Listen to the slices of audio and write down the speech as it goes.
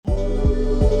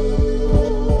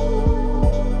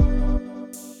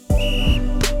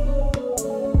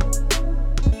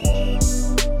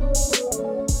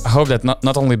hope that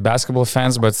not only basketball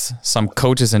fans, but some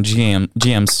coaches and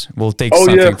GMs will take Oh,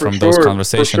 something yeah, for from sure, those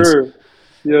conversations. For sure.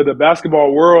 Yeah, the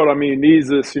basketball world, I mean, needs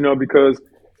this, because,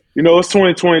 it's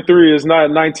 2023. It's not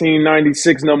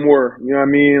 1996 no more. You know what I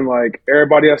mean? Like,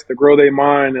 everybody has to grow their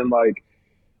mind and, like,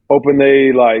 open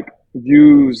their, like,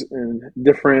 views and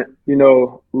different,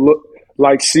 look,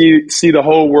 like, see the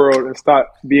whole world and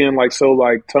stop being, like, so,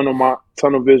 like,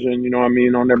 tunnel vision, you know what I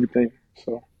mean, on everything.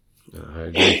 So. I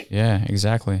agree. Yeah,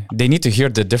 exactly. They need to hear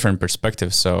the different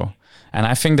perspectives. So, and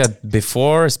I think that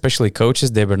before, especially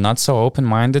coaches, they were not so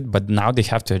open-minded, but now they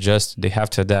have to adjust. They have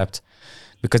to adapt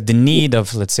because the need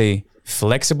of, let's say,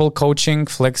 flexible coaching,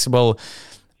 flexible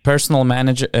personal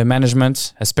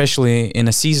management, especially in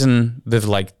a season with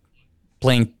like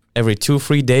playing every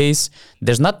 2-3 days,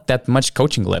 there's not that much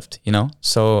coaching left,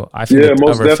 So I think that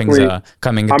most other things definitely. are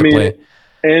coming into play.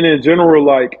 And in general,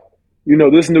 like,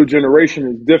 this new generation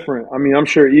is different. I mean, I'm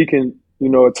sure he can,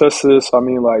 attest to this. I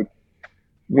mean, like,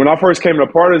 when I first came to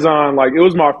Partizan, like, it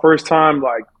was my first time,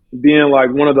 like, being,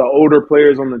 like, one of the older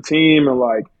players on the team. And,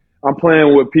 like, I'm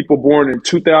playing with people born in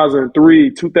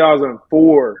 2003,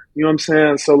 2004. You know what I'm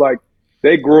saying? So, like,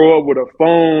 they grow up with a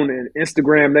phone and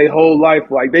Instagram their whole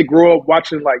life. Like, they grow up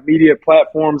watching, like, media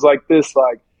platforms like this,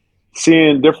 like,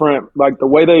 seeing different, like, the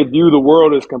way they view the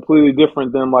world is completely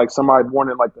different than, like, somebody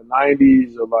born in, like, the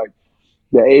 90s or, like,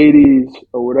 the 80s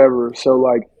or whatever. So,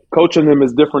 like, coaching them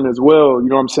is different as well. You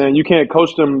know what I'm saying? You can't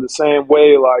coach them the same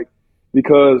way, like,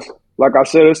 because, like I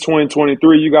said, it's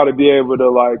 2023. You got to be able to,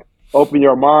 like, open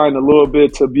your mind a little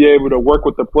bit to be able to work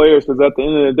with the players because at the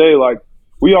end of the day, like,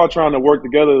 we all trying to work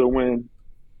together to win,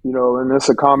 and it's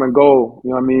a common goal.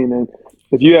 You know what I mean? And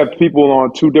if you have people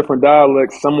on two different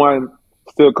dialects, someone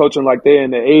still coaching like they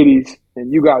in the 80s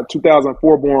and you got a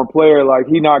 2004 born player, like,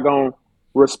 he not going to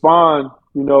respond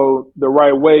the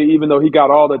right way, even though he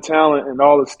got all the talent and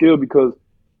all the skill, because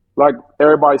like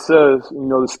everybody says,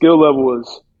 the skill level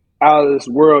is out of this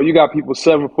world. You got people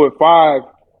 7'5"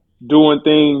 doing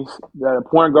things that a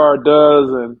point guard does.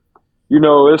 And,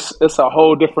 it's a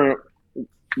whole different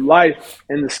life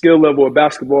in the skill level of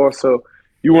basketball. So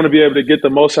you want to be able to get the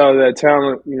most out of that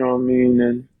talent, you know what I mean?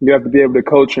 And you have to be able to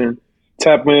coach and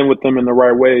tap in with them in the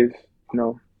right ways,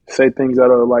 say things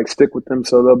that'll like stick with them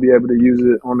so they'll be able to use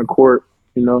it on the court.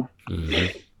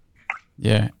 Mm-hmm.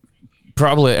 Yeah,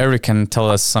 probably Errick can tell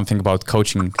us something about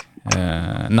coaching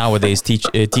nowadays.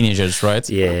 Teenagers, right?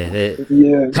 Yeah.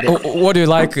 What do you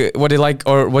like?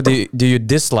 Or what do you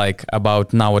dislike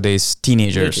about nowadays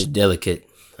teenagers? It's delicate.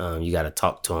 You got to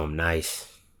talk to them nice.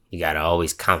 You got to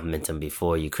always compliment them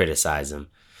before you criticize them.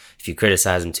 If you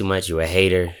criticize them too much, you're a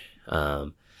hater.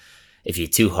 If you're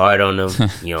too hard on them,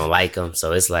 you don't like them.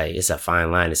 So it's like, it's a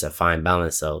fine line. It's a fine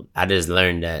balance. So I just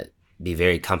learned that be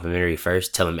very complimentary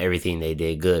first. Tell them everything they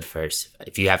did good first.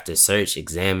 If you have to search,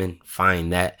 examine,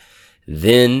 find that,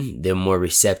 then they're more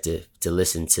receptive to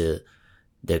listen to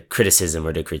the criticism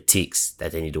or the critiques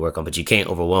that they need to work on. But you can't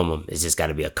overwhelm them. It's just got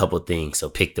to be a couple things. So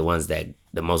pick the ones that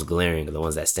the most glaring or the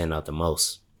ones that stand out the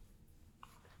most.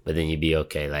 But then you'd be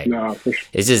okay. Like,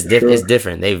 it's just different. It's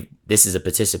different. This is a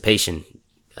participation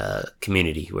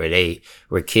community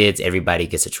where kids, everybody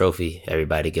gets a trophy,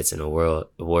 everybody gets an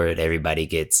award, everybody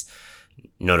gets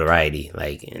notoriety.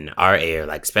 Like in our era,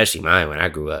 like especially mine, when I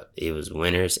grew up, it was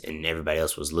winners and everybody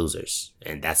else was losers,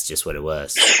 and that's just what it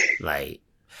was. Like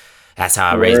that's how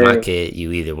I raised my kid.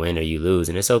 You either win or you lose,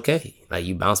 and it's okay. Like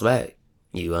you bounce back,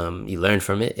 you learn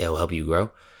from it. It'll help you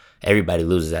grow. Everybody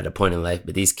loses at a point in life,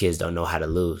 but these kids don't know how to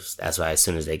lose. That's why as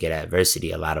soon as they get adversity,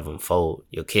 a lot of them fold.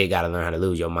 Your kid got to learn how to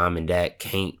lose. Your mom and dad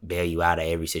can't bail you out of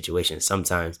every situation.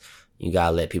 Sometimes you got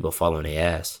to let people fall on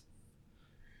their ass.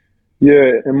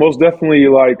 Yeah, and most definitely,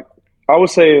 like, I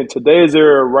would say in today's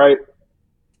era, right,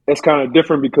 it's kind of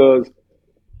different because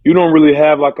you don't really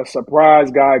have, like, a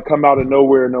surprise guy come out of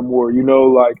nowhere no more.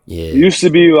 Like, It used to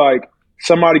be, like,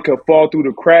 somebody could fall through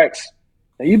the cracks,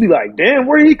 and you'd be like, damn,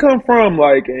 where did he come from?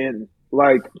 And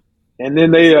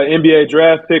then they NBA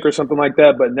draft pick or something like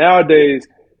that. But nowadays,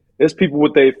 there's people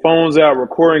with their phones out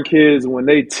recording kids when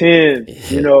they 10,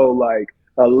 like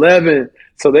 11.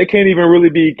 So they can't even really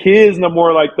be kids no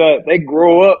more like that. They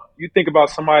grow up. You think about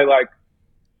somebody like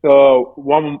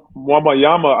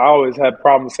Wamayama. I always had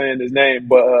problems saying his name,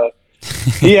 but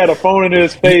he had a phone in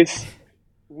his face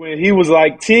when he was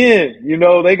like 10.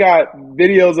 They got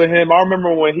videos of him. I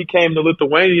remember when he came to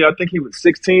Lithuania, I think he was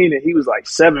 16 and he was like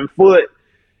 7 foot.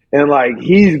 And like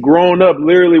he's grown up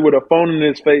literally with a phone in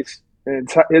his face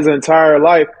his entire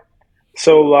life.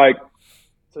 So like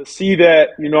to see that,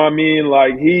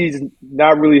 like he's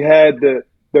not really had the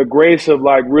the grace of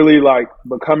like really like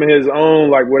becoming his own,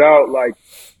 like without like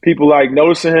people like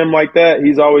noticing him like that.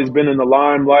 He's always been in the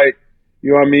limelight.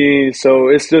 You know what I mean? So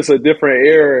it's just a different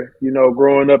era, you know,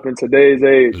 growing up in today's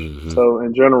age. Mm-hmm. So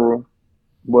in general,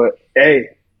 but hey,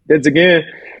 it's again,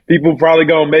 people probably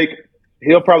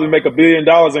he'll probably make $1 billion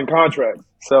in contracts.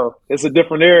 So it's a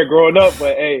different era growing up,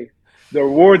 but hey, the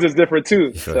rewards is different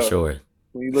too. For sure.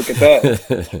 When you look at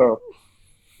that, so.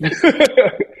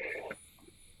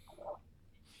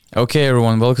 Okay,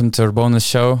 everyone, welcome to our bonus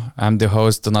show. I'm the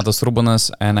host, Donatas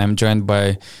URBONUS, and I'm joined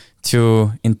by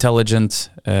two intelligent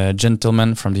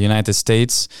gentlemen from the United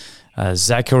States,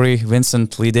 Zachary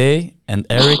Vincent LeDay and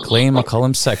Errick Lane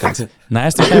McCollum II.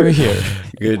 Nice to have you here.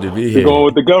 Good to be here. We're going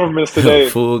with the governments today.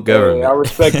 Full government.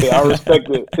 Hey, I respect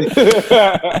it.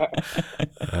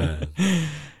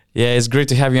 Yeah, it's great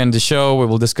to have you on the show. We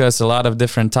will discuss a lot of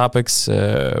different topics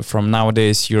from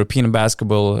nowadays European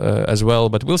basketball as well.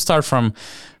 But we'll start from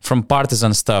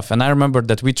Partizan stuff. And I remember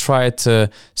that we tried to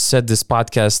set this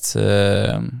podcast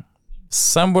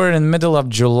somewhere in the middle of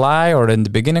July or in the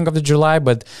beginning of the July.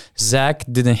 But Zach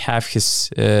didn't have his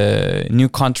new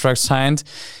contract signed.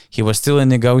 He was still in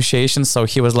negotiations. So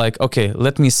he was like, okay,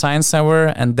 let me sign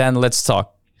somewhere and then let's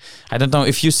talk. I don't know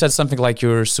if you said something like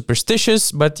you're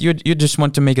superstitious, but you just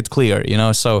want to make it clear, you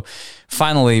know. So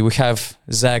finally, we have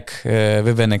Zach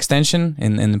with an extension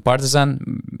in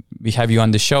Partizan. We have you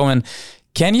on the show, and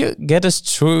can you get us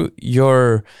through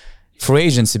your free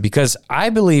agency? Because I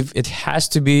believe it has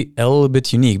to be a little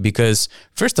bit unique. Because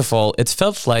first of all, it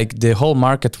felt like the whole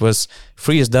market was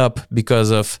freezed up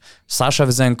because of Sasha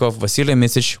Vezenkov, Vasilij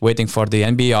Micic waiting for the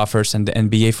NBA offers and the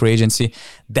NBA free agency.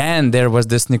 Then there was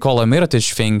this Nikola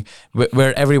Mirotic thing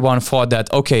where everyone thought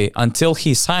that, okay, until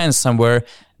he signs somewhere,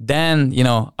 then, you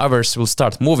know, others will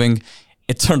start moving.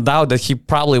 It turned out that he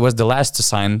probably was the last to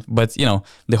sign, but, you know,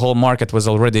 the whole market was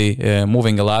already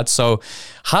moving a lot. So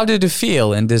how did you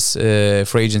feel in this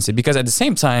free agency? Because at the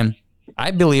same time,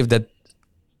 I believe that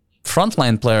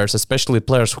frontline players, especially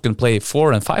players who can play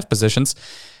 4 and 5 positions,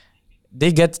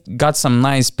 they got some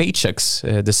nice paychecks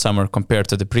this summer compared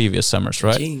to the previous summers,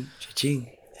 right? Cha-ching.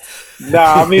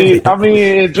 Nah, I mean,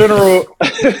 in general,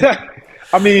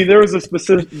 I mean, there was a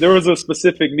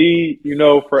specific need, you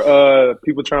know, for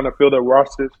people trying to fill their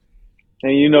rosters,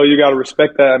 and you know, you got to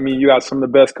respect that. I mean, you got some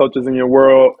of the best coaches in your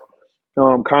world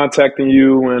contacting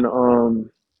you and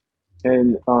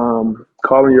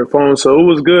calling your phone, so it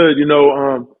was good, you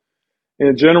know.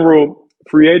 In general,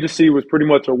 free agency was pretty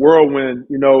much a whirlwind.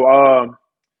 You know,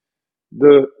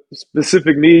 the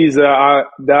specific needs that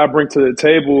I bring to the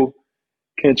table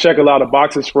can check a lot of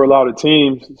boxes for a lot of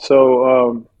teams.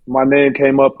 So my name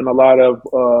came up in a lot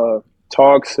of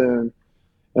talks and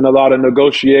a lot of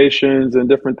negotiations and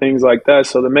different things like that.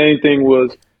 So the main thing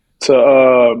was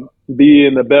to be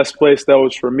in the best place that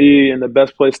was for me and the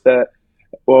best place that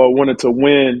wanted to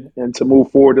win and to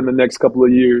move forward in the next couple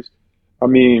of years. I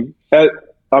mean, I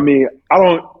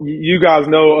don't. You guys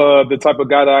know the type of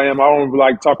guy that I am. I don't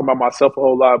like talking about myself a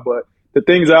whole lot, but the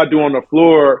things that I do on the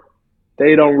floor,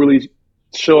 they don't really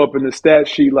show up in the stat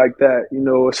sheet like that. You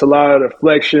know, it's a lot of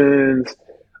deflections,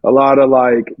 a lot of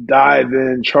like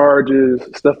dive-in charges,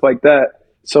 stuff like that.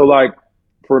 So like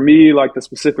for me, like the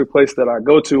specific place that I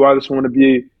go to, I just want to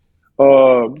be.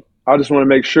 I just want to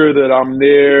make sure that I'm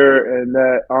there and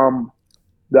that I'm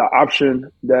the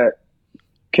option that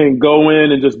can go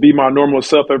in and just be my normal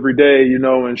self every day, you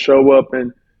know, and show up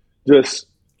and just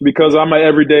because I'm an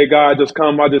everyday guy, I just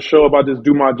show up, I just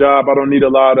do my job. I don't need a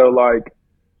lot of like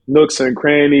nooks and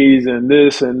crannies and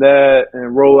this and that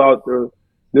and roll out the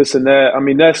this and that. I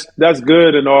mean, that's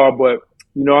good and all, but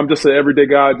you know, I'm just an everyday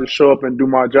guy, I just show up and do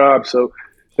my job. So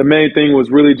the main thing was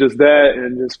really just that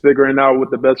and just figuring out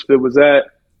what the best fit was at.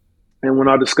 And when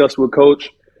I discussed with Coach,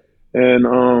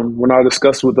 and when I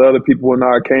discussed with the other people and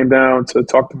I came down to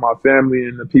talk to my family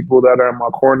and the people that are in my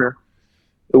corner,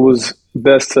 it was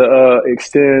best to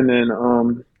extend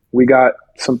and we got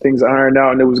some things ironed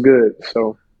out and it was good.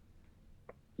 So,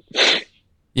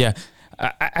 yeah,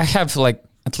 I have like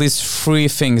at least 3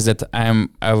 things that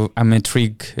I'm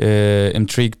intrigued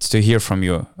to hear from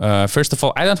you. First of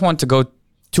all, I don't want to go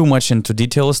too much into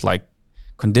details like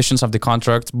conditions of the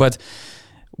contract, but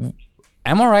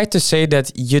am I right to say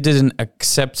that you didn't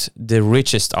accept the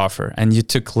richest offer and you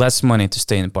took less money to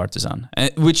stay in Partizan,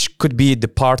 which could be the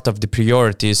part of the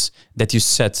priorities that you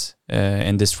set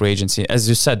in this free agency? As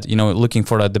you said, you know, looking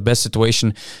for the best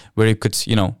situation where you could,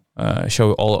 you know,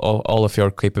 show all of your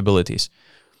capabilities.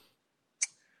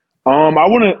 I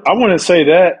wouldn't say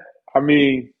that. I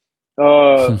mean,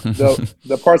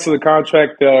 the parts of the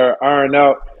contract that are ironed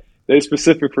out, they're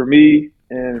specific for me,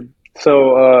 and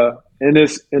so.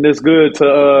 it's good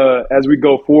to as we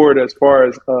go forward as far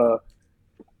as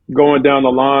going down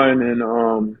the line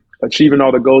and achieving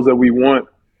all the goals that we want.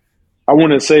 I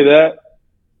wouldn't say that,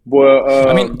 but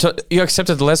I mean, you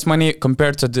accepted less money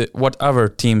compared to what other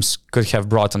teams could have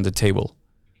brought on the table,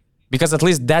 because at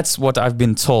least that's what I've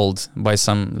been told by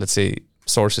some, let's say,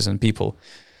 sources and people.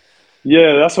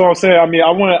 Yeah, that's what I'm saying. I mean,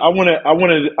 I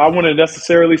wouldn't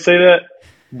necessarily say that,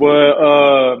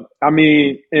 but I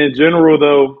mean, in general,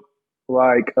 though,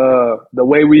 like the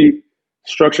way we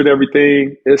structured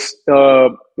everything, it's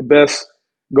the best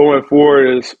going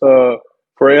forward is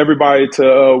for everybody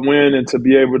to win and to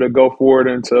be able to go forward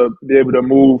and to be able to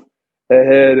move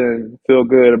ahead and feel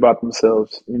good about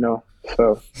themselves, you know.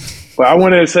 So, but I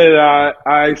wanted to say that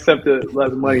I accepted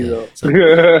less money though. So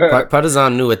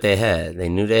Partizan knew what they had. They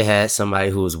knew they had somebody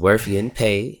who was worth getting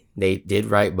paid. They did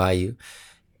right by you,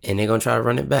 and they're gonna try to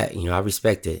run it back. You know, I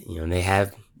respect it. You know, they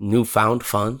have newfound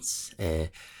funds, and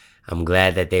I'm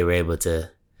glad that they were able to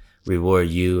reward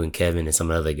you and Kevin and some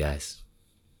other guys.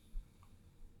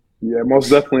 Yeah, most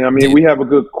definitely. I mean, we have a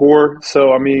good core.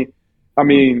 So I mean,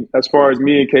 as far as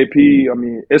me and KP, I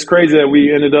mean, it's crazy that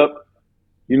we ended up,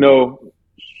 you know,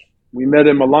 we met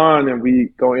in Milan and we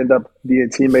gonna end up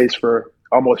being teammates for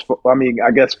almost, I mean,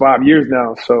 I guess 5 years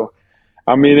now. So,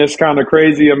 I mean, it's kind of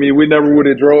crazy. I mean, we never would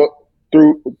have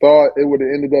thought it would have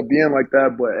ended up being like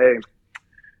that. But hey,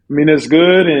 I mean, it's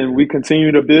good, and we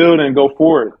continue to build and go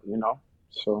forward, you know.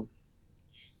 So.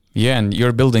 Yeah, and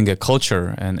you're building a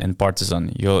culture in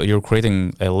Partizan. You're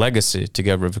creating a legacy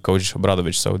together with Coach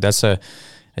Obradovic. So that's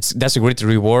a great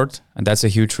reward, and that's a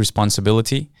huge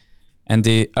responsibility. And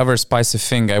the other spicy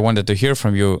thing I wanted to hear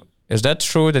from you, is that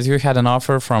true that you had an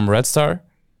offer from Red Star?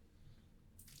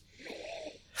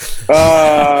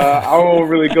 I won't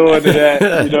really go into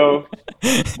that, you know,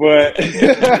 but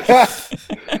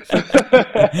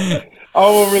I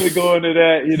won't really go into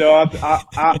that, you know.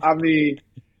 I mean,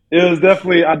 it was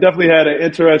I definitely had an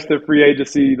interesting free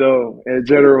agency though in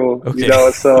general, okay. You know,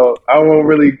 so I won't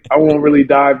really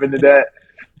dive into that,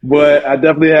 but I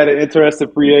definitely had an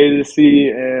interesting free agency,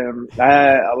 and I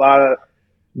had a lot of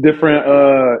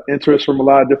different interests from a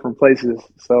lot of different places.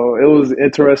 So it was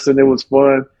interesting. It was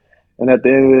fun. And at the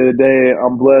end of the day,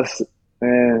 I'm blessed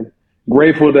and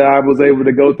grateful that I was able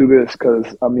to go through this, because,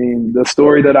 I mean, the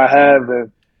story that I have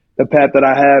and the path that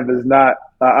I have is not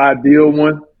an ideal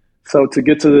one. So to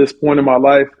get to this point in my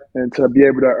life and to be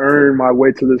able to earn my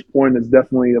way to this point is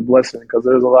definitely a blessing, because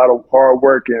there's a lot of hard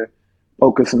work and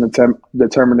focus and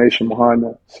determination behind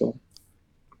that. So.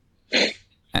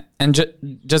 And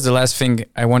just the last thing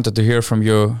I wanted to hear from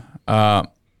you,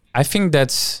 I think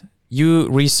that you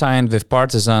re-signed with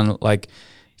Partizan like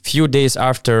few days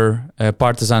after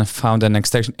Partizan found an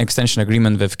extension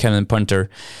agreement with Kevin Punter.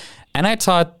 And I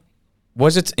thought,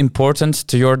 was it important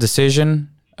to your decision?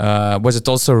 Was it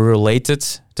also related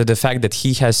to the fact that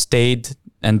he has stayed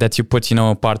and that you put,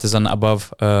 Partizan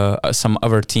above some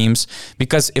other teams?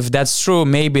 Because if that's true,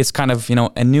 maybe it's kind of,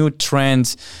 a new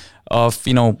trend of,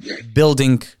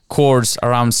 building cores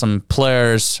around some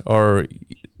players, or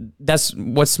that's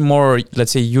what's more,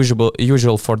 let's say,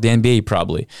 usual for the NBA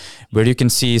probably, where you can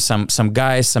see some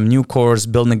guys, some new cores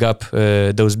building up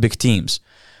those big teams.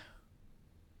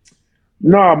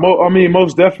 No, I mean,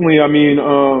 most definitely. I mean,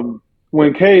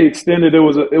 when K extended, it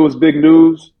was big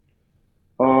news.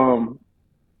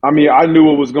 I mean, I knew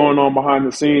what was going on behind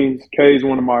the scenes. K is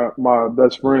one of my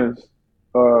best friends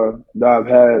that I've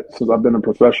had since I've been a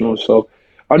professional. So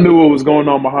I knew what was going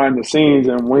on behind the scenes.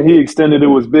 And when he extended, it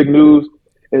was big news.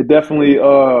 It definitely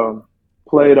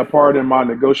played a part in my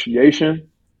negotiation.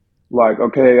 Like,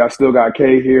 okay, I still got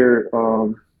K here.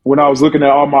 When I was looking at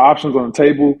all my options on the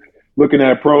table, looking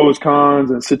at pros,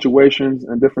 cons, and situations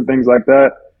and different things like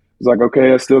that, it's like,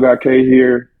 okay, I still got K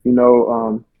here.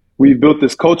 We built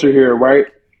this culture here, right?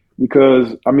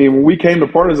 Because, I mean, when we came to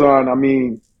Partizan, I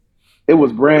mean, it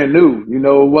was brand new.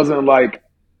 It wasn't like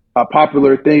a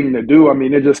popular thing to do. I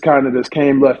mean, it just kind of just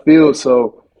came left field.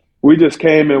 So we just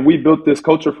came and we built this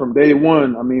culture from day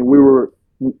one. I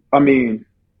mean,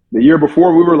 the year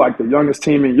before we were like the youngest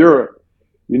team in Europe,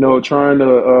 trying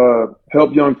to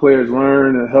help young players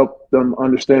learn and help them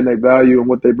understand their value and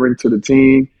what they bring to the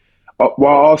team,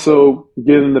 while also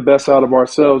getting the best out of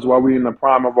ourselves while we're in the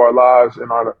prime of our lives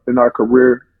in our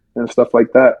career and stuff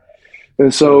like that.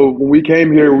 And so when we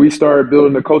came here, we started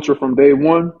building the culture from day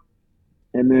one.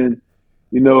 And then,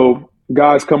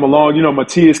 guys come along.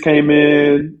 Matthias came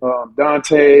in,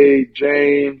 Dante,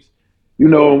 James.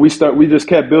 And we just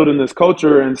kept building this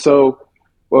culture. And so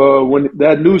when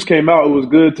that news came out, it was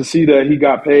good to see that he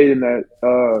got paid and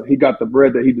that he got the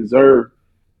bread that he deserved,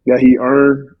 that he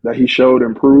earned, that he showed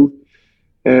and proved.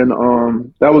 And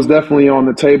that was definitely on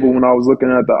the table when I was looking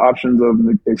at the options of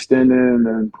extending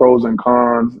and pros and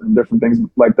cons and different things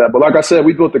like that. But like I said,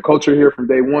 we built the culture here from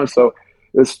day one. So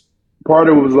it's part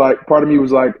of me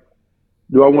was like,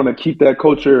 do I want to keep that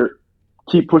culture,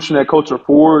 keep pushing that culture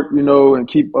forward, and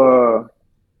keep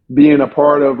being a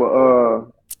part of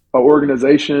a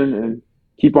organization and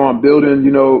keep on building,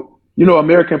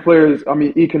 American players, I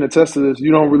mean, he can attest to this.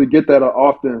 You don't really get that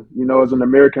often, as an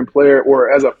American player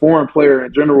or as a foreign player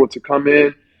in general to come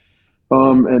in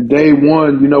and day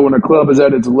one, when a club is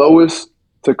at its lowest,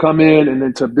 to come in and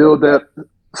then to build that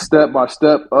step by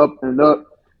step up and up,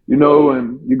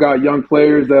 and you got young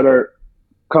players that are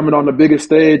coming on the biggest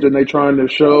stage and they trying to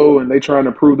show and they trying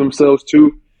to prove themselves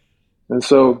too. And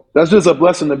so that's just a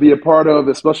blessing to be a part of,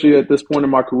 especially at this point in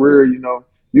my career.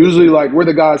 Usually like we're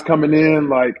the guys coming in,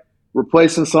 like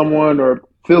replacing someone or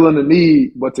filling a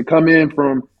need, but to come in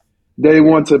from day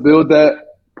one to build that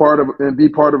part of and be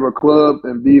part of a club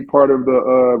and be part of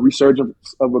the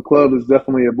resurgence of a club is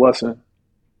definitely a blessing.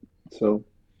 So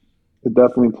it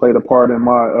definitely played a part in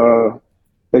my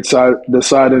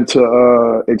deciding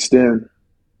to extend.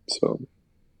 So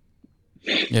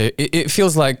yeah, it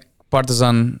feels like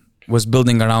Partizan was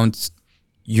building around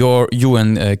you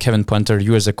and Kevin Punter,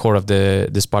 you as a core of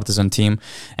this Partizan team,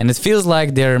 and it feels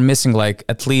like they're missing like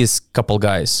at least couple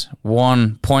guys,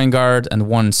 one point guard and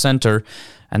one center,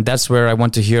 and that's where I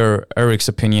want to hear Errick's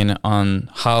opinion on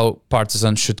how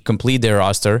Partizan should complete their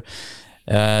roster.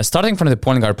 Starting from the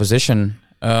point guard position,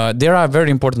 there are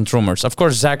very important rumors. Of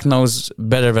course, Zach knows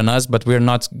better than us, but we're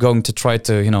not going to try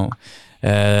to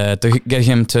to get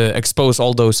him to expose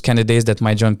all those candidates that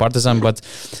might join Partizan. But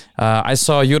I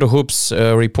saw Eurohoop's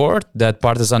report that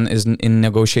Partizan is in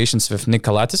negotiations with Nick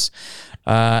Calathes.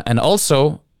 And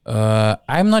also,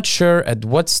 I'm not sure at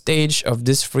what stage of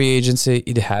this free agency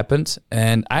it happened.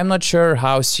 And I'm not sure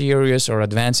how serious or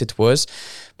advanced it was.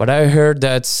 But I heard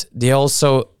that they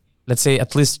also, let's say,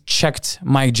 at least checked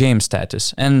Mike James'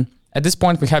 status. And at this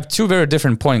point, we have two very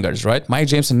different point guards, right? Mike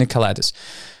James and Nick Calathes.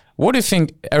 What do you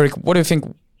think, Errick? What do you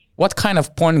think? What kind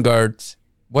of point guard?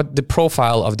 What the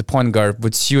profile of the point guard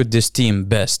would suit this team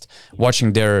best?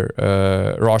 Watching their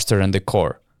roster and the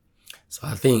core. So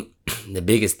I think the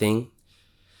biggest thing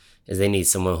is they need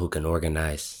someone who can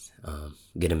organize,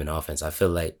 get him in offense. I feel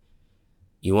like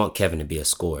you want Kevin to be a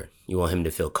scorer. You want him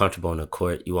to feel comfortable on the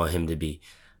court. You want him to be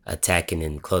attacking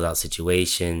in closeout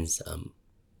situations,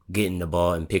 getting the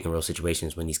ball in pick and roll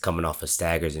situations when he's coming off of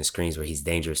staggers and screens where he's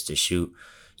dangerous to shoot.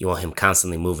 You want him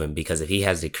constantly moving because if he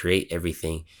has to create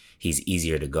everything, he's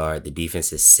easier to guard. The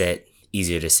defense is set,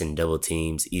 easier to send double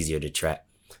teams, easier to trap.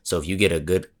 So if you get a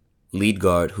good lead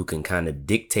guard who can kind of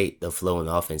dictate the flow in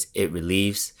the offense, it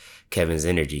relieves Kevin's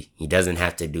energy. He doesn't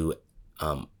have to do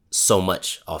so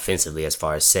much offensively as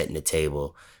far as setting the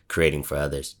table, creating for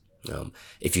others.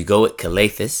 If you go with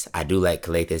Calathes, I do like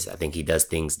Calathes. I think he does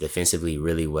things defensively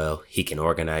really well. He can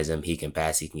organize them. He can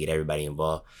pass. He can get everybody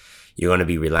involved. You're going to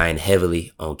be relying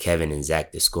heavily on Kevin and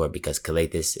Zach to score because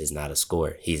Calathes is not a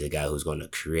scorer. He's a guy who's going to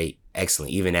create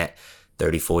excellent. Even at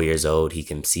 34 years old, he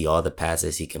can see all the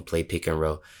passes. He can play pick and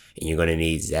roll. And you're going to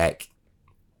need Zach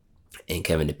and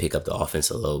Kevin to pick up the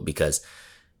offensive load because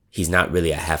he's not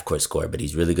really a half-court scorer, but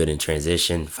he's really good in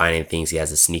transition, finding things. He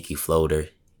has a sneaky floater.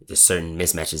 There's certain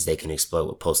mismatches they can exploit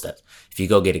with post-ups. If you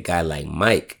go get a guy like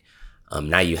Mike,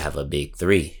 now you have a big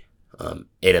three.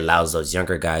 It allows those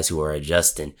younger guys who are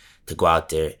adjusting to go out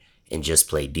there and just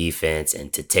play defense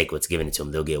and to take what's given to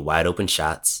them. They'll get wide open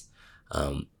shots,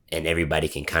 and everybody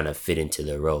can kind of fit into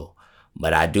their role.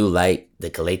 But I do like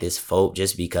the Calathes folk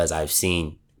just because I've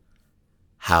seen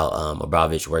how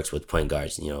Abramovich works with point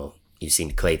guards. You've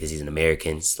seen Calathes, he's an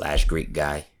American/Greek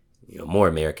guy, more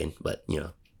American, but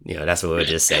that's what we'll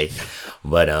just say.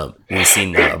 But we've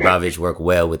seen Abramovich work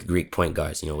well with Greek point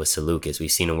guards, with Seleucus.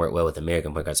 We've seen him work well with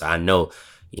American point guards. So I know,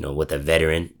 with a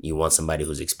veteran, you want somebody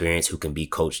who's experienced, who can be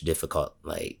coached difficult.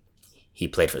 Like he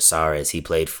played for Saras, he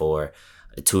played for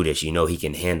Tudish. He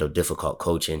can handle difficult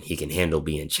coaching. He can handle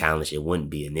being challenged. It wouldn't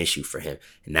be an issue for him.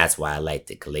 And that's why I like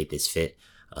the Calathes fit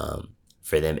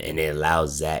for them. And it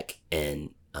allows Zach and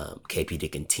KP to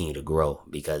continue to grow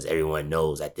because everyone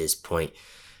knows at this point,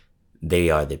 they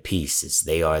are the pieces.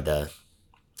 They are the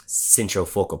central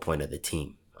focal point of the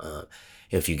team.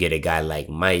 If you get a guy like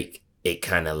Mike, it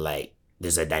kind of like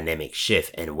there's a dynamic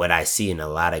shift. And what I see in a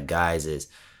lot of guys is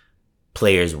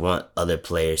players want other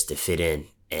players to fit in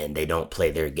and they don't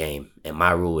play their game. And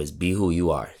my rule is be who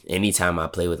you are. Anytime I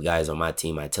play with guys on my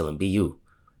team, I tell them, be you.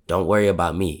 Don't worry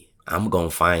about me. I'm going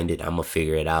to find it. I'm going to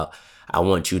figure it out. I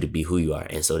want you to be who you are.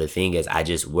 And so the thing is, I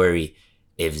just worry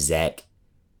if Zach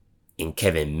and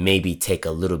Kevin maybe take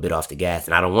a little bit off the gas.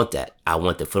 And I don't want that. I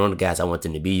want the foot on the gas. I want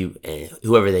them to be you. And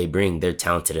whoever they bring, they're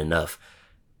talented enough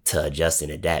to adjust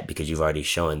and adapt, because you've already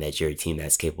shown that you're a team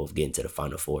that's capable of getting to the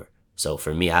Final Four. So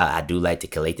for me, I do like the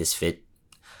Calathes fit.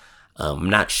 I'm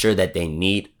not sure that they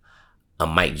need a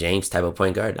Mike James type of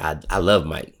point guard. I love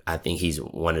Mike. I think he's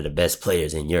one of the best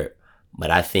players in Europe.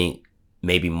 But I think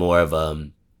maybe more of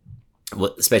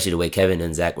especially the way Kevin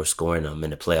and Zach were scoring in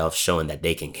the playoffs, showing that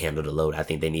they can handle the load. I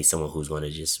think they need someone who's going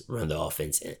to just run the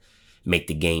offense and make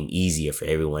the game easier for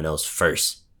everyone else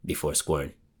first before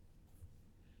scoring.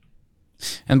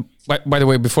 And by the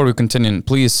way, before we continue,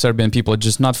 please, Serbian people,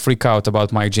 just not freak out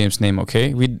about Mike James' name,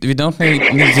 okay? We don't need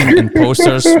him in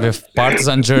posters with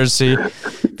Partizan jersey.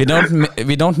 We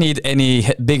don't need any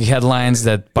big headlines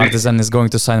that Partizan is going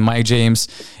to sign Mike James.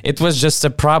 It was just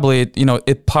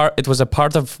it was a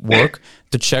part of work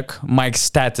to check Mike's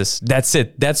status. That's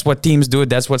it. That's what teams do.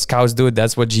 That's what scouts do.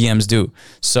 That's what GMs do.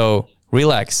 So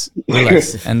relax.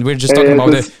 And we're just talking about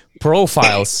the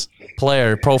profiles,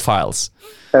 player profiles.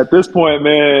 At this point,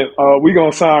 man, we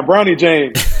gonna sign Bronny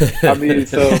James. I mean,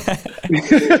 so,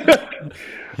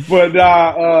 but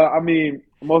I mean,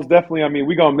 most definitely. I mean,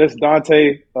 we gonna miss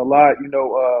Dante a lot. You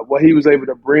know, what he was able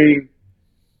to bring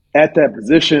at that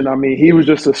position. I mean, he was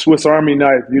just a Swiss Army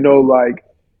knife. You know, like,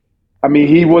 I mean,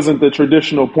 he wasn't the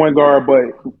traditional point guard,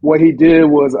 but what he did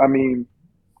was, I mean,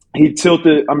 he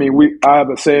tilted. I mean, I have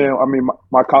a saying. I mean,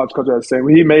 my college coach has a saying.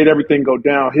 He made everything go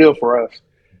downhill for us,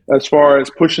 as far as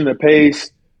pushing the pace.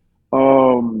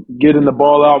 Getting the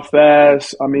ball out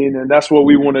fast. I mean, and that's what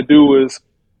we want to do, is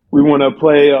we want to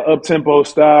play an up-tempo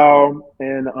style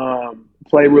and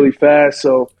play really fast.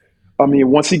 So, I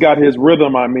mean, once he got his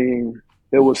rhythm, I mean,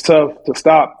 it was tough to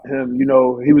stop him. You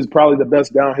know, he was probably the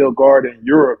best downhill guard in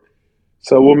Europe.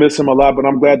 So we'll miss him a lot, but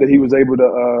I'm glad that he was able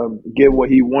to get what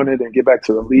he wanted and get back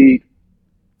to the league.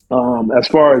 As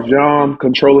far as John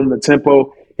controlling the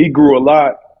tempo, he grew a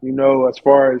lot, you know, as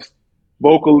far as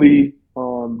vocally,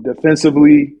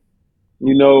 defensively,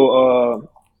 you know,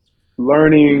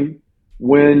 learning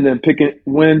when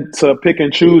to pick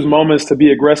and choose moments to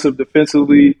be aggressive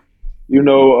defensively. You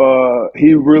know,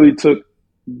 he really took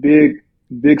big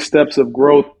steps of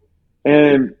growth.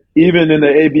 And even in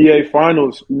the ABA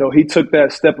finals, you know, he took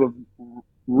that step of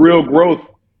real growth.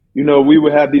 You know, we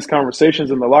would have these conversations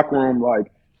in the locker room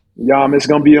like, Yam, it's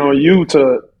going to be on you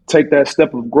to take that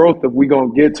step of growth if we're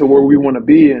going to get to where we want to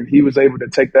be. And he was able to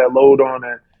take that load on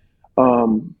and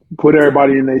put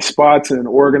everybody in their spots and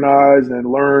organize and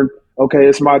learn, okay,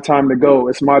 it's my time to go.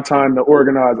 It's my time to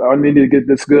organize. I need to get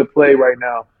this good play right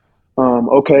now.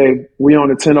 Okay, we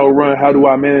on a 10-0 run. How do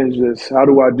I manage this? How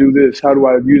do I do this? How do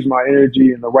I use my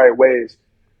energy in the right ways?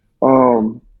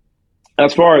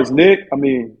 As far as Nick, I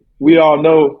mean, we all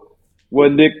know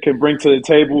what Nick can bring to the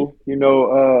table, you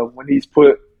know, when he's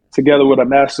put together with a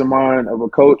mastermind of a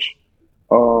coach.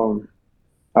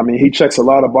 I mean, he checks a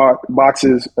lot of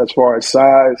boxes as far as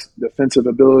size, defensive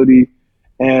ability,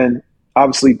 and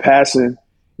obviously passing.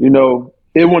 You know,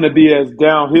 it wouldn't be as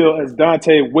downhill as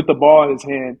Dante with the ball in his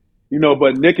hand, you know,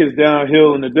 but Nick is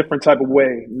downhill in a different type of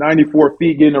way. 94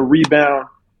 feet, getting a rebound,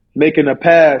 making a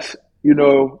pass, you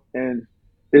know, and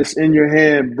it's in your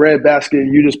hand, breadbasket,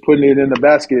 and you just putting it in the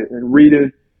basket and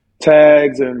reading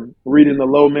tags and reading the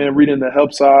low man, reading the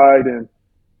help side, and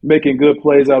making good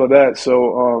plays out of that.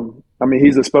 So, I mean,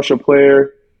 he's a special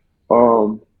player.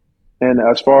 And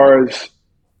as far as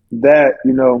that,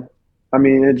 you know, I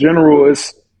mean, in general,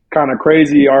 it's kind of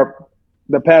crazy.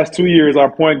 The past 2 years,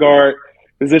 our point guard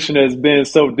position has been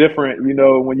so different, you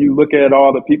know, when you look at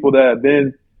all the people that have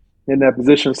been in that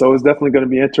position. So it's definitely going to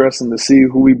be interesting to see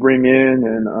who we bring in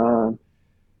and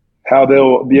how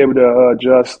they'll be able to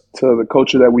adjust to the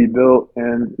culture that we built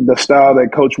and the style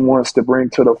that coach wants to bring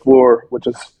to the floor, which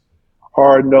is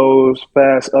hard-nosed,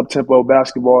 fast, up-tempo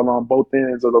basketball on both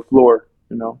ends of the floor,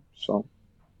 you know. So,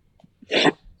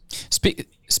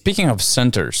 speaking of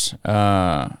centers,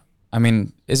 I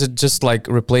mean, is it just like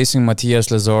replacing Mathias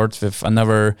Lessort with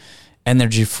another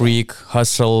energy freak,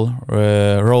 hustle,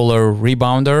 roller,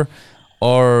 rebounder,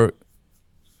 or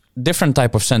different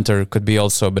type of center could be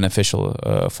also beneficial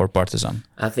for Partizan?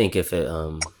 I think if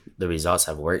the results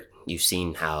have worked, you've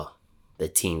seen how the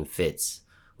team fits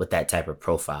with that type of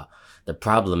profile. The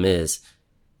problem is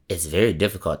it's very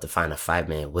difficult to find a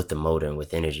five-man with the motor and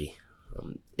with energy.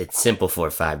 It's simple for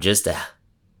a five just to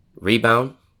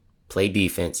rebound, play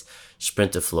defense,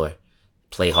 sprint the floor,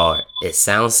 play hard. It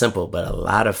sounds simple, but a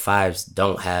lot of fives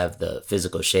don't have the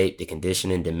physical shape, the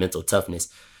conditioning, the mental toughness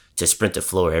to sprint the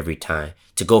floor every time,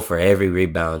 to go for every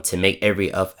rebound, to make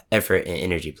every effort and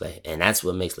energy play. And that's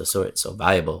what makes Lessort so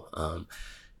valuable.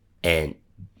 And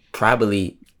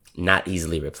probably not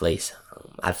easily replaced.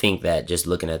 I think that just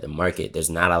looking at the market, there's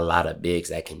not a lot of bigs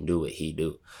that can do what he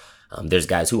do. There's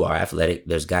guys who are athletic.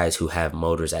 There's guys who have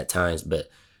motors at times, but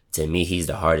to me, he's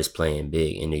the hardest playing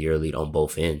big in the EuroLeague on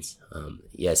both ends.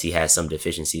 Yes, he has some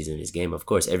deficiencies in his game. Of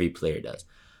course, every player does.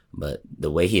 But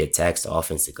the way he attacks the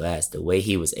offensive glass, the way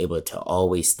he was able to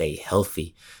always stay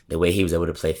healthy, the way he was able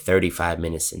to play 35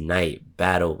 minutes a night,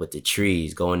 battle with the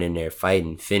trees, going in there,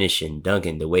 fighting, finishing,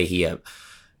 dunking, the way he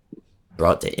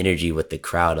brought the energy with the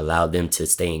crowd, allowed them to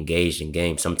stay engaged in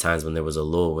games. Sometimes when there was a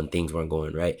lull, when things weren't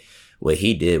going right, what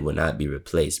he did will not be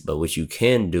replaced. But what you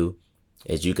can do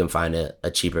is you can find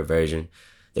a cheaper version.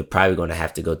 They're probably going to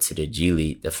have to go to the G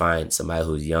League to find somebody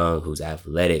who's young, who's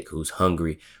athletic, who's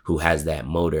hungry, who has that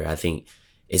motor. I think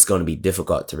it's going to be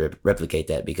difficult to replicate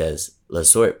that because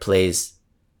Lessort plays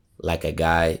like a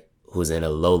guy who's in a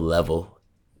low level,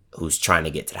 who's trying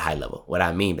to get to the high level. What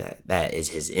I mean by that is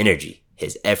his energy,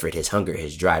 his effort, his hunger,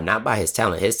 his drive, not by his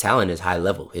talent. His talent is high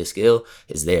level. His skill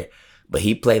is there. But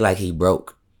he played like he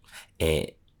broke.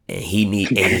 And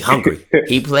he hungry.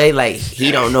 He play like he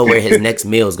don't know where his next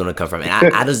meal is gonna come from. And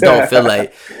I just don't feel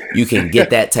like you can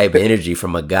get that type of energy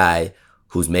from a guy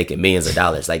who's making millions of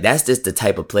dollars. Like that's just the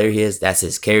type of player he is. That's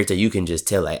his character. You can just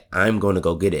tell like I'm gonna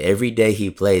go get it. Every day he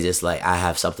plays, it's like I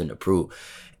have something to prove.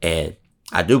 And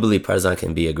I do believe Partizan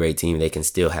can be a great team. They can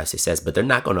still have success, but they're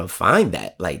not gonna find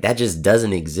that. Like that just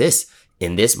doesn't exist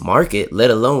in this market,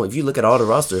 let alone if you look at all the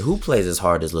roster, who plays as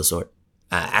hard as Lessort?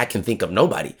 I can think of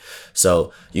nobody.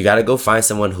 So you got to go find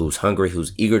someone who's hungry,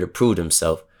 who's eager to prove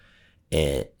himself.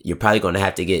 And you're probably going to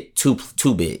have to get two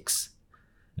bigs.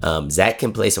 Zach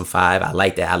can play some 5. I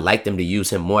like that. I like them to use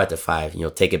him more at the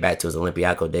 5. Take it back to his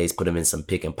Olympiaco days, put him in some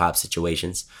pick and pop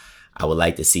situations. I would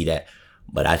like to see that.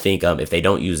 But I think if they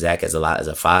don't use Zach as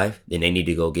a 5, then they need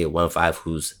to go get 1-5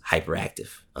 who's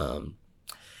hyperactive.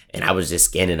 And I was just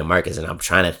scanning the markets and I'm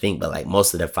trying to think, but like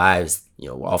most of the 5s,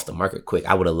 were off the market quick.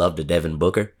 I would have loved a Devin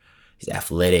Booker. He's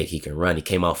athletic. He can run. He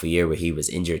came off a year where he was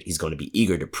injured. He's going to be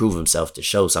eager to prove himself, to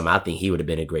show something. I think he would have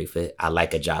been a great fit. I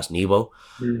like a Josh Nebo.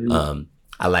 Mm-hmm.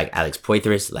 I like Alex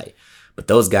Poitras. But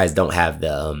those guys don't have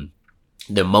the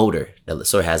motor that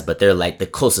Lessort has, but they're like the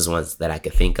closest ones that I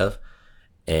could think of.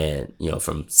 And,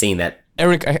 from seeing that.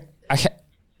 Errick, I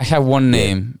have one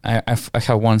name. Yeah. I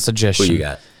have one suggestion. Who you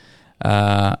got?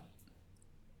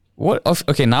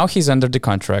 Okay, now he's under the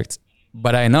contract,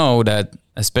 but I know that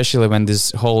especially when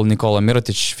this whole Nikola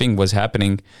Mirotic thing was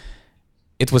happening,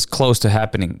 it was close to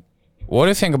happening. What do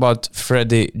you think about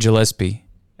Freddie Gillespie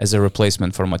as a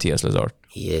replacement for Mathias Lessort?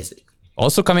 He is.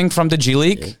 Also coming from the G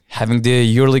League, having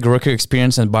the EuroLeague rookie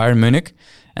experience in Bayern Munich,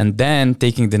 and then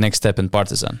taking the next step in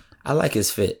Partizan. I like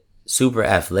his fit. Super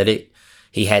athletic.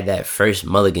 He had that first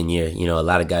mulligan year. A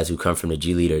lot of guys who come from the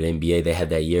G League or the NBA, they have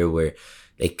that year where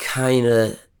they kind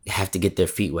of have to get their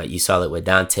feet wet. You saw it with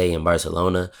Dante in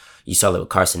Barcelona. You saw it with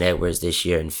Carson Edwards this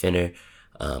year in Finner.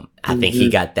 I think he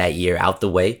got that year out the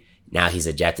way. Now he's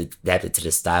adapted to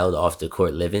the style, the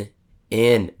off-the-court living.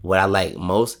 And what I like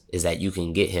most is that you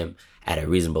can get him at a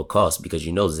reasonable cost because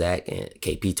Zach and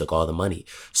KP took all the money.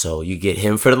 So you get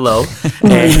him for the low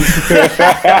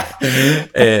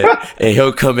and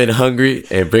he'll come in hungry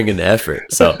and bring in the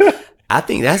effort. So I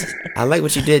think I like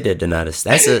what you did there, Donatus.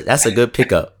 That's a good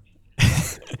pickup.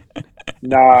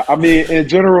 Nah, I mean, in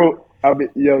general,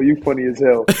 you funny as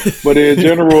hell. But in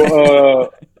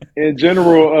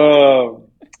general,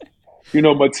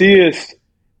 Mathias,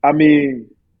 I mean,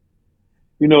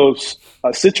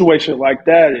 a situation like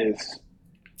that is,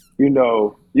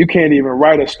 you can't even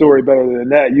write a story better than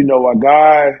that. A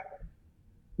guy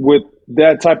with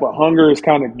that type of hunger is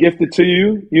kind of gifted to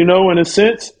you, in a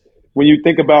sense. When you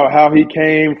think about how he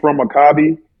came from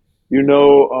Maccabi,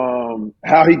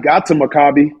 how he got to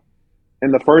Maccabi in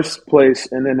the first place,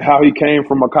 and then how he came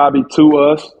from Maccabi to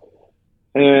us,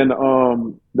 and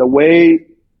the way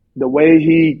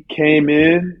he came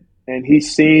in and he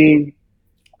seen,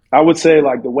 I would say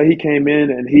like the way he came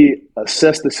in and he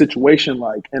assessed the situation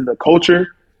like and the culture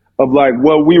of like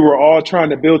what we were all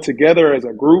trying to build together as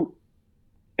a group,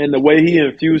 and the way he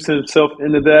infused himself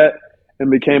into that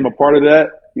and became a part of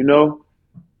that,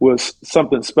 was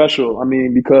something special. I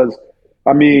mean, because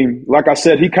like I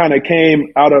said, he kind of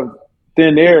came out of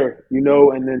thin air,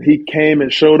 and then he came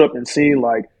and showed up and seen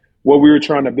like what we were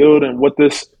trying to build and what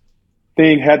this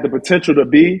thing had the potential to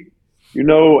be,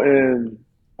 and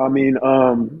I mean,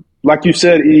 like you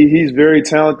said, he's very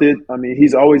talented. I mean,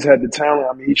 he's always had the talent.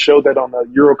 I mean, he showed that on the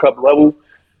Euro Cup level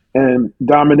and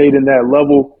dominating that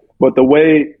level. But the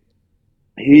way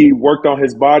he worked on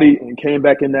his body and came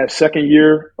back in that second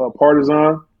year of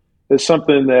Partizan is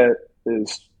something that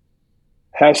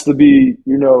has to be,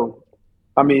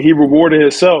 I mean, he rewarded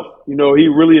himself. You know, he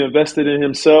really invested in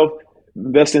himself,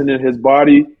 invested in his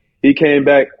body. He came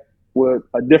back with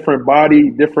a different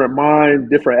body, different mind,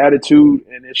 different attitude,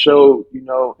 and it showed, you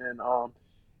know, and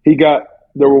he got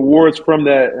the rewards from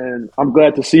that. And I'm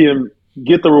glad to see him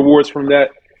get the rewards from that,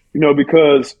 you know,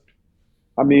 because,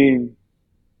 I mean,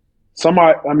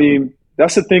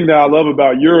 that's the thing that I love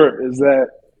about Europe is that,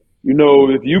 you know,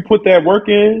 if you put that work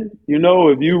in, you know,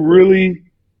 if you really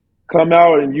come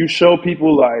out and you show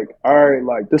people like, all right,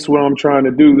 like this is what I'm trying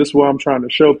to do, this is what I'm trying to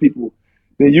show people,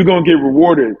 then you're going to get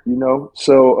rewarded, you know?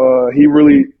 So he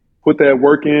really put that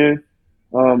work in.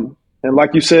 And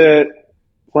like you said,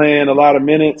 playing a lot of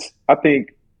minutes, I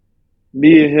think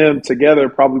me and him together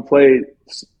probably played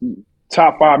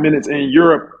top 5 minutes in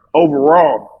Europe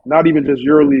overall, not even just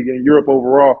EuroLeague, in Europe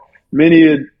overall.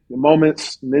 Many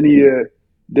moments, many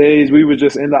days we were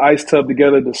just in the ice tub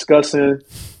together discussing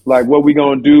like what we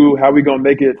going to do, how we going to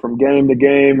make it from game to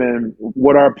game, and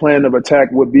what our plan of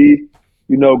attack would be,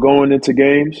 you know, going into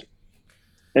games.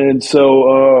 And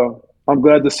so I'm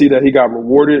glad to see that he got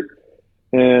rewarded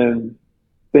and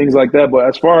things like that. But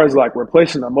as far as like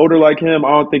replacing a motor like him, I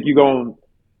don't think you're going to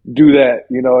do that,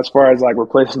 you know, as far as like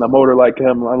replacing a motor like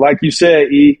him. Like you said,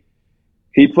 he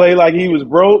played like he was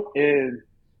broke, and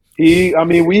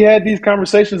we had these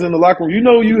conversations in the locker room. You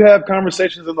know, you have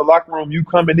conversations in the locker room, you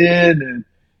coming in and,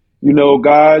 you know,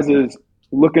 guys is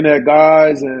looking at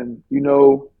guys and, you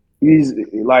know, he's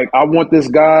like, I want this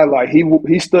guy. Like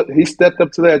he stepped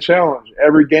up to that challenge.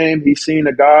 Every game he's seen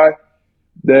a guy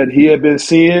that he had been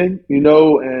seeing, you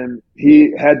know, and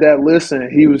he had that list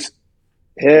and he was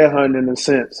headhunting in a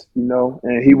sense, you know,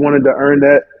 and he wanted to earn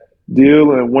that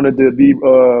deal and wanted to be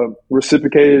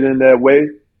reciprocated in that way.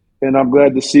 And I'm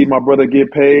glad to see my brother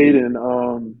get paid and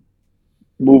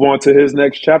move on to his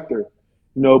next chapter,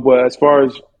 you know. But as far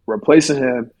as replacing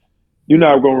him, you're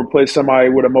not going to replace somebody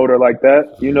with a motor like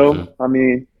that, you know.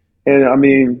 Mm-hmm. I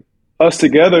mean, us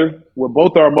together with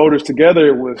both our motors together,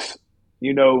 it was,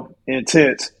 you know,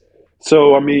 intense.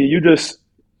 So I mean, you just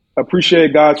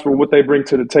appreciate guys for what they bring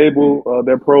to the table,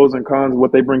 their pros and cons,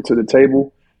 what they bring to the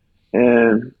table.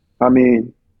 And I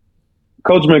mean,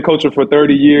 Coach been coaching for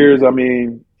 30 years. I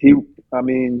mean,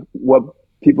 what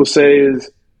people say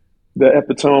is the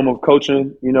epitome of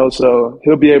coaching, you know, so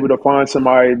he'll be able to find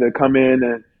somebody to come in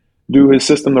and do his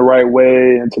system the right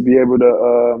way and to be able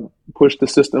to push the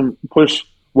system, push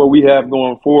what we have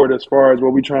going forward as far as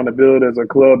what we're trying to build as a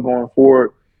club going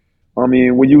forward. I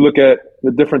mean, when you look at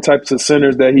the different types of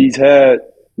centers that he's had,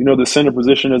 you know, the center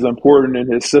position is important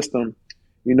in his system.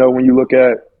 You know, when you look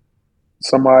at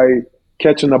somebody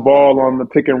catching the ball on the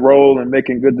pick and roll and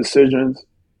making good decisions,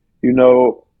 you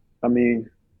know, I mean,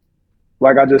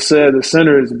 like I just said, the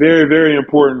center is very, very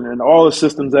important in all the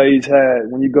systems that he's had.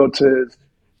 When you go to his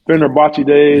Fenerbahce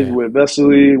days with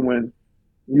Vesely, when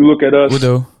you look at us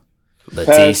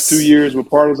past 2 years with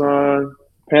Partizan,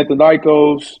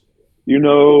 Panathinaikos, you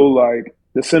know, like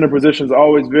the center position is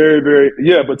always very, very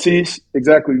Batiste,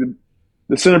 exactly.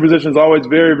 The center position is always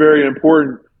very, very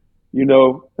important, you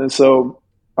know, and so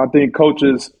I think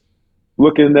coaches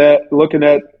looking at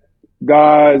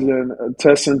guys and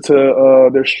attesting to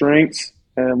their strengths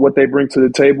and what they bring to the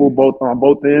table, on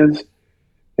both ends,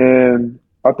 and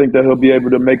I think that he'll be able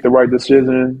to make the right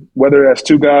decision, whether that's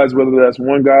two guys, whether that's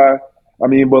one guy. I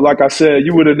mean, but like I said,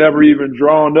 you would have never even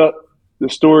drawn up the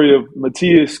story of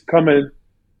Mathias coming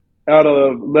out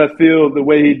of left field the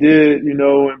way he did, you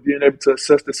know, and being able to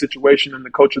assess the situation and the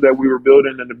culture that we were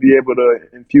building and to be able to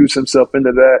infuse himself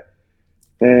into that.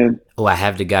 And I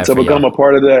have the guy to become a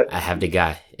part of that. I have the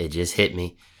guy. It just hit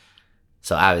me.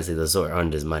 So obviously Lessort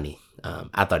earned his money.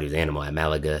 I thought he was animal at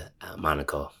Malaga,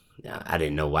 Monaco. I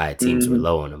didn't know why teams were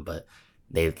low on him, but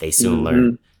they soon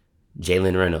learned.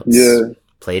 Jalen Reynolds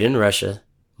played in Russia,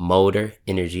 motor,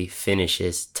 energy,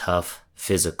 finishes, tough,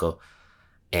 physical.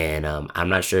 And I'm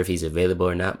not sure if he's available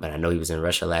or not, but I know he was in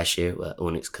Russia last year with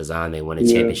URBONUS Kazan. They won a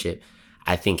championship.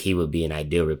 I think he would be an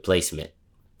ideal replacement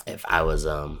if I was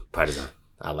Partizan.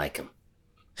 I like him.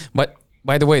 But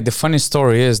by the way, the funny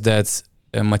story is that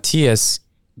Mathias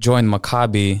joined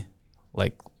Maccabi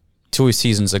like 2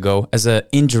 seasons ago as an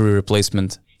injury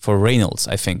replacement for Reynolds,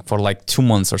 I think, for like 2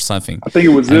 months or something. I think it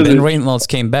was and then Reynolds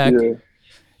came back.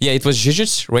 Yeah, it was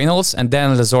Žižić, Reynolds, and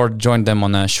then Lessort joined them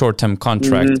on a short-term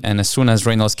contract. And as soon as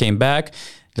Reynolds came back,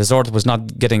 Lessort was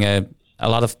not getting a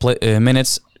lot of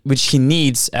minutes, which he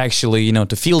needs actually, you know,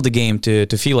 to feel the game, to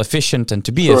feel efficient and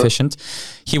to be efficient.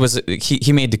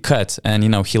 He made the cut, and you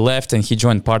know, he left and he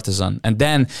joined Partizan. And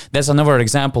then that's another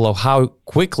example of how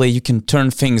quickly you can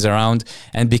turn things around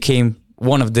and became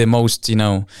one of the most, you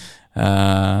know,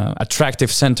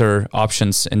 attractive center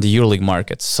options in the EuroLeague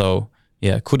market. So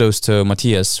yeah, kudos to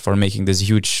Mathias for making this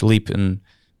huge leap in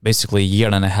basically a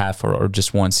year and a half or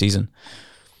just one season.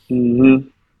 Mm-hmm.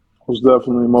 Most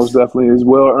definitely. It's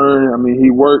well earned. I mean, he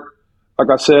worked. Like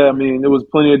I said, I mean, there was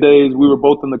plenty of days we were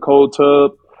both in the cold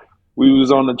tub. We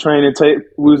was on the training tape.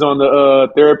 We was on the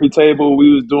therapy table.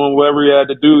 We was doing whatever he had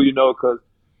to do, because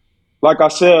like I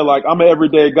said, like I'm an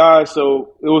everyday guy.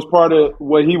 So it was part of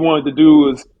what he wanted to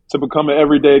do is to become an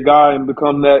everyday guy and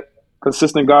become that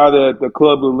consistent guy that the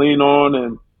club would lean on.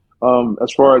 And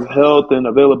as far as health and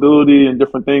availability and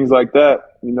different things like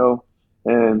that,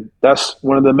 and that's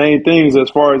one of the main things as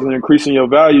far as increasing your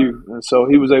value. And so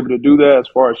he was able to do that as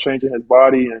far as changing his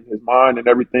body and his mind and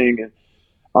everything. And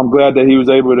I'm glad that he was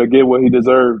able to get what he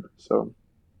deserved. So.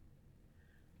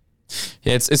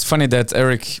 Yeah, it's funny that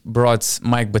Errick brought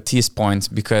Mike Battiste's point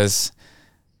because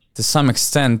to some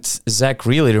extent, Zach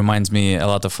really reminds me a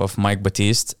lot of Mike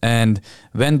Battiste. And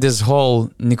when this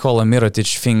whole Nikola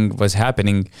Mirotic thing was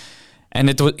happening,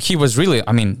 and he was really,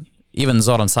 I mean, even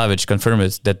Zoran Savic confirmed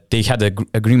it, that they had an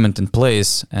agreement in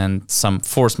place and some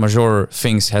force majeure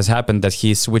things has happened that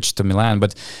he switched to Milan.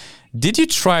 But did you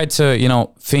try to,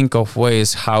 think of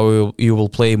ways how you will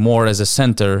play more as a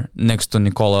center next to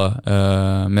Nikola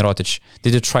Mirotic?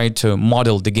 Did you try to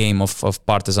model the game of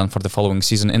Partizan for the following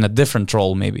season in a different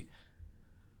role, maybe?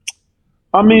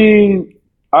 I mean,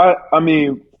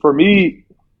 for me,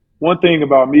 one thing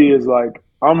about me is like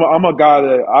I'm a guy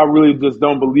that I really just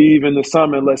don't believe in the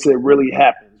summer unless it really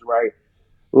happens, right?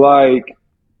 Like,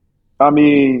 I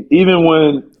mean, even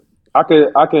when I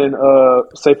can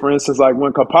say, for instance, like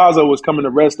when Campazzo was coming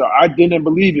to Red Star, I didn't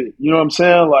believe it. You know what I'm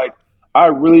saying? Like, I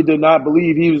really did not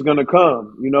believe he was going to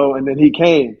come, and then he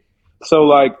came. So,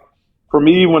 like, for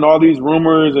me, when all these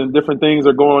rumors and different things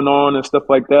are going on and stuff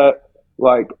like that,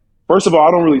 like, first of all,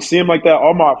 I don't really see him like that.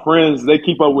 All my friends, they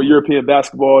keep up with European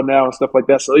basketball now and stuff like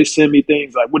that. So they send me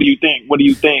things like, what do you think? What do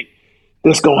you think?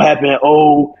 This going to happen.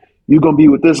 Oh, you're going to be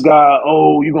with this guy.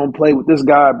 Oh, you're going to play with this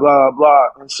guy, blah, blah.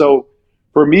 And so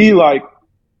for me, like,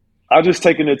 I just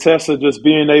taken the test of just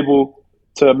being able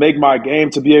to make my game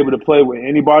to be able to play with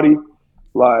anybody.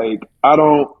 Like,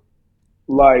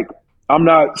 I'm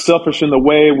not selfish in the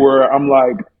way where I'm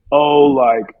like, oh,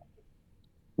 like,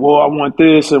 well, I want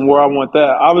this and where I want that.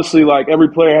 Obviously, like, every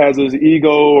player has his ego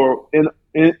or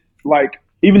like,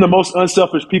 even the most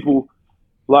unselfish people,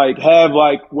 like, have,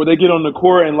 like, where they get on the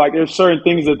court and, like, there's certain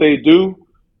things that they do,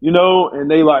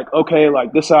 and they like, okay,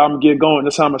 like, this is how I'm going to get going.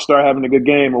 This is how I'm going to start having a good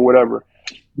game or whatever.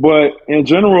 But in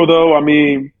general, though, I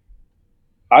mean,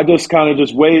 I just kind of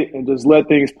just wait and just let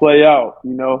things play out,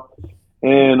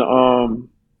 And,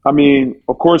 I mean,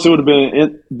 of course, it would have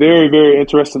been very, very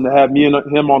interesting to have me and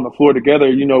him on the floor together.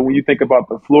 When you think about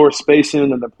the floor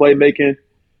spacing and the playmaking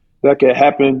that could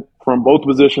happen from both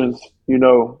positions,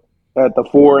 at the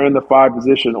 4 and the 5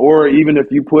 position, or even if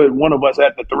you put one of us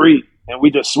at the 3 and we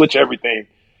just switch everything,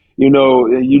 and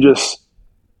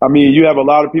you have a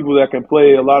lot of people that can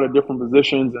play a lot of different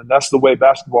positions, and that's the way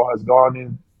basketball has gone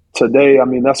in today. I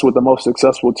mean, that's what the most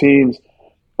successful teams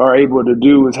are able to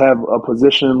do is have a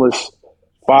positionless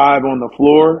 5 on the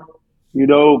floor,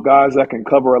 guys that can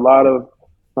cover a lot of,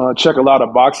 check a lot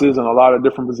of boxes in a lot of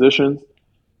different positions.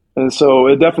 And so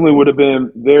it definitely would have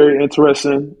been very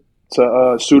interesting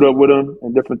to suit up with him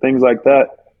and different things like that.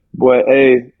 But,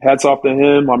 hey, hats off to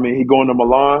him. I mean, he going to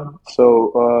Milan,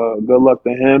 so good luck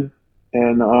to him.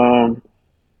 And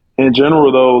in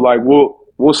general, though, like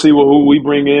we'll see who we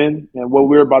bring in and what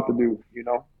we're about to do,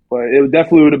 But it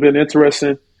definitely would have been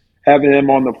interesting having him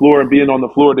on the floor and being on the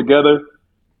floor together.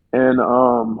 And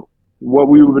what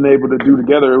we would have been able to do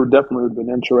together, it would definitely have been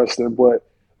interesting. But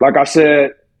like I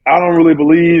said, I don't really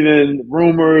believe in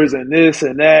rumors and this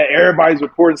and that. Everybody's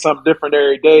reporting something different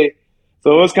every day.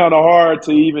 So it's kind of hard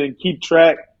to even keep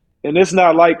track. And it's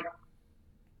not like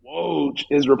Woj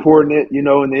is reporting it, in the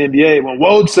NBA. When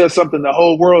Woj says something, the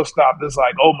whole world stopped. It's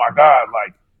like, oh, my God,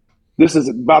 like, this is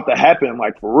about to happen,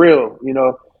 like, for real, In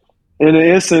an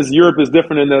instance, Europe is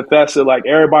different in the fact that, like,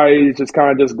 everybody's just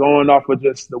kind of just going off of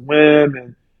just the whim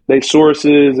and their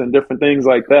sources and different things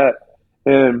like that.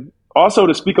 And also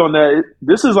to speak on that,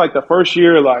 this is, like, the first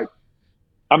year, like,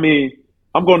 I mean,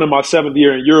 I'm going to my 7th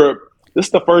year in Europe. This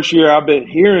is the first year I've been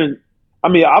hearing. I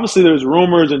mean, obviously there's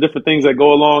rumors and different things that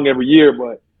go along every year,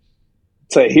 but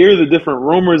to hear the different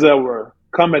rumors that were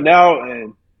coming out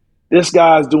and this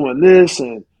guy's doing this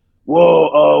and,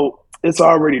 it's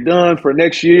already done for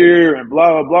next year and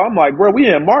blah, blah, blah. I'm like, bro, we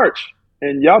in March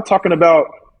and y'all talking about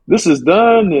this is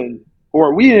done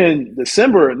or we in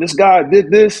December and this guy did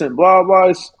this and blah,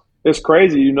 blah. It's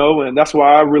crazy, and that's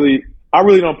why I really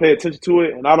don't pay attention to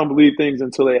it and I don't believe things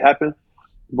until they happen.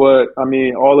 But, I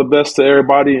mean, all the best to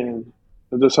everybody and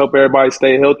I just hope everybody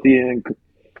stay healthy and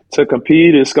to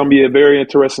compete. It's going to be a very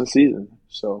interesting season.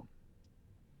 So,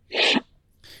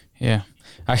 yeah.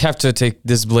 I have to take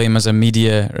this blame as a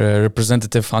media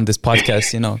representative on this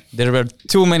podcast. There were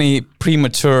too many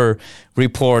premature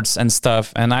reports and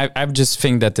stuff, and I just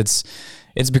think that it's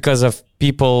because of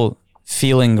people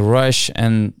feeling rush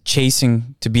and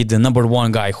chasing to be the number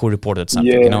one guy who reported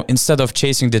something. Instead of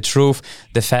chasing the truth,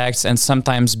 the facts, and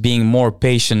sometimes being more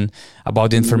patient about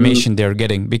the information they're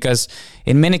getting. Because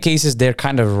in many cases they're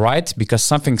kind of right, because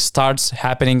something starts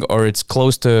happening or it's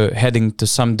close to heading to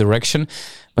some direction.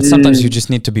 But sometimes you just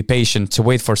need to be patient to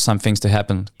wait for some things to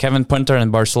happen. Kevin Punter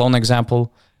and Barcelona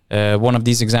example, one of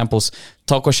these examples,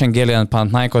 Toko Shengelia and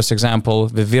Panathinaikos example,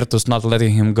 the Virtus not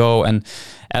letting him go, and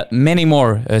many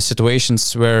more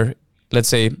situations where, let's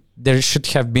say, there should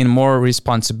have been more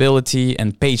responsibility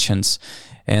and patience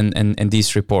in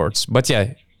these reports. But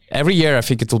yeah, every year I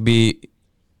think it will be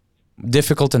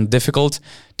difficult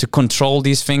to control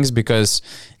these things because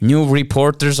new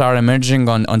reporters are emerging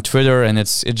on Twitter, and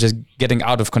it's just getting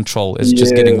out of control. It's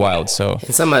just getting wild. So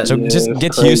just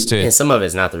get used to it. And some of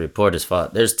it's not the reporter's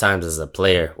fault. There's times as a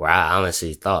player where I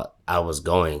honestly thought I was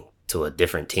going to a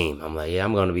different team. I'm like,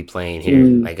 I'm going to be playing here.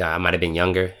 Like I might have been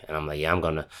younger, and I'm like, I'm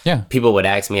going to. Yeah. People would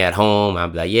ask me at home.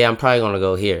 I'd be like, I'm probably going to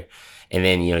go here. And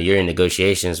then you're in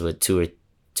negotiations with two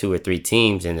or three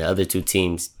teams, and the other two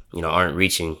teams aren't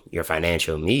reaching your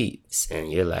financial needs. And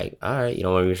you're like, all right, you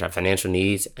don't want to reach our financial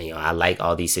needs. And, I like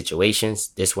all these situations.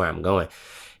 This is where I'm going.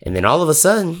 And then all of a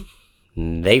sudden,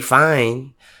 they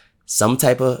find some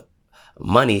type of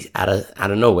money out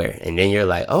of nowhere. And then you're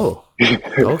like, oh,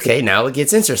 okay, now it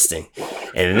gets interesting.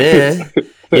 And then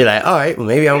you're like, all right, well,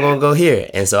 maybe I'm going to go here.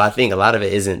 And so I think a lot of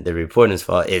it isn't the reporting's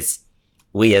fault. It's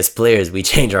we as players, we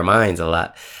change our minds a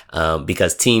lot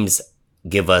because teams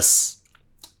give us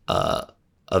a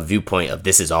viewpoint of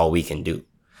this is all we can do.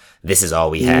 This is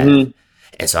all we have.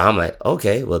 And so I'm like,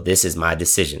 okay, well, this is my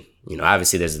decision.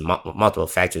 Obviously there's multiple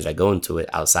factors that go into it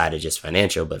outside of just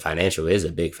financial, but financial is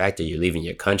a big factor. You're leaving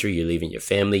your country, you're leaving your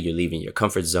family, you're leaving your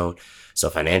comfort zone. So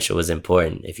financial is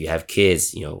important. If you have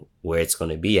kids, where it's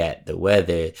going to be at, the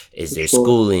weather, is there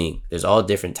schooling, there's all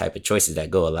different type of choices that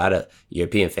go. A lot of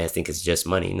European fans think it's just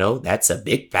money. No, that's a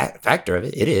big factor of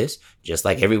it. It is, just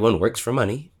like everyone works for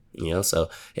money. So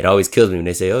it always kills me when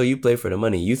they say, oh, you play for the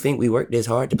money. You think we work this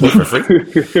hard to play for free?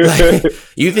 Like,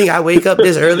 you think I wake up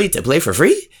this early to play for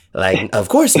free? Like, of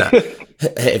course not.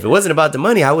 If it wasn't about the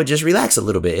money, I would just relax a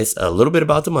little bit. It's a little bit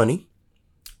about the money,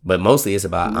 but mostly it's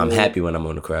about I'm happy when I'm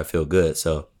on the court. I feel good.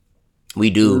 So we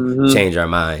do change our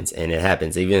minds, and it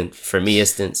happens. Even for me,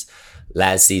 instance,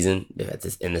 last season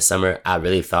in the summer, I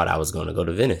really thought I was going to go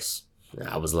to Venice.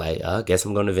 I was like, I guess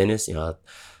I'm going to Venice.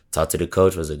 Talked to the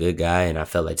coach, was a good guy, and I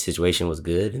felt like the situation was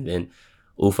good. And then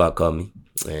Ufa called me,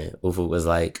 and Ufa was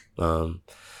like, told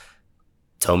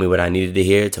me what I needed to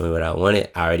hear, told me what I wanted.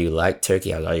 I already liked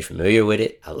Turkey. I was already familiar with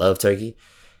it. I love Turkey.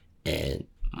 And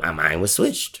my mind was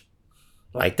switched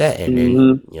like that. And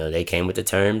then, they came with the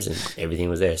terms and everything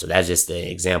was there. So that's just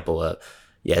the example of,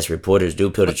 yes, reporters do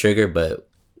pull the trigger, but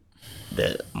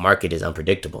the market is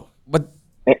unpredictable. But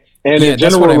and in general,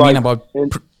 that's what I mean about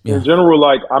in general,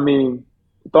 like, I mean,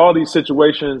 with all these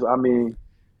situations, I mean,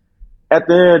 at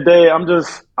the end of the day,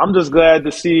 I'm just glad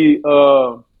to see,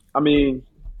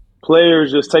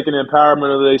 players just taking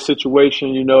empowerment of their situation.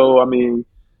 I mean,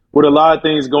 with a lot of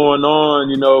things going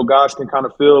on, guys can kind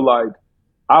of feel like,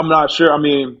 I'm not sure. I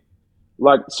mean,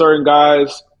 like certain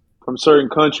guys from certain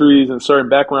countries and certain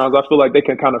backgrounds, I feel like they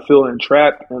can kind of feel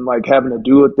entrapped and like having to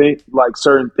do like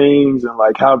certain things and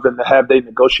like having to have their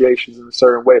negotiations in a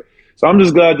certain way. So I'm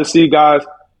just glad to see guys,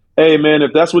 hey man,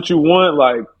 if that's what you want,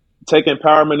 like take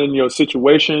empowerment in your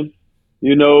situation,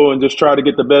 and just try to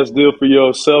get the best deal for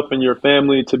yourself and your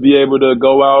family to be able to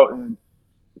go out and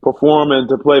perform and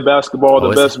to play basketball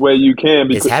the best way you can.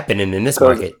 Because, it's happening in this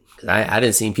market. I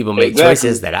didn't see people make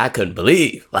choices that I couldn't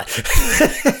believe. Like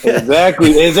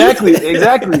Exactly.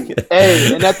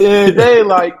 Hey, and at the end of the day,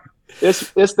 like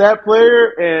it's that player,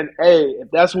 and hey, if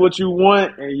that's what you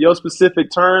want and your specific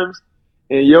terms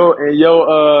and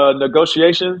your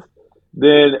negotiations,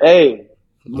 then hey,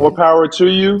 more power to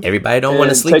you. Everybody don't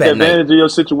want to sleep at night. Take advantage of your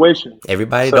situation.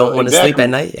 Everybody don't want to sleep at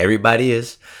night. Everybody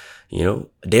is,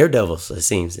 daredevils, it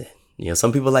seems.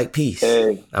 Some people like peace.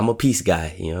 Hey. I'm a peace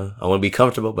guy, I want to be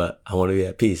comfortable, but I want to be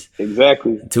at peace.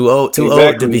 Exactly. Too old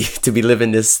to be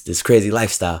living this crazy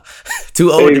lifestyle.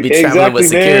 Too old to be traveling with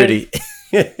security.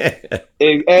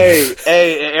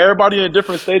 hey, everybody in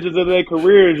different stages of their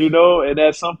careers, and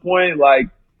at some point, like,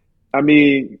 I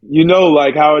mean,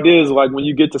 like how it is, like when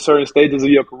you get to certain stages of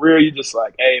your career, you just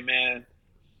like, hey man,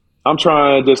 I'm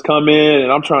trying to just come in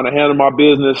and I'm trying to handle my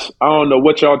business. I don't know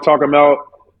what y'all talking about.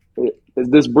 Is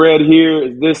this bread here?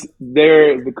 Is this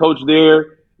there? Is the coach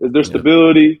there? Is there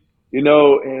stability? You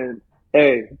know, and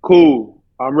hey, cool.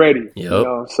 I'm ready. Yep. You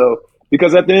know, so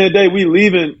because at the end of the day, we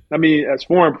leaving, I mean, as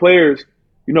foreign players,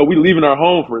 you know, we leaving our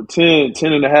home for 10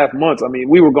 and a half months. I mean,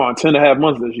 we were gone 10 and a half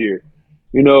months this year,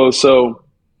 you know, so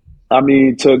I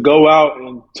mean, to go out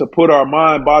and to put our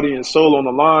mind, body, and soul on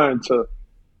the line to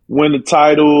win the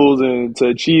titles and to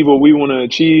achieve what we want to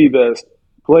achieve as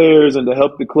players and to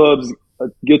help the clubs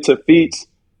get to feats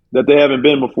that they haven't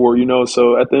been before, you know.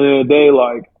 So at the end of the day,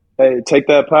 like, hey, take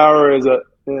that power as a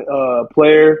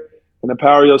player and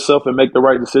empower yourself and make the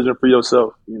right decision for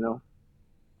yourself, you know.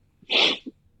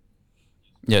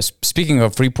 Yes, speaking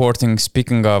of reporting,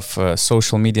 speaking of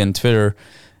social media and Twitter,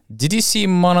 did you see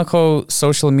Monaco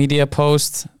social media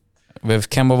post with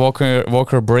Kemba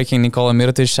Walker breaking Nikola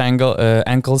Mirotic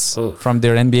ankles from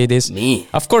their NBA days?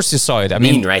 Of course you saw it. I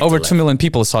mean, over 2 million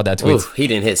people saw that tweet. He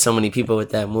didn't hit so many people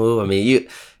with that move. I mean, you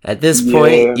at this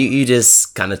point, you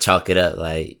just kind of chalk it up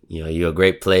like, you know, you're a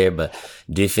great player, but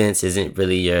defense isn't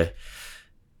really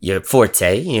your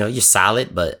forte. You know, you're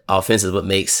solid, but offense is what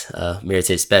makes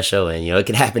Mirotic special. And, you know, it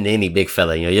can happen to any big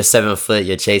fella. You know, you're 7 foot,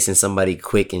 you're chasing somebody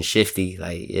quick and shifty.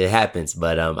 Like, it happens.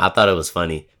 But I thought it was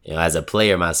funny. You know, as a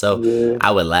player myself, I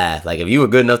would laugh. Like, if you were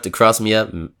good enough to cross me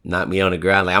up and knock me on the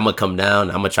ground, like, I'm going to come down.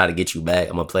 I'm going to try to get you back.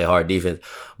 I'm going to play hard defense.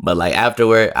 But, like,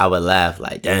 afterward, I would laugh.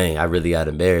 Like, dang, I really got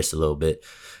embarrassed a little bit.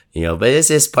 You know, but it's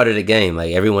just part of the game.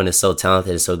 Like, everyone is so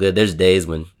talented and so good. There's days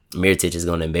when Mirotic is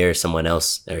going to embarrass someone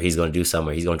else, or he's going to do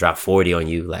something, or he's going to drop 40 on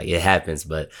you. Like, it happens.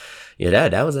 But, yeah,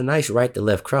 that was a nice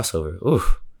right-to-left crossover. Ooh.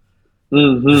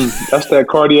 That's that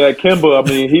cardiac Kemba. I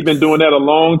mean, he's been doing that a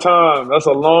long time. That's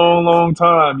a long, long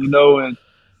time, you know. And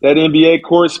that NBA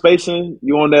court spacing,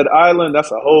 you on that island,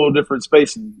 that's a whole different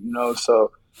spacing, you know.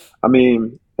 So, I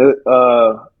mean,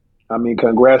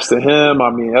 congrats to him.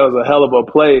 I mean, that was a hell of a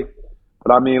play.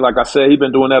 But, I mean, like I said, he's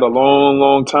been doing that a long,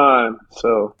 long time.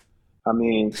 So, but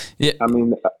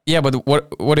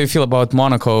what do you feel about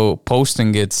Monaco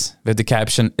posting it with the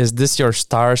caption, "Is this your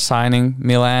star signing,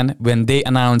 Milan?" when they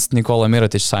announced Nikola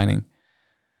Mirotic signing?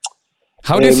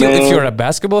 How do you feel if you're a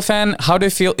basketball fan? How do you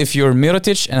feel if you're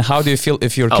Mirotic? And how do you feel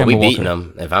if you're Kemba Walker? We beating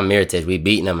them. If I'm Mirotic, we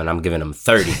beating them, and I'm giving them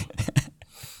 30.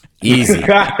 Easy.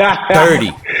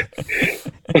 30.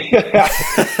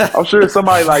 I'm sure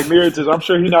somebody like Mirotic, I'm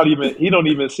sure he don't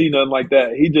even see nothing like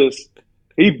that.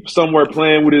 He somewhere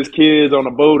playing with his kids on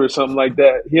a boat or something like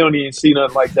that. He don't even see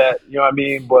nothing like that. You know what I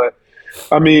mean? But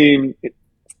I mean,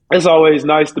 it's always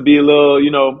nice to be a little, you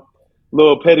know,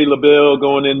 little petty LaBelle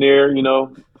going in there, you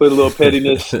know, put a little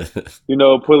pettiness, you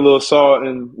know, put a little salt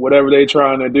in whatever they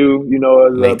trying to do, you know,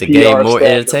 as make a the PR game more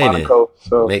staff entertaining. Monaco.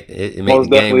 So make the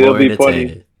game more entertaining.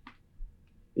 Funny.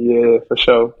 Yeah, for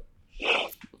sure.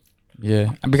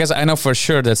 Yeah, because I know for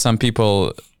sure that some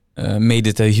people made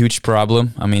it a huge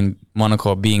problem. I mean,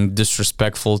 Monaco being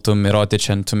disrespectful to Mirotic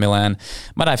and to Milan.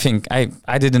 But I think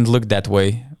I didn't look that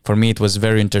way. For me, it was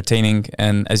very entertaining.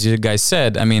 And as you guys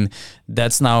said, I mean,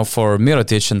 that's now for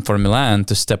Mirotic and for Milan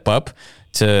to step up,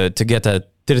 to get a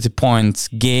 30-point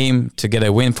game, to get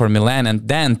a win for Milan, and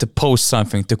then to post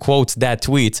something, to quote that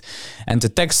tweet, and to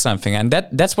text something. And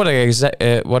that's what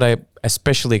I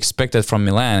especially expected from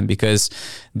Milan, because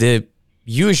the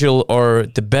usual or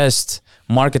the best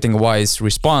marketing-wise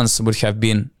response would have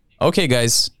been, okay,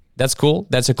 guys, that's cool.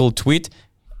 That's a cool tweet.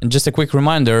 And just a quick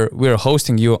reminder, we're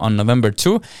hosting you on November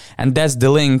 2, and that's the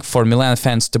link for Milan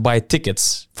fans to buy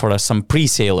tickets for some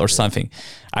pre-sale or something.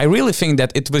 I really think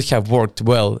that it would have worked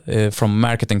well from a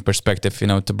marketing perspective, you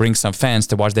know, to bring some fans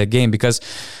to watch that game, because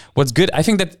what's good, I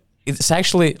think that it's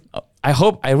actually,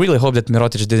 I really hope that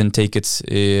Mirotic didn't take it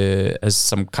as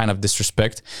some kind of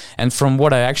disrespect. And from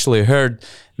what I actually heard,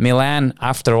 Milan,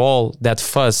 after all that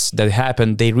fuss that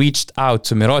happened, they reached out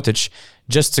to Mirotic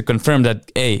just to confirm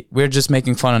that, hey, we're just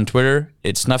making fun on Twitter.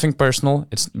 It's nothing personal.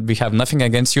 We have nothing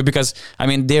against you, because, I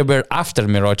mean, they were after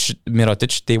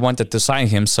Mirotic. They wanted to sign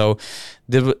him. So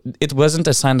it wasn't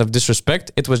a sign of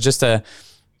disrespect. It was just a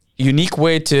unique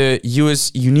way to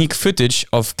use unique footage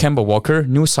of Kemba Walker,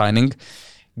 new signing,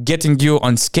 getting you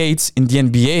on skates in the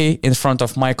NBA in front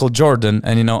of Michael Jordan,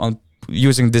 and, you know,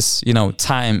 using this, you know,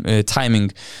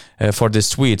 timing for this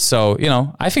tweet. So, you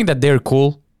know, I think that they're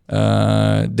cool.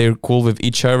 They're cool with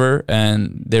each other,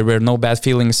 and there were no bad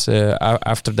feelings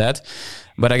after that.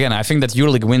 But again, I think that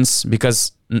EuroLeague wins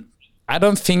because I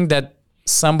don't think that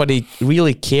somebody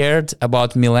really cared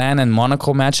about Milan and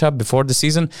Monaco matchup before the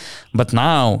season. But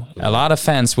now a lot of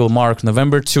fans will mark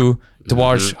November 2 to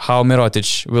watch how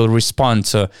Mirotic will respond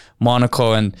to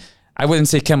Monaco. And I wouldn't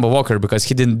say Kemba Walker because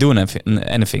he didn't do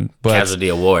anything. But Casualty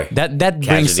of war. That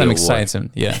brings some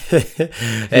excitement. Yeah.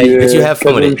 Hey, but you have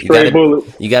fun with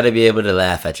it. You got to be able to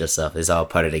laugh at yourself. It's all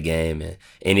part of the game, and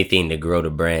anything to grow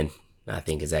the brand, I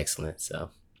think, is excellent.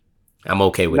 So I'm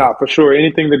okay with it. For sure.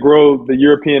 Anything to grow the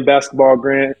European basketball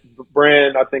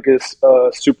brand, I think is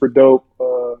super dope,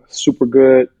 super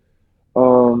good.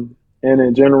 And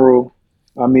in general,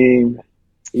 I mean,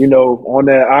 on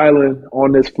that island,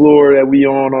 on this floor that we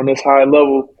on this high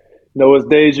level, it's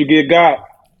days you get got.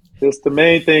 It's the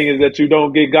main thing is that you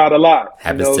don't get got a lot.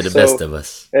 Happens to the best of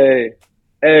us. Hey.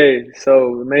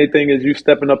 So the main thing is you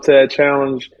stepping up to that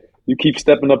challenge. You keep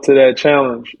stepping up to that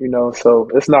challenge, So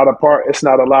it's not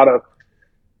a lot of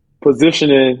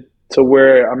positioning to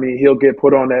where, I mean, he'll get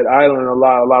put on that island a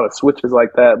lot of switches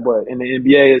like that. But in the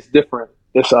NBA, it's different.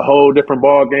 It's a whole different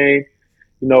ball game.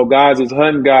 Guys is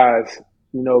hunting guys.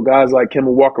 Guys like Kemba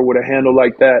Walker with a handle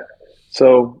like that.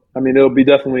 So, I mean, it'll be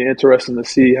definitely interesting to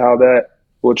see how that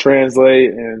will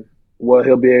translate and what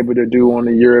he'll be able to do on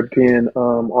the European,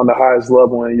 on the highest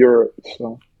level in Europe.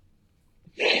 So,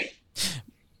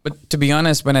 but to be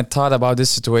honest, when I thought about this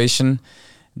situation,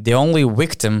 the only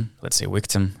victim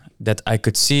that I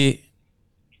could see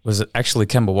was actually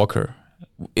Kemba Walker.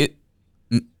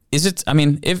 I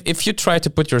mean, if you try to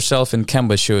put yourself in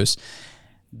Kemba's shoes,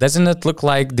 doesn't it look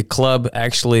like the club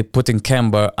actually putting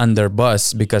Kemba under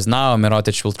bus because now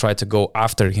Mirotic will try to go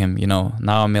after him,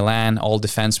 Now Milan, all the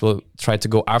fans will try to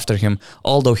go after him,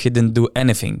 although he didn't do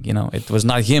anything, It was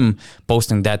not him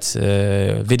posting that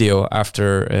video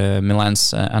after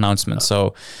Milan's announcement.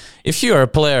 So if you are a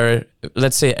player,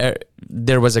 let's say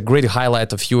there was a great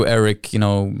highlight of you, Errick,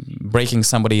 breaking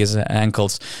somebody's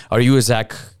ankles, or you,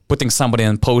 Zach, putting somebody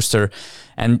on poster,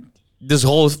 and this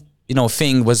whole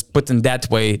thing was put in that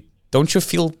way, don't you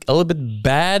feel a little bit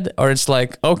bad? Or it's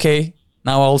like, okay,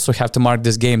 now I also have to mark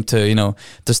this game to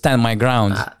stand my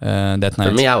ground that night?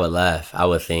 For me, I would laugh. I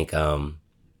would think,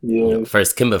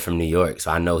 first, Kemba from New York,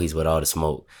 so I know he's with all the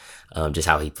smoke, just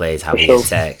how he plays, how he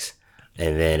attacks.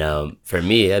 And then for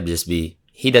me, it'd just be,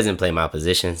 he doesn't play my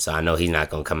position, so I know he's not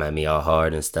going to come at me all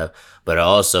hard and stuff. But it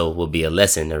also will be a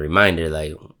lesson, a reminder,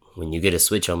 like, when you get a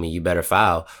switch on me, you better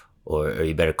foul. Or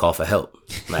you better call for help.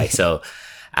 So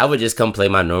I would just come play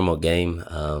my normal game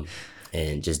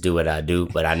and just do what I do.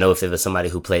 But I know if there was somebody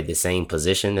who played the same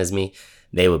position as me,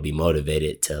 they would be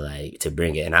motivated to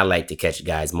bring it. And I like to catch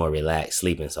guys more relaxed,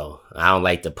 sleeping. So I don't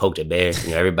like to poke the bear.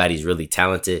 Everybody's really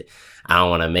talented. I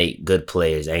don't want to make good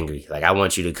players angry. Like, I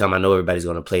want you to come. I know everybody's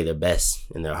going to play their best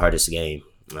in their hardest game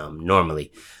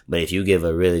normally. But if you give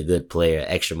a really good player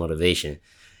extra motivation,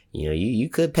 you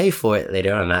could pay for it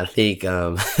later on. I think they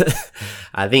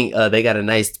got a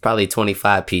nice probably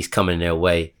 25 piece coming their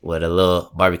way with a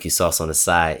little barbecue sauce on the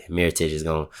side. Mirotic is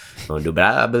gonna do, but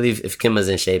I believe if Kemba's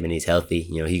in shape and he's healthy,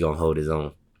 he gonna hold his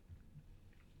own.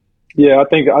 Yeah, I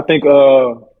think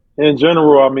in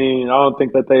general, I mean, I don't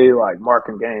think that they like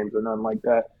marking games or nothing like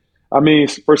that. I mean,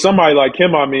 for somebody like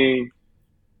him, I mean,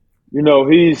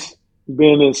 he's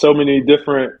been in so many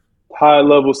different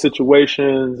high-level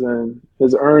situations and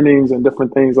his earnings and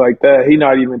different things like that. He's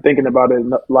not even thinking about it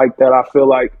like that. I feel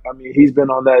like, I mean, he's been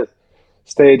on that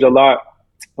stage a lot.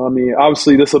 I mean,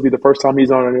 obviously, this will be the first time he's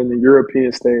on it in the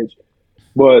European stage.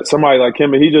 But somebody like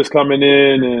him, he just coming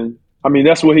in and, I mean,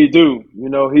 that's what he do.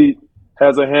 He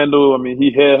has a handle. I mean,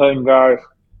 he head-hunting guys.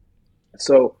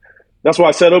 So that's why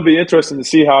I said it'll be interesting to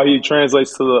see how he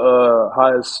translates to the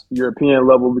highest European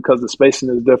level because the spacing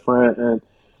is different and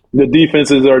the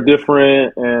defenses are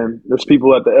different, and there's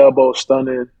people at the elbow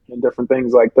stunning and different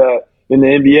things like that. In the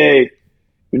NBA,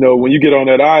 when you get on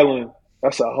that island,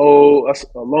 that's a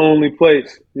lonely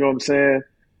place. You know what I'm saying?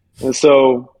 And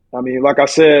so, I mean, like I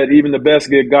said, even the best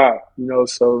get got.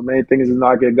 So the main thing is to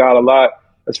not get got a lot.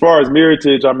 As far as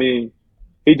Mirotic, I mean,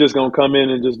 he just gonna come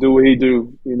in and just do what he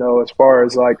do. As far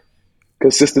as like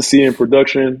consistency and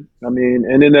production. I mean,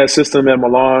 and in that system at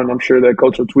Milan, I'm sure that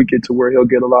coach will tweak it to where he'll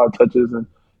get a lot of touches and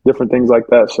different things like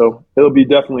that. So it'll be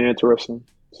definitely interesting.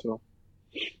 So,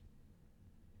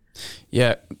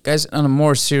 yeah, guys, on a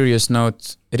more serious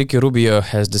note, Ricky Rubio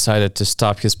has decided to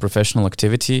stop his professional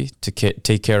activity to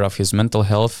take care of his mental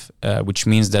health, which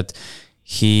means that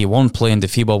he won't play in the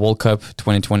FIBA World Cup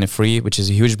 2023, which is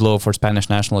a huge blow for Spanish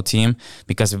national team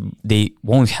because they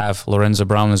won't have Lorenzo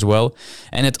Brown as well.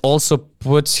 And it also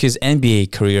puts his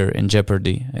NBA career in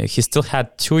jeopardy. He still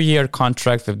had 2-year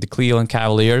contract with the Cleveland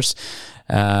Cavaliers.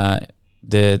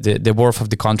 The worth of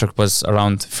the contract was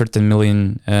around 13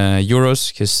 million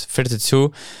euros. He's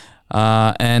 32.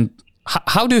 And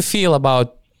how do you feel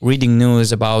about reading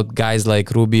news about guys like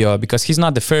Rubio? Because he's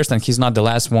not the first and he's not the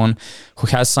last one who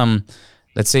has some,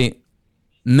 let's say,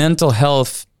 mental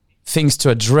health things to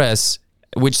address,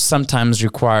 which sometimes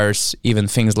requires even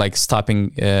things like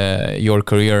stopping your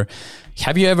career.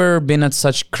 Have you ever been at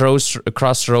such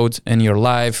crossroads in your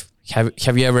life?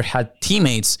 Have you ever had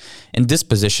teammates in this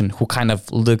position who kind of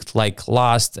looked like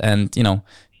lost and, you know,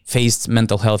 faced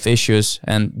mental health issues?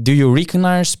 And do you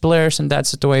recognize players in that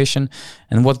situation?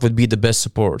 And what would be the best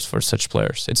support for such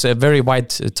players? It's a very wide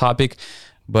topic,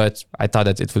 but I thought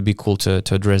that it would be cool to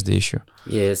address the issue.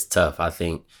 Yeah, it's tough. I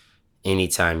think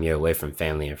anytime you're away from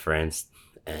family and friends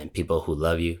and people who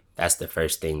love you, that's the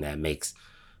first thing that makes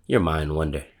your mind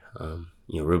wonder.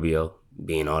 Rubio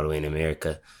being all the way in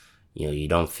America, you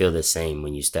don't feel the same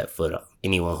when you step foot up.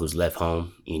 Anyone who's left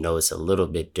home, it's a little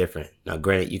bit different. Now,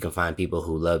 granted, you can find people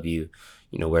who love you,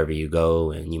 wherever you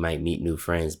go, and you might meet new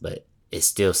friends, but it's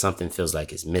still something feels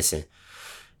like it's missing.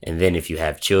 And then if you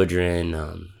have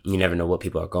children, you never know what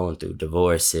people are going through.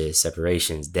 Divorces,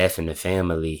 separations, death in the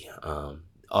family.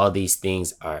 All these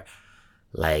things are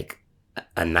like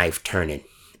a knife turning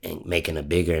and making a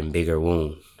bigger and bigger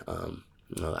wound.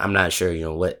 I'm not sure,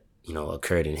 what,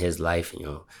 occurred in his life,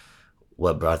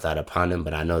 what brought that upon him.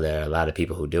 But I know there are a lot of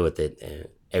people who deal with it. And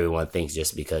everyone thinks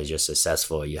just because you're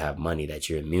successful or you have money that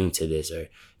you're immune to this, or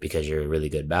because you're a really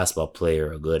good basketball player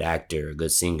or a good actor or a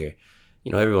good singer.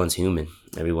 Everyone's human.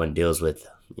 Everyone deals with,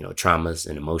 traumas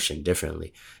and emotion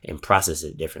differently and process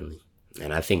it differently.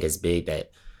 And I think it's big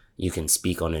that you can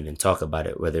speak on it and talk about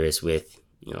it, whether it's with,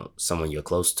 someone you're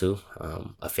close to,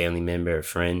 a family member, a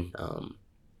friend,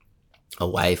 a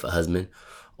wife, a husband,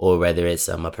 or whether it's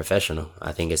a professional.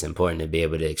 I think it's important to be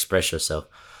able to express yourself,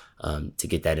 to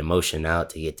get that emotion out,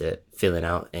 to get the feeling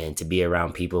out, and to be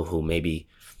around people who maybe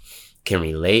can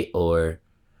relate or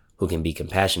who can be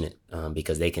compassionate,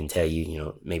 because they can tell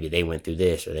you, maybe they went through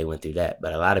this or they went through that.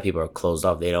 But a lot of people are closed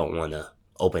off. They don't want to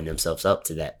open themselves up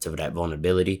to that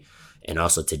vulnerability, and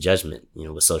also to judgment,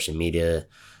 with social media,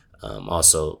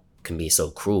 also can be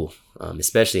so cruel.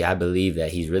 Especially, I believe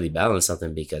that he's really balanced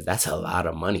something, because that's a lot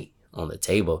of money on the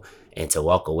table. And to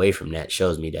walk away from that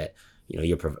shows me that,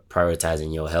 you're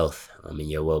prioritizing your health and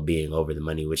your well-being over the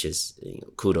money, which is,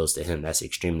 kudos to him. That's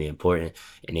extremely important,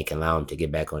 and it can allow him to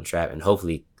get back on track. And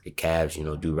hopefully the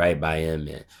Cavs, do right by him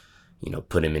and,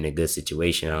 put him in a good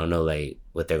situation. I don't know, like,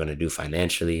 what they're going to do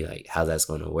financially, like how that's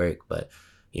going to work. But,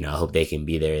 I hope they can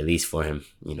be there at least for him,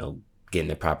 getting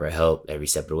the proper help every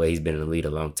step of the way. He's been in the league a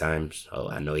long time, so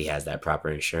I know he has that proper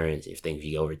insurance. If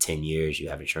you go over 10 years, you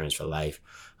have insurance for life,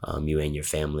 you and your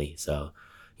family. So,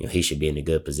 he should be in a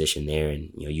good position there, and,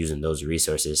 using those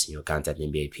resources, contact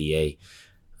NBA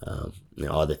PA,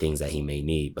 all the things that he may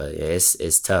need. But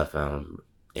it's tough.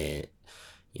 And,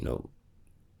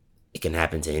 it can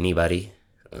happen to anybody.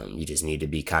 You just need to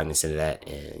be cognizant of that.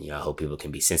 And, I hope people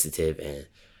can be sensitive and,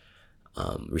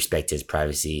 respect his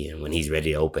privacy. And when he's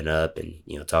ready to open up and,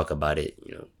 talk about it,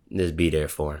 just be there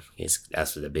for him.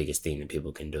 That's the biggest thing that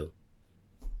people can do.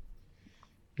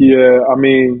 Yeah,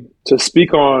 to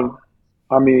speak on,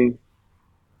 I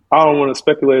don't want to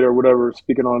speculate or whatever,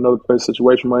 speaking on another place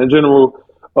situation, but in general,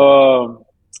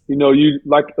 you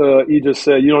like he just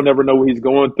said, you don't never know what he's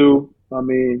going through.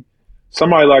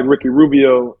 Somebody like Ricky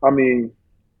Rubio,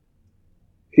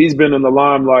 he's been in the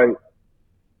limelight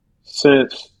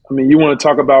since. You want to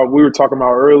talk about, we were talking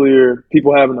about earlier,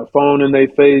 people having a phone in their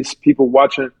face, people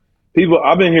watching.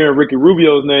 I've been hearing Ricky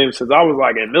Rubio's name since I was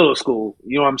like in middle school.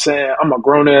 You know what I'm saying? I'm a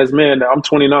grown-ass man now. I'm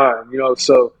 29,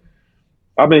 so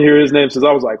I've been hearing his name since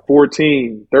I was like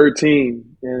 14,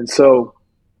 13. And so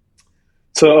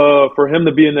for him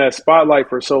to be in that spotlight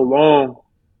for so long,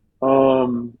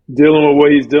 dealing with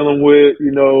what he's dealing with,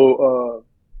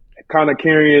 kind of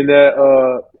carrying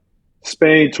that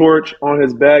Spain torch on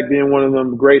his back, being one of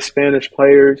them great Spanish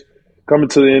players, coming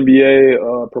to the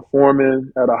NBA,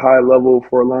 performing at a high level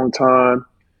for a long time,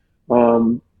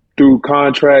 through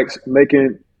contracts,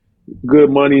 making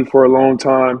good money for a long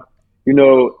time,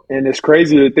 and it's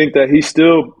crazy to think that he's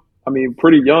still,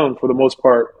 pretty young for the most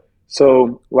part.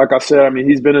 So, like I said,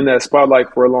 he's been in that spotlight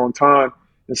for a long time.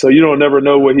 And so you don't never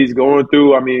know what he's going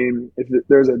through. If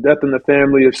there's a death in the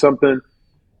family or something,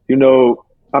 I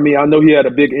know he had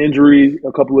a big injury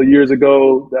a couple of years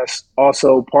ago. That's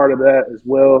also part of that as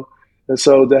well. And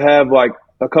so to have like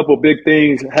a couple big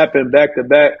things happen back to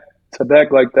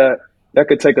back like that, that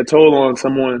could take a toll on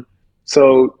someone.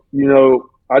 So,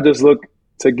 I just look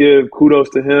to give kudos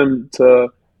to him to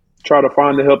try to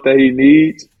find the help that he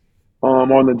needs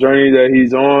on the journey that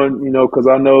he's on, because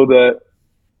I know that,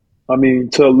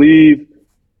 to leave,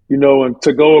 and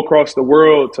to go across the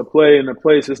world to play in a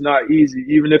place, it's not easy,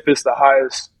 even if it's the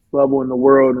highest level in the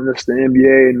world and it's the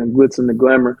NBA and the glitz and the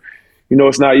glamour.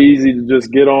 It's not easy to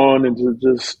just get on and to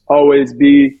just always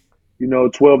be,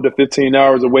 12 to 15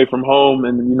 hours away from home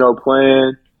and,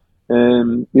 playing.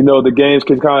 And, the games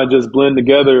can kind of just blend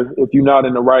together if you're not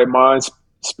in the right mind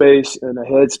space and a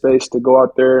head space to go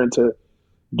out there and to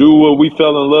do what we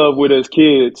fell in love with as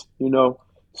kids,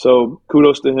 So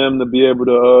kudos to him to be able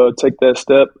to take that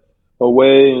step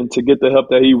away and to get the help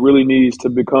that he really needs to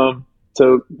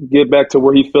get back to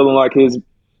where he's feeling like his,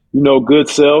 good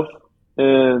self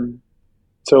and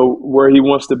to where he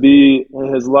wants to be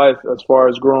in his life as far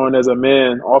as growing as a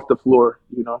man off the floor,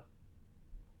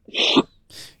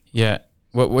 Yeah.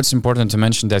 What's important to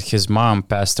mention that his mom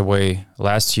passed away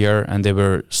last year and they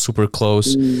were super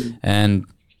close. And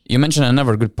you mentioned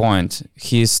another good point.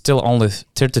 He is still only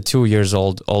 32 years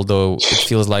old, although it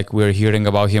feels like we're hearing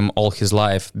about him all his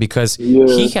life because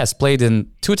he has played in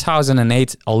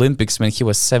 2008 Olympics when he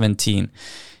was 17.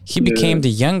 He became the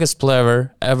youngest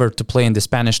player ever to play in the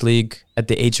Spanish league at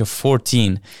the age of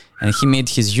 14, and he made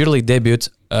his yearly debut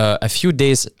a few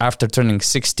days after turning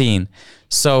 16.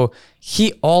 So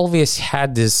he always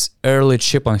had this early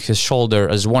chip on his shoulder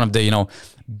as one of the,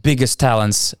 biggest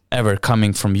talents ever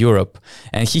coming from Europe.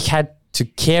 And he had to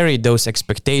carry those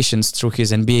expectations through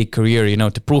his NBA career,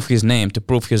 to prove his name, to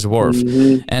prove his worth.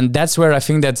 And that's where I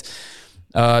think that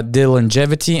the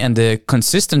longevity and the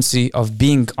consistency of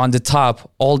being on the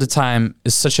top all the time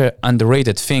is such an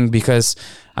underrated thing because,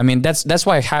 that's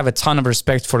why I have a ton of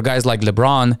respect for guys like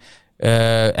LeBron.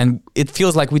 And it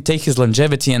feels like we take his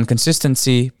longevity and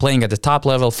consistency playing at the top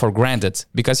level for granted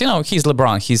because, he's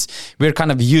LeBron. We're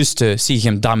kind of used to see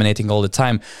him dominating all the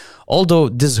time. Although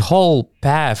this whole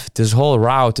path, this whole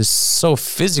route is so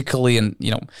physically and,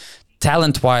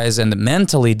 talent-wise and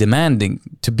mentally demanding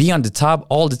to be on the top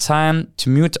all the time, to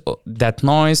mute that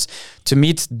noise, to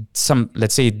meet some,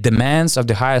 let's say, demands of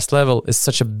the highest level is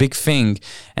such a big thing.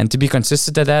 And to be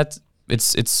consistent at that,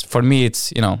 it's for me,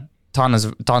 it's, ton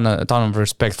of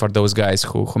respect for those guys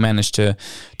who managed to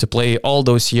play all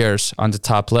those years on the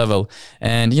top level.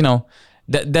 And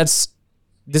that's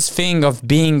this thing of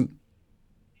being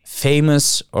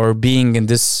famous or being in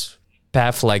this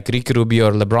path like Ricky Rubio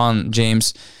or LeBron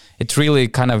James, it really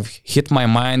kind of hit my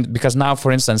mind because now,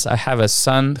 for instance, I have a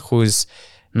son who's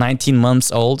 19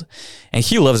 months old and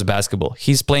he loves basketball.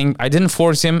 He's playing. I didn't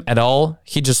force him at all.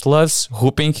 He just loves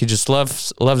hooping. He just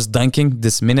loves dunking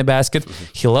this mini basket.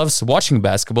 He loves watching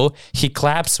basketball. He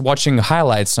claps watching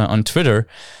highlights on Twitter.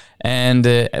 And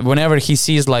whenever he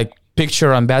sees like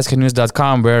picture on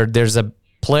basketnews.com where there's a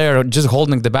player just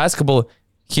holding the basketball,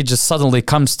 he just suddenly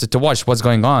comes to watch what's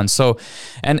going on. So,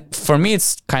 and for me,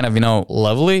 it's kind of,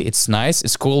 lovely. It's nice.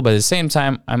 It's cool. But at the same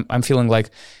time, I'm feeling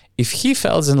like if he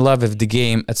falls in love with the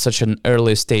game at such an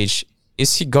early stage,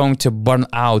 is he going to burn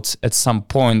out at some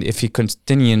point if he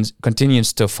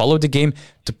continues to follow the game,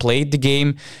 to play the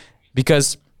game?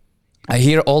 Because I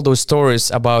hear all those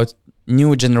stories about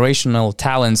new generational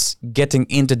talents getting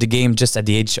into the game just at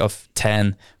the age of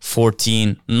 10,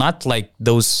 14, not like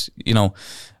those,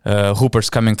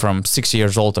 hoopers coming from 6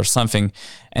 years old or something.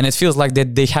 And it feels like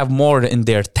that they have more in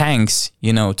their tanks,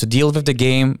 to deal with the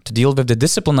game, to deal with the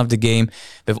discipline of the game,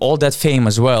 with all that fame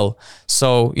as well.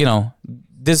 So,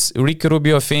 this Ricky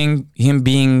Rubio thing, him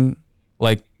being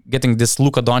like getting this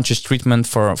Luka Doncic treatment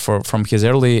from his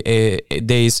early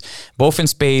days, both in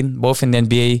Spain, both in the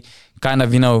NBA, kind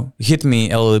of, hit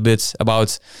me a little bit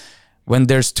about when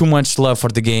there's too much love for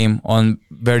the game on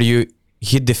where you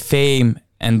hit the fame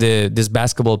and this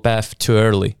basketball path too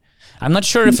early. I'm not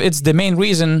sure if it's the main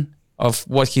reason of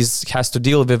what he has to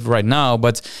deal with right now,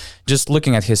 but just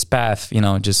looking at his path,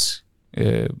 just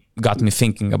got me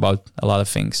thinking about a lot of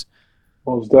things.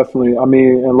 Most definitely.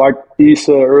 And like he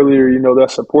said earlier,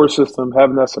 that support system,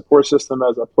 having that support system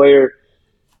as a player,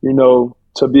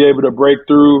 to be able to break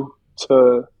through,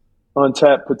 to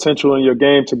untap potential in your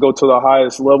game, to go to the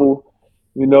highest level,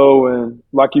 and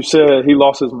like you said, he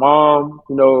lost his mom,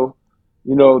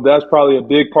 that's probably a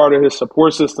big part of his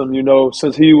support system,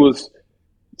 since he was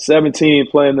 17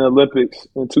 playing the Olympics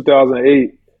in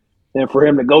 2008. And for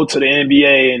him to go to the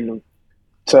NBA and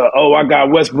I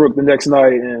got Westbrook the next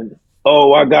night and,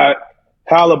 I got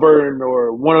Halliburton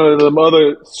or one of them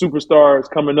other superstars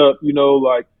coming up,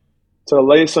 to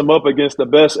lace him up against the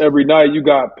best every night. You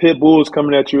got pit bulls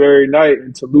coming at you every night,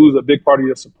 and to lose a big part of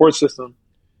your support system.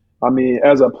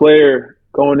 As a player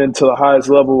going into the highest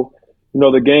level,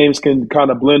 the games can kind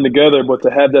of blend together, but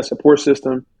to have that support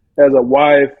system as a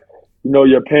wife,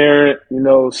 your parent,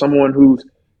 someone who's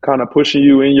kind of pushing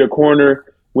you in your corner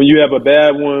when you have a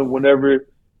bad one, whenever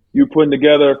you're putting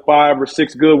together 5 or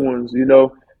 6 good ones,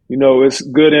 it's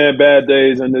good and bad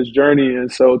days in this journey.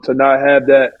 And so to not have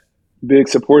that big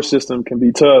support system can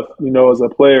be tough, as a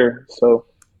player. So,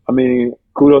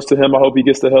 kudos to him. I hope he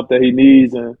gets the help that he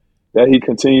needs and that he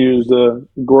continues to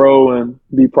grow and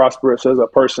be prosperous as a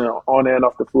person on and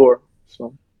off the floor.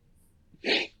 So.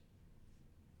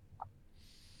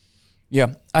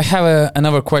 Yeah, I have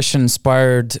another question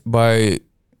inspired by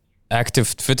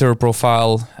active Twitter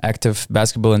profile, active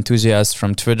basketball enthusiast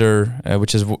from Twitter,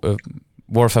 which is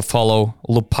worth a follow.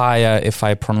 Lupaya, if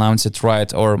I pronounce it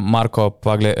right, or Marco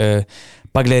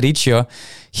Paglericcio.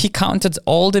 He counted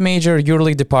all the major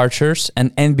EuroLeague departures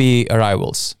and NBA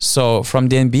arrivals. So from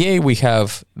the NBA, we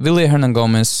have Willy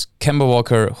Hernangomez, Kemba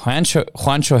Walker, Juancho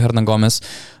Hernangomez,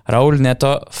 Raul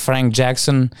Neto, Frank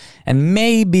Jackson, and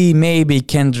maybe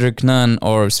Kendrick Nunn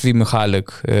or Svi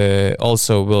Mihalik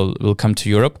also will come to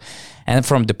Europe. And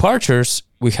from departures,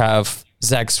 we have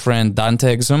Zach's friend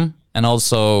Dante Exum and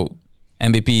also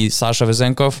MVP Sasha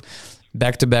Vezenkov,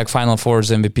 back-to-back Final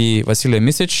Fours MVP Vasilij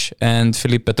Micic and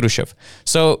Filip Petrushev.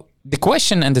 So the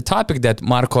question and the topic that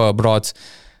Marco brought,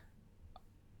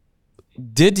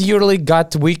 did EuroLeague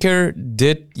got weaker?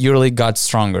 Did EuroLeague got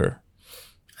stronger?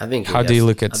 I think. How do you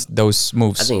look at those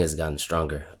moves? I think it's gotten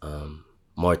stronger.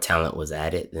 More talent was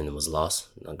added than it was lost.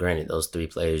 Now, granted, those three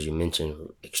players you mentioned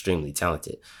were extremely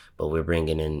talented, but we're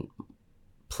bringing in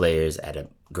players at a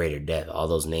greater depth. All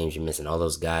those names you're missing, all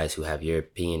those guys who have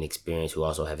European experience, who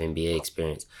also have NBA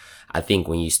experience. I think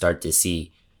when you start to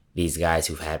see these guys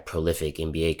who've had prolific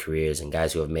NBA careers and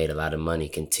guys who have made a lot of money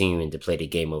continuing to play the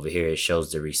game over here, it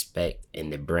shows the respect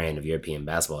and the brand of European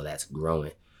basketball that's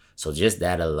growing. So just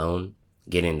that alone,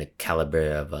 getting the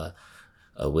caliber of a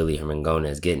Willy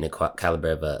Hernangomez, getting the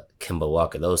caliber of a Kemba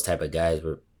Walker, those type of guys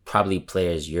were probably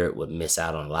players Europe would miss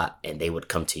out on a lot, and they would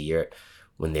come to Europe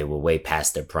when they were way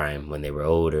past their prime, when they were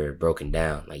older, broken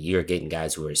down. Like, you're getting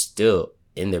guys who are still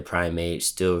in their prime age,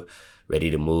 still ready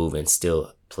to move and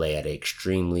still play at an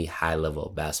extremely high level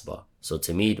of basketball. So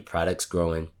to me, the product's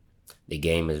growing, the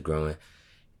game is growing,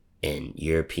 and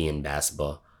European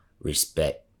basketball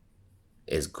respect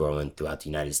is growing throughout the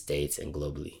United States and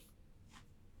globally.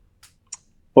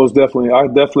 Most definitely. I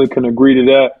definitely can agree to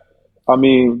that. I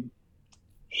mean,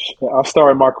 I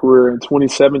started my career in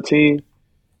 2017.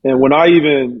 And when I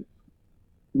even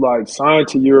signed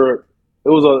to Europe, it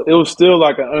was still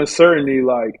like an uncertainty.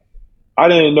 Like, I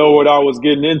didn't know what I was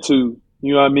getting into.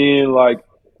 You know what I mean?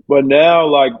 But now,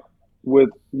 with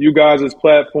you guys'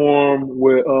 platform,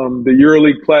 with the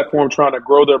EuroLeague platform trying to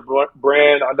grow their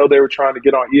brand, I know they were trying to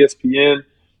get on ESPN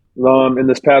in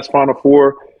this past Final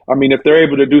Four. I mean, if they're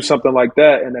able to do something like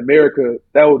that in America,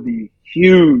 that would be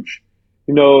huge.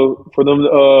 You know, for them,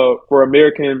 for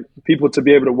American people to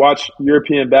be able to watch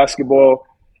European basketball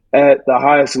at the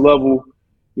highest level,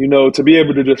 you know, to be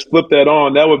able to just flip that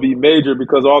on, that would be major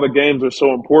because all the games are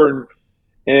so important.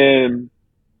 And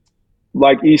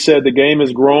like E said, the game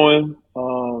is growing.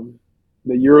 The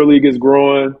EuroLeague is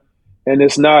growing. And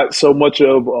it's not so much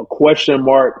of a question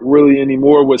mark really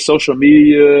anymore with social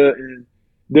media and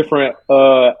different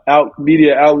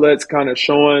media outlets kind of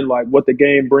showing what the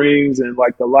game brings and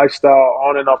the lifestyle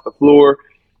on and off the floor.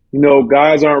 You know,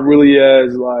 guys aren't really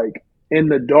as in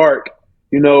the dark,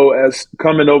 you know, as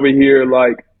coming over here,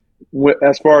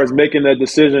 as far as making that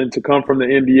decision to come from the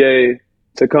NBA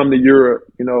to come to Europe.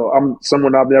 You know, I'm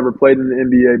someone I've never played in the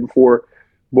NBA before,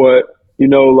 but, you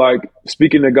know,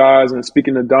 speaking to guys and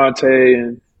speaking to Dante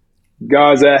and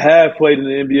guys that have played in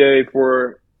the NBA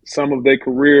for some of their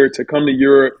career to come to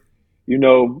Europe, you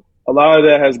know, a lot of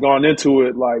that has gone into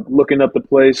it, looking up the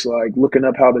place, looking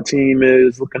up how the team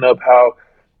is, looking up how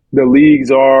the leagues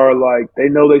are, they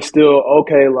know they still,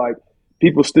 okay,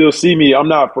 people still see me. I'm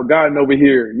not forgotten over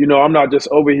here. You know, I'm not just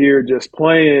over here just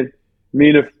playing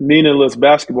meaningless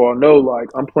basketball. No,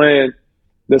 I'm playing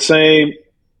the same,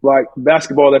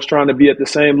 basketball that's trying to be at the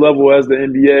same level as the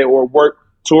NBA or work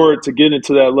toward to get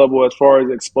into that level as far as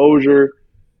exposure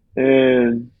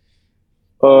and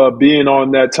being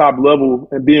on that top level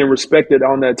and being respected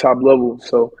on that top level.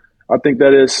 So I think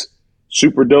that is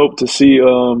super dope to see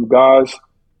guys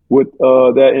with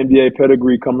that NBA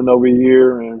pedigree coming over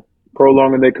here and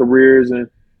prolonging their careers and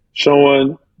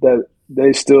showing that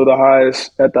they still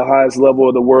at the highest level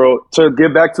of the world to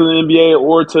get back to the NBA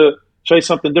or to chase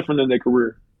something different in their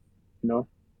career, you know?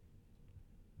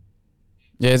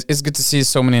 Yeah, it's good to see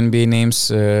so many NBA names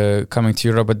coming to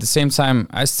Europe. But at the same time,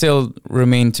 I still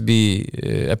remain to be,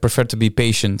 I prefer to be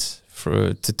patient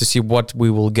to see what we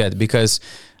will get. Because,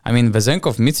 I mean,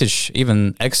 Vezenkov, Micic,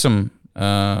 even Exum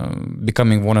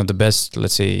becoming one of the best,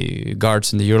 let's say,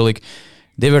 guards in the EuroLeague,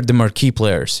 they were the marquee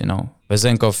players, you know.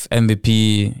 Vezenkov,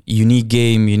 MVP, unique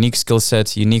game, unique skill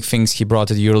set, unique things he brought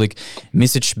to the EuroLeague.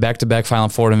 Micic, back-to-back Final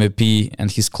Four MVP,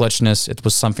 and his clutchness, it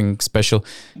was something special.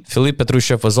 Filip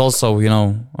Petrushev was also, you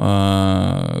know,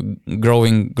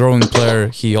 growing player.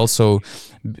 He also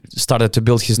started to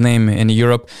build his name in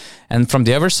Europe. And from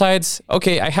the other side,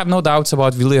 okay, I have no doubts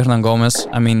about Willy Hernangomez.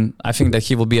 I mean, I think that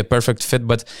he will be a perfect fit.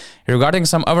 But regarding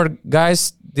some other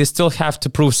guys, they still have to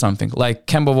prove something. Like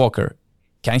Kemba Walker,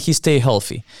 can he stay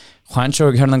healthy?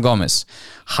 Juancho Hernangomez,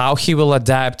 how he will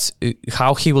adapt,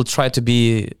 how he will try to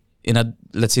be in a,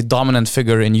 let's say, dominant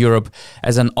figure in Europe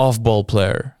as an off-ball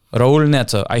player. Raul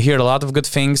Neto, I hear a lot of good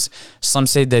things. Some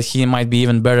say that he might be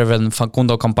even better than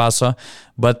Facundo Campazzo.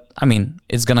 But, I mean,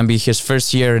 it's going to be his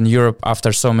first year in Europe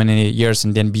after so many years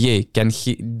in the NBA.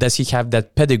 Does he have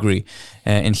that pedigree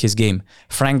in his game?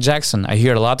 Frank Jackson, I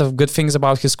hear a lot of good things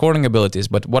about his scoring abilities.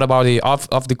 But what about the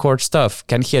off-the-court stuff?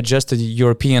 Can he adjust to the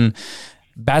European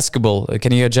basketball?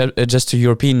 Can he adjust to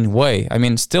European way? I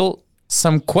mean, still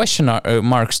some question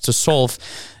marks to solve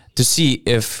to see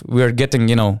if we're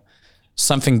getting,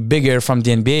 something bigger from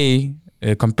the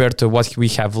NBA compared to what we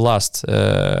have lost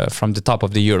from the top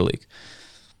of the EuroLeague.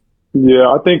 Yeah,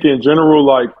 I think in general,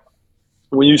 like,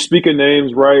 when you speak of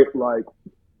names, right, like,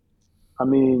 I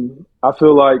mean, I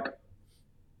feel like,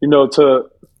 to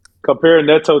compare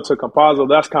Neto to Campazzo,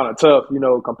 that's kind of tough.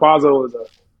 Campazzo is a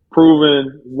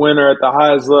proven winner at the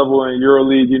highest level in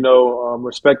EuroLeague,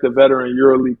 respected veteran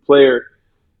EuroLeague player.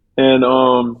 And,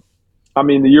 I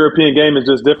mean, the European game is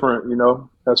just different,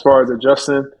 as far as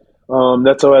adjusting.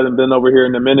 Neto hasn't been over here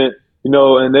in a minute,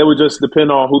 and they would just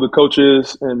depend on who the coach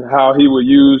is and how he would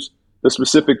use the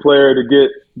specific player to get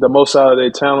the most out of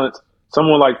their talent.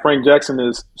 Someone like Frank Jackson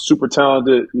is super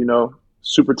talented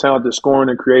scoring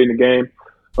and creating the game.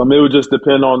 It would just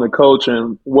depend on the coach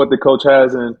and what the coach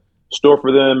has in store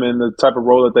for them and the type of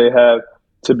role that they have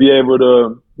to be able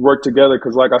to work together.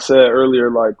 Because like I said earlier,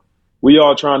 like, we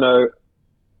all trying to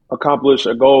accomplish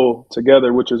a goal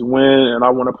together, which is win, and I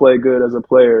want to play good as a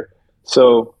player.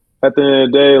 So at the end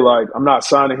of the day, like, I'm not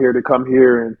signing here to come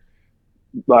here and,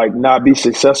 like, not be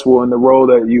successful in the role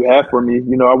that you have for me.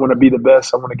 I want to be the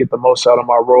best. I want to get the most out of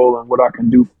my role and what I can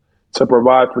do to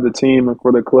provide for the team and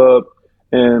for the club.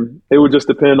 And it would just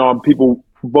depend on people,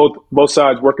 both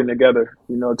sides working together,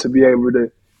 to be able to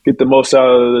get the most out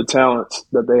of the talents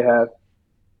that they have.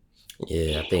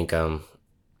 Yeah, I think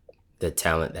the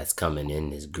talent that's coming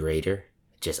in is greater,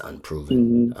 just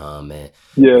unproven. Mm-hmm. And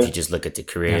yeah. If you just look at the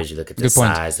careers, you look at the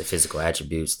size, the physical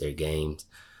attributes, their games,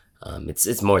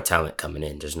 it's more talent coming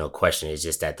in. There's no question. It's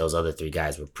just that those other three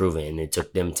guys were proven, and it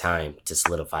took them time to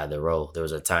solidify their role. There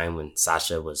was a time when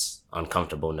Sasha was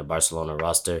uncomfortable in the Barcelona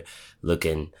roster,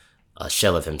 looking a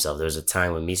shell of himself. There was a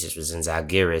time when Micic was in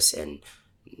Zalgiris, and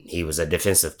he was a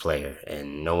defensive player,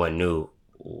 and no one knew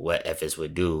what Efes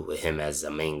would do with him as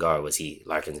a main guard. Was he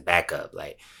Larkin's backup?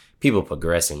 Like, people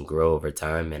progress and grow over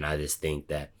time, and I just think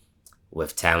that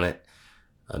with talent,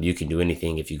 you can do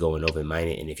anything if you go in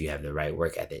open-minded and if you have the right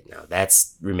work ethic. Now, that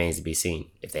remains to be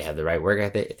seen. If they have the right work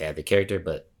ethic, if they have the character,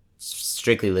 but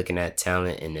strictly looking at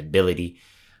talent and ability,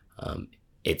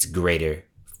 it's greater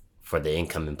for the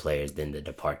incoming players than the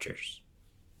departures.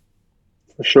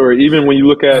 For sure. Even when you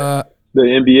look at the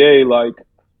NBA, like,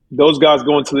 those guys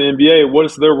going to the NBA, what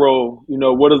is their role?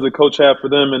 What does the coach have for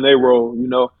them in their role?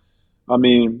 I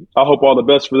mean, I hope all the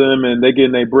best for them and they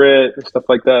getting their bread and stuff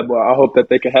like that. But I hope that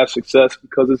they can have success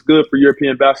because it's good for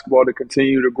European basketball to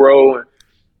continue to grow and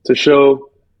to show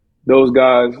those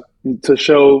guys,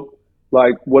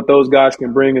 like, what those guys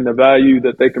can bring and the value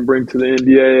that they can bring to the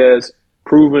NBA as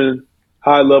proven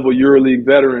high-level EuroLeague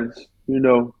veterans,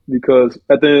 because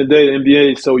at the end of the day, the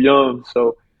NBA is so young.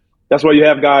 So that's why you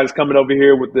have guys coming over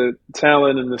here with the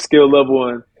talent and the skill level,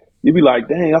 and you'd be like,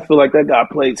 dang, I feel like that guy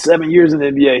played 7 years in the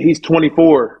NBA. He's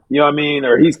 24, you know what I mean?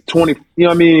 Or he's 20, you know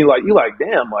what I mean? Like, you're like,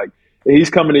 damn, like,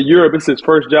 he's coming to Europe. It's his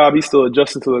first job. He's still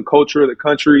adjusting to the culture, the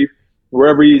country,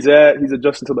 wherever he's at. He's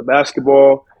adjusting to the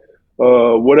basketball,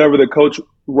 whatever the coach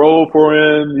role for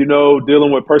him,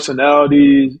 dealing with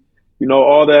personalities,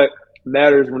 all that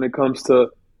matters when it comes to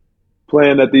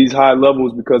playing at these high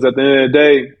levels, because at the end of the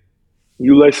day,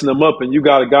 you lacing them up and you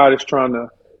got a guy that's trying to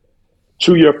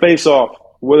chew your face off,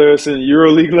 whether it's in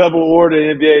EuroLeague level or the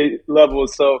NBA level.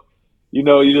 So,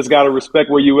 you just got to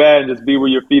respect where you at and just be where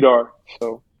your feet are.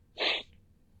 So,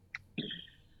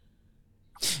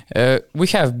 we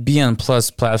have BN Plus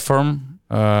platform,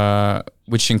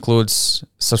 which includes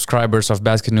subscribers of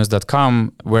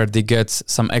basketnews.com, where they get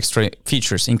some extra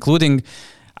features, including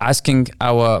asking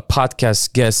our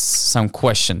podcast guests some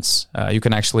questions. You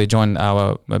can actually join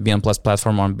our BN Plus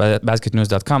platform on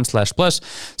basketnews.com/plus.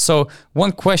 So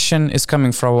one question is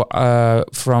coming from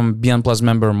BN Plus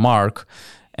member Mark,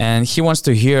 and he wants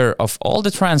to hear, of all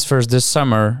the transfers this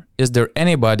summer, is there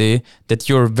anybody that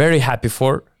you're very happy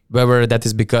for, whether that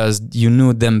is because you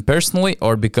knew them personally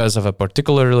or because of a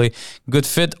particularly good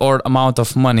fit or amount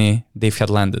of money they've had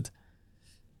landed?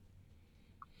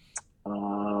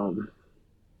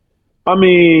 I'm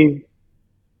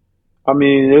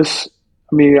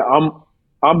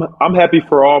happy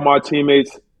for all my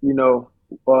teammates, that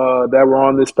were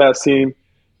on this past team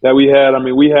that we had. I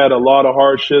mean, we had a lot of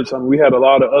hardships. I mean, we had a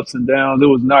lot of ups and downs. It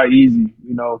was not easy,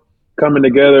 coming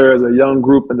together as a young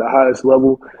group at the highest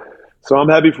level. So I'm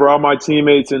happy for all my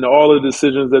teammates and all the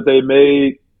decisions that they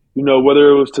made,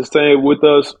 whether it was to stay with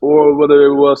us or whether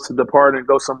it was to depart and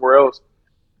go somewhere else.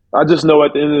 I just know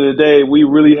at the end of the day, we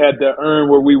really had to earn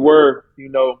where we were,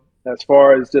 as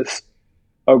far as just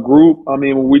a group. I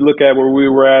mean, when we look at where we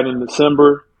were at in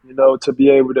December, to be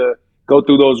able to go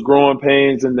through those growing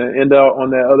pains and then end out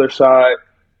on that other side,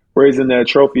 raising that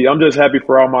trophy. I'm just happy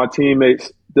for all my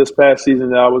teammates this past season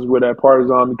that I was with at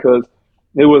Partizan, because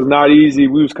it was not easy.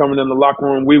 We was coming in the locker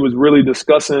room. We was really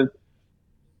discussing,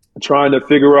 trying to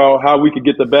figure out how we could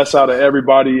get the best out of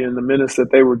everybody in the minutes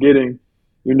that they were getting,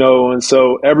 and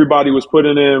so everybody was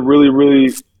putting in really,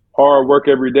 really hard work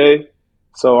every day.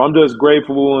 So I'm just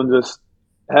grateful and just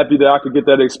happy that I could get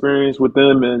that experience with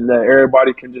them and that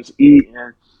everybody can just eat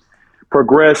and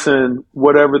progress in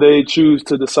whatever they choose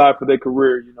to decide for their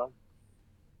career,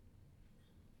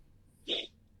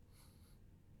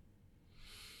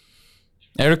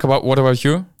 Errick, what about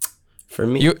you? For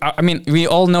me, we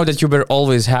all know that you were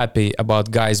always happy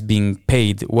about guys being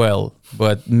paid well,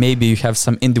 but maybe you have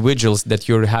some individuals that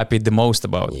you're happy the most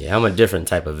about. Yeah, I'm a different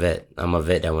type of vet. I'm a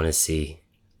vet that want to see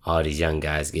all these young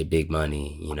guys get big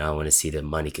money. I want to see the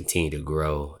money continue to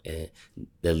grow and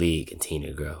the league continue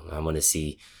to grow. I want to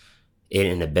see it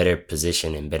in a better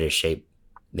position and better shape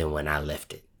than when I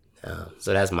left it.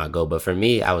 So that's my goal. But for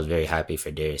me, I was very happy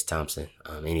for Darius Thompson.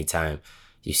 Anytime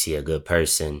you see a good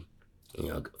person,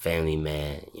 family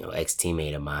man,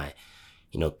 ex-teammate of mine,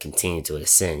 continue to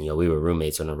ascend. We were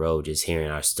roommates on the road, just hearing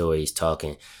our stories,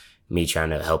 talking, me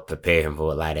trying to help prepare him for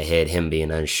what lied ahead, him being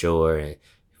unsure, and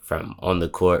from on the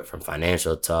court, from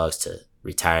financial talks to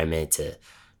retirement to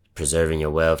preserving your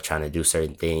wealth, trying to do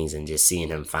certain things, and just seeing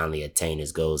him finally attain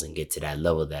his goals and get to that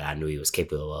level that I knew he was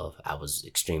capable of. I was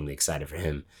extremely excited for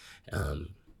him. And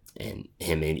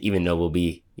even though we'll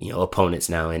be, opponents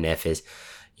now in FS,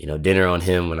 dinner on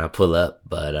him when I pull up,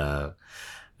 but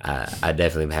I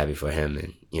definitely am happy for him.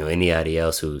 And, anybody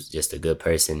else who's just a good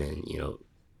person and,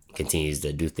 continues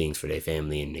to do things for their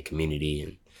family and the community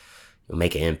and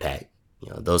make an impact.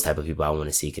 Those type of people I want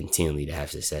to see continually to have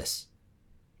success.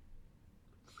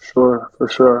 Sure, for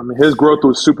sure. I mean, his growth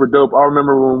was super dope. I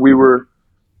remember when we were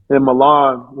in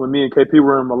Milan, when me and KP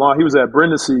were in Milan, he was at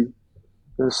Brindisi.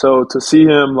 And so to see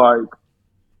him, go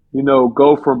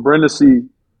from Brindisi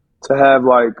to have,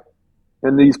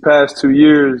 in these past 2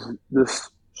 years, this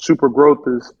super growth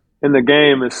is in the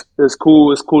game is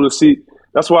cool. It's cool to see.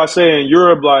 That's why I say in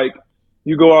Europe,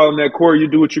 you go out on that court, you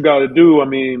do what you got to do. I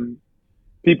mean,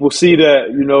 people see that,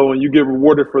 and you get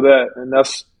rewarded for that. And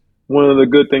that's one of the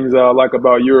good things that I like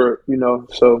about Europe,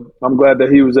 So I'm glad that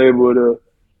he was able to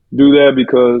do that,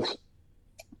 because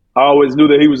I always knew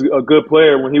that he was a good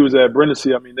player when he was at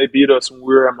Brindisi. I mean, they beat us when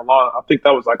we were at Milan. I think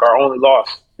that was our only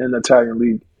loss in the Italian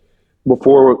league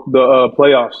before the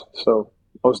playoffs. So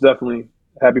I was definitely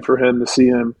happy for him to see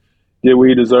him get what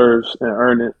he deserves and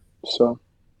earn it. So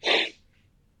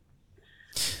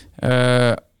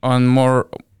on more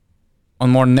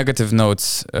negative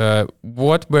notes,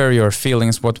 what were your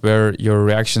feelings? What were your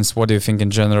reactions? What do you think in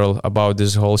general about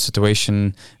this whole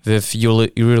situation with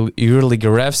EuroLeague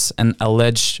refs and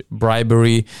alleged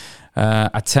bribery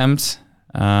attempt?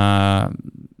 Former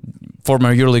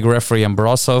EuroLeague referee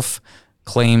Ambrosov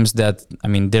claims that,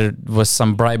 there was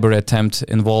some bribery attempt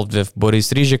involved with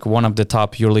Boris Rizik, one of the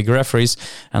top EuroLeague referees,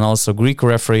 and also Greek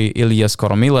referee Ilias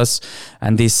Koromilas.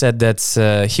 And they said that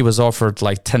he was offered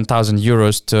 10,000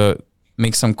 euros to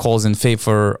make some calls in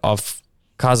favor of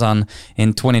Kazan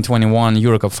in 2021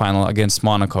 EuroCup final against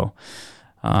Monaco.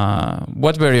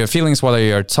 What were your feelings? What are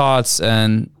your thoughts?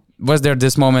 And was there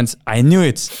this moment, I knew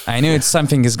it,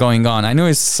 something is going on. I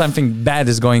knew something bad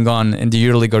is going on in the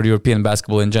EuroLeague or European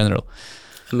basketball in general.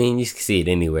 You can see it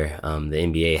anywhere. The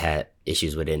NBA had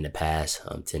issues with it in the past.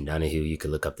 Tim Donahue, you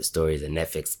could look up the stories, a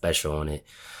Netflix special on it.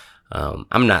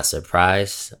 I'm not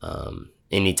surprised.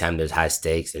 Anytime there's high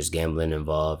stakes, there's gambling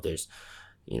involved, there's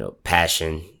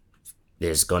passion,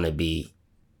 there's going to be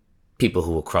people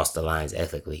who will cross the lines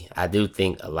ethically. I do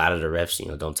think a lot of the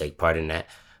refs, don't take part in that.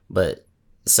 But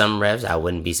some refs, I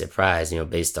wouldn't be surprised,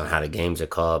 based on how the games are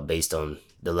called, based on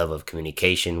the level of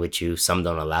communication with you. Some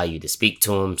don't allow you to speak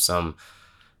to them. Some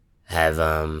have,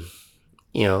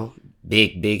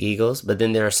 big egos, but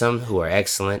then there are some who are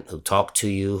excellent, who talk to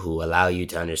you, who allow you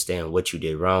to understand what you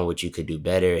did wrong, what you could do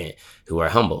better, and who are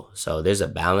humble. So there's a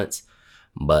balance.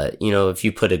 But, if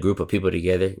you put a group of people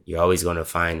together, you're always going to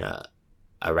find a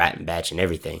rotten batch in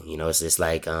everything. It's just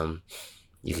like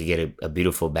you could get a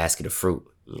beautiful basket of fruit.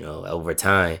 Over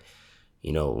time,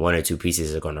 one or two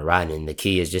pieces are going to rot. And the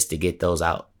key is just to get those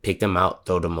out, pick them out,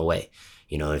 throw them away.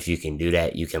 If you can do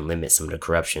that, you can limit some of the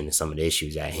corruption and some of the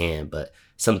issues at hand. But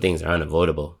some things are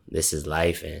unavoidable. This is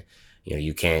life. And,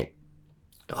 you can't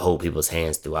hold people's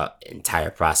hands throughout the entire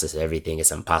process of everything.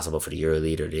 It's impossible for the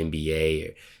EuroLeague or the NBA.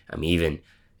 Or, even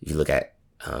if you look at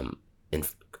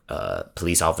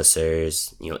police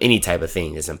officers, any type of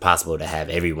thing, it's impossible to have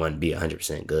everyone be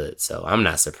 100% good. So I'm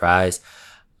not surprised.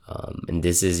 And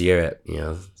this is Europe,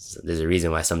 so there's a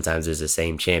reason why sometimes there's the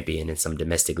same champion and some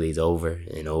domestic leagues over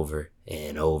and over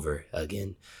and over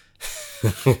again.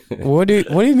 What do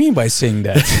you mean by saying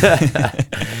that?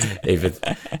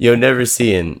 You'll never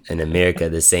see in America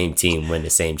the same team win the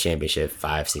same championship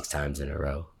 5-6 times in a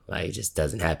row. Like, it just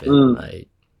doesn't happen. Like,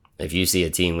 if you see a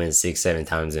team win 6-7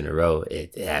 times in a row,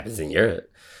 it happens in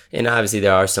Europe. And obviously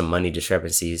there are some money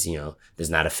discrepancies. There's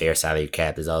not a fair salary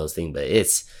cap. There's all those things, but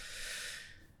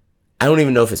I don't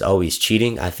even know if it's always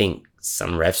cheating. I think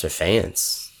some refs are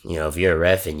fans. If you're a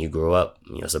ref and you grew up,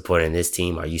 supporting this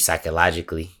team, are you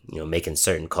psychologically, making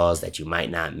certain calls that you might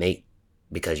not make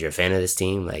because you're a fan of this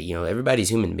team? Like, everybody's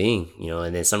human being,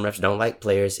 and then some refs don't like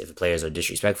players. If players are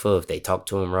disrespectful, if they talk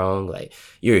to them wrong, like,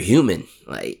 you're a human.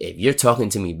 Like, if you're talking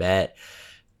to me bad,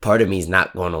 part of me is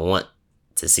not going to want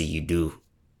to see you do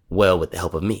well with the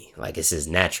help of me. Like, it's just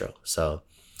natural. So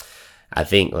I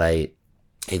think, like,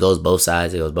 it goes both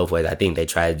sides. It goes both ways. I think they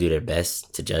try to do their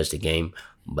best to judge the game,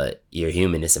 but you're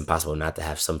human. It's impossible not to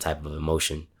have some type of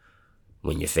emotion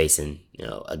when you're facing,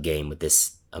 a game with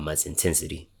this much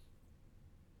intensity.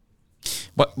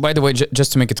 But by the way,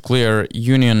 just to make it clear,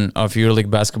 Union of EuroLeague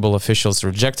basketball officials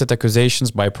rejected accusations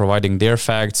by providing their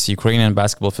facts. Ukrainian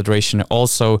Basketball Federation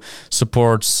also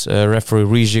supports referee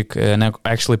Rizik and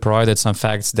actually provided some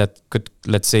facts that could,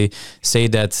 let's say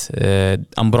that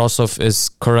Ambrosov is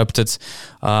corrupted.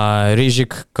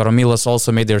 Rizik, Koromilas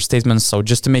also made their statements. So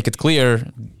just to make it clear,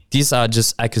 these are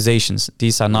just accusations.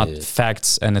 These are not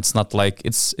facts, and it's not like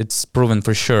it's proven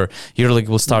for sure. EuroLeague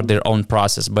will start their own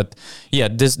process. But yeah,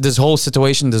 this whole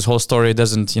situation, this whole story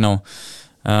doesn't look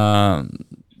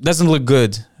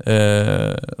good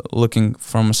looking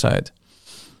from a side.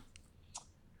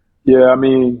 Yeah, I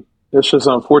mean, it's just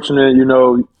unfortunate.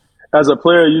 As a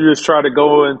player, you just try to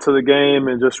go into the game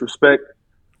and just respect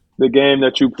the game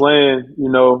that you playing,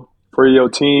 for your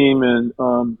team. And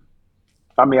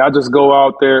I just go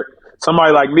out there.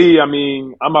 Somebody like me,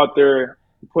 I'm out there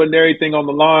putting everything on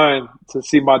the line to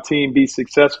see my team be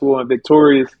successful and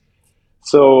victorious.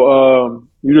 So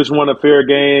you just want a fair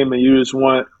game, and you just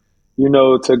want,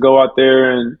 to go out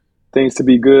there and things to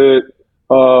be good.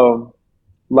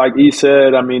 Like he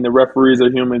said, the referees are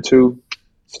human too.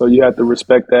 So you have to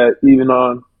respect that.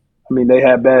 They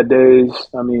had bad days.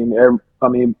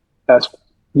 That's,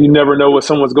 you never know what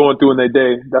someone's going through in their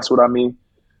day. That's what I mean.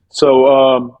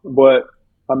 So, but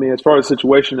as far as the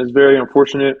situation, it's very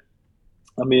unfortunate.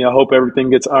 I hope everything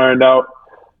gets ironed out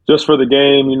just for the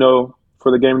game,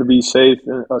 for the game to be safe,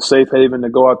 a safe haven to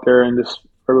go out there and just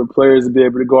for the players to be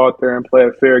able to go out there and play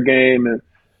a fair game. And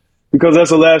because that's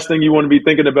the last thing you want to be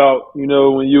thinking about,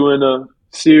 when you're in a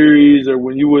series or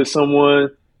when you with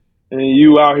someone and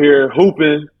you out here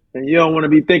hooping, and you don't want to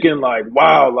be thinking like,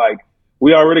 wow, like,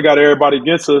 we already got everybody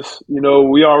against us. We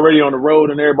already on the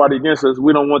road and everybody against us.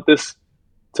 We don't want this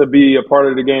to be a part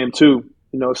of the game too.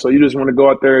 So you just want to go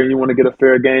out there and you want to get a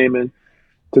fair game and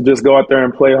to just go out there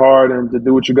and play hard and to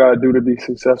do what you got to do to be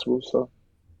successful. So,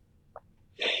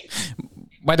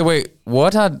 by the way,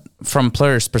 from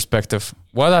players' perspective,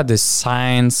 what are the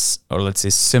signs or let's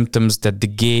say symptoms that the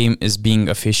game is being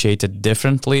officiated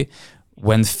differently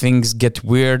when things get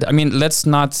weird? Let's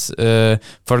not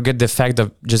forget the fact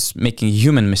of just making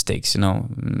human mistakes.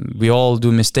 We all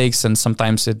do mistakes, and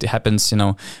sometimes it happens,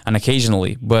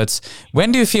 unoccasionally. But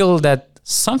when do you feel that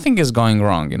something is going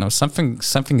wrong?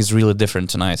 Something is really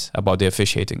different tonight about the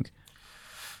officiating.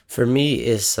 For me,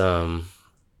 it's the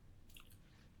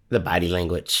body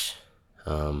language,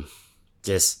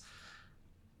 just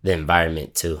the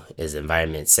environment too. Is the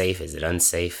environment safe? Is it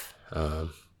unsafe?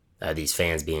 Are these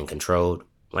fans being controlled?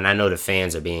 When I know the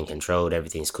fans are being controlled,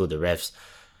 everything's cool. The refs,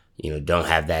 don't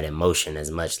have that emotion as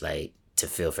much, like to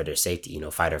feel for their safety,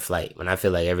 fight or flight. When I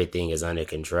feel like everything is under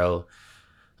control,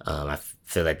 I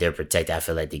feel like they're protected. I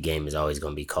feel like the game is always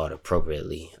going to be called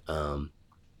appropriately.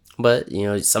 But,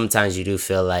 sometimes you do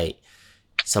feel like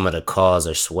some of the calls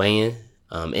are swaying.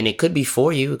 And it could be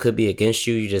for you. It could be against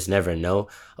you. You just never know.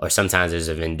 Or sometimes there's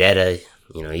a vendetta.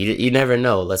 You never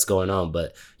know what's going on.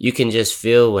 But you can just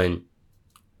feel when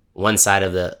one side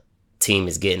of the team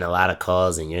is getting a lot of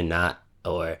calls and you're not.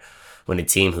 Or when a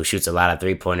team who shoots a lot of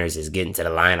three-pointers is getting to the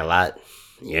line a lot,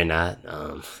 you're not.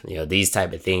 These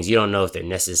type of things, you don't know if they're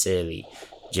necessarily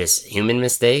just human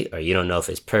mistake or you don't know if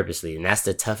it's purposely. And that's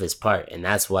the toughest part. And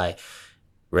that's why,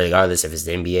 regardless if it's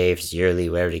the NBA, if it's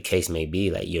EuroLeague, whatever the case may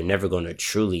be, like, you're never going to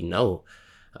truly know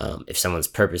if someone's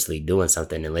purposely doing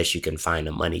something unless you can find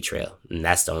a money trail. And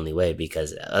that's the only way,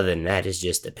 because other than that, it's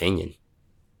just opinion.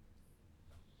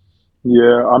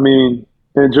 Yeah, I mean,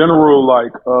 in general,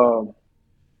 like,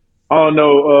 I don't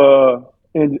know.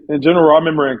 In general, I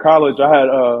remember in college, I had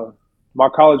my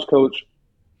college coach.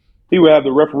 He would have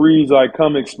the referees like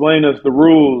come explain us the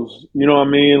rules. You know what I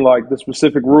mean? Like the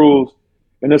specific rules,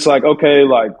 and it's like, okay,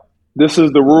 like this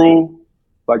is the rule.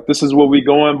 Like this is what we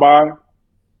going by.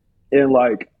 And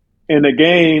like in the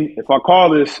game, if I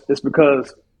call this, it's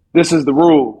because this is the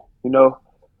rule.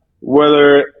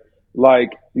 Whether like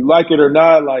you like it or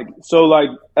not. Like so, like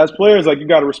as players, like you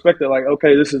got to respect it. Like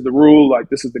okay, this is the rule. Like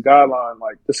this is the guideline.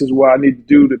 Like this is what I need to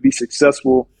do to be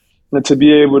successful and to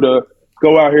be able to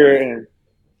go out here and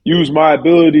use my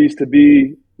abilities to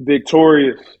be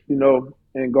victorious,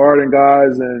 and guarding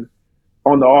guys and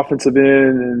on the offensive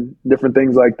end and different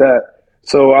things like that.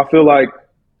 So I feel like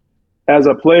as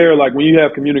a player, like when you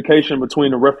have communication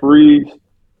between the referees,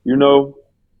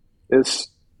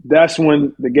 that's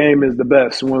when the game is the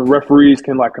best. When referees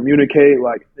can like communicate,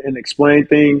 like and explain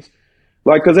things,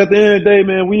 like because at the end of the day,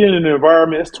 man, we in an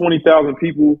environment. It's 20,000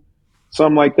 people,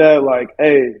 something like that. Like,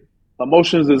 hey.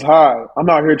 Emotions is high. I'm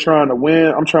out here trying to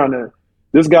win.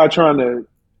 This guy trying to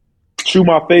chew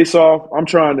my face off. I'm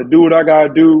trying to do what I got to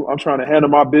do. I'm trying to handle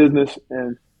my business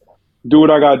and do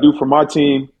what I got to do for my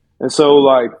team. And so,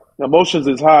 like, emotions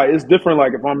is high. It's different,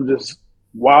 like, if I'm just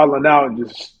wilding out and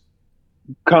just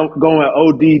going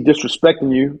OD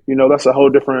disrespecting you, that's a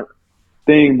whole different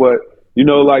thing. But,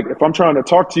 like, if I'm trying to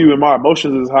talk to you and my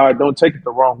emotions is high, don't take it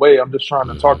the wrong way. I'm just trying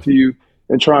to talk to you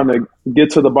and trying to get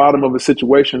to the bottom of a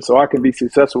situation so I can be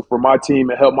successful for my team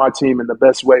and help my team in the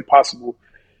best way possible.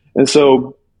 And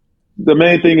so the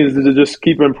main thing is to just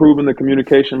keep improving the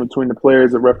communication between the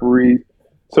players and referees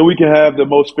so we can have the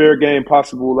most fair game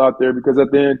possible out there, because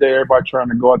at the end of the day, everybody trying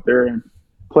to go out there and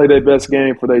play their best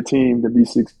game for their team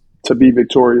to be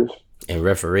victorious. And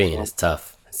refereeing is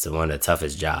tough. It's one of the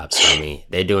toughest jobs. I mean,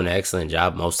 they're doing an excellent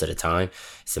job most of the time.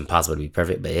 It's impossible to be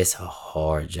perfect, but it's a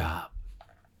hard job.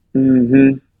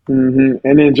 And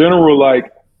in general,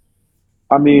 like,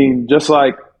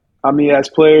 as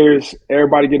players,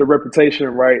 everybody get a reputation,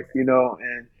 right?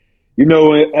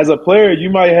 As a player, you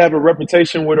might have a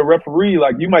reputation with a referee.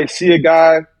 Like, you might see a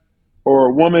guy or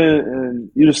a woman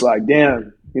and you're just like,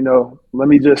 damn, let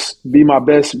me just be my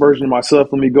best version of myself.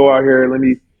 Let me go out here. Let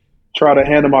me try to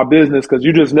handle my business, because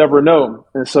you just never know.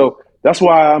 And so that's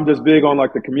why I'm just big on,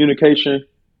 like, the communication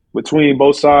between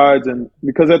both sides. And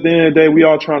because at the end of the day, we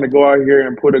all trying to go out here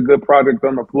and put a good product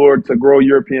on the floor to grow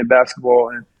European basketball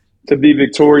and to be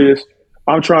victorious.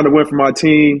 I'm trying to win for my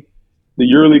team. The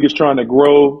EuroLeague is trying to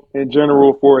grow in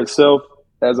general for itself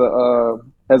as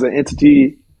an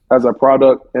entity, as a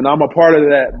product. And I'm a part of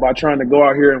that by trying to go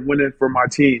out here and win it for my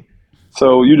team.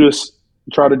 So you just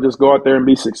try to just go out there and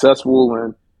be successful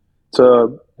and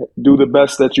to do the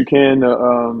best that you can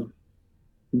to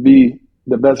be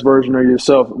the best version of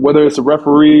yourself, whether it's a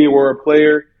referee or a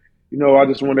player. I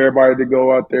just want everybody to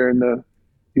go out there and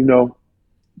you're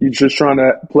just trying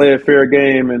to play a fair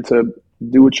game and to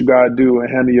do what you got to do and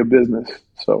handle your business.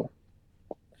 So,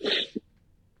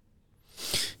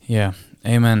 yeah,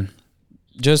 amen.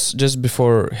 Just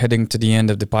before heading to the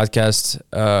end of the podcast,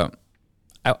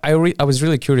 I was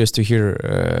really curious to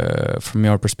hear from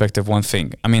your perspective one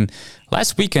thing. I mean,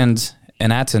 last weekend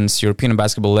in Athens, European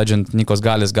basketball legend Nikos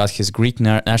Calathes got his Greek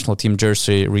national team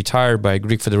jersey retired by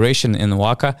Greek Federation in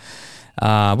Waka.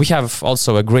 We have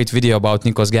also a great video about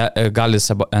Nikos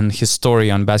Calathes and his story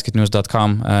on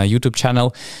basketnews.com YouTube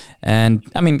channel. And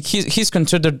I mean, he's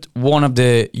considered one of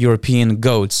the European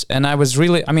GOATs. And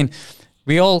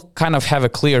we all kind of have a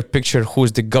clear picture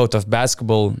who's the GOAT of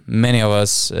basketball. Many of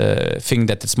us think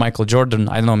that it's Michael Jordan.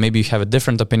 I don't know, maybe you have a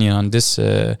different opinion on this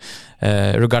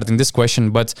regarding this question,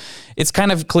 but it's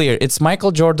kind of clear. It's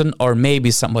Michael Jordan or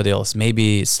maybe somebody else.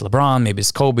 Maybe it's LeBron, maybe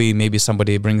it's Kobe, maybe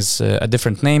somebody brings a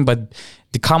different name, but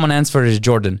the common answer is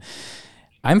Jordan.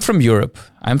 I'm from Europe.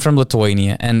 I'm from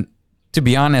Lithuania. And to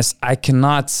be honest, I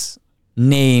cannot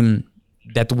name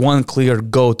that one clear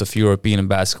GOAT of European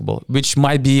basketball, which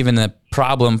might be even a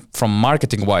problem from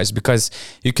marketing wise, because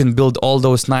you can build all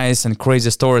those nice and crazy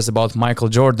stories about Michael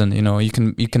Jordan. You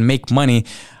can make money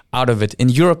out of it. In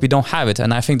Europe, we don't have it,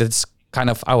 and I think that's kind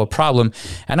of our problem.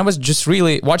 And I was just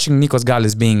really watching Nikos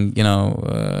Galis being,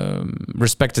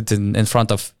 respected in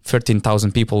front of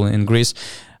 13,000 people in Greece.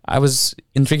 I was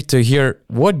intrigued to hear,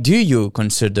 what do you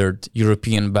consider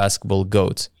European basketball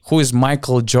GOAT? Who is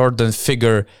Michael Jordan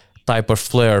figure type of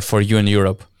player for you in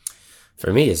Europe?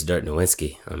 For me, it's Dirk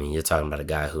Nowitzki. I mean, you're talking about a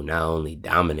guy who not only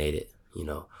dominated,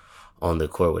 on the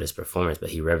court with his performance, but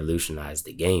he revolutionized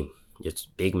the game.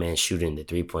 Just big man shooting the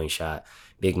three-point shot,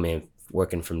 big man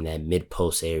working from that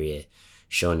mid-post area,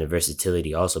 showing the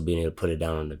versatility, also being able to put it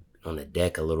down on the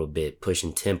deck a little bit,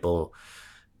 pushing tempo,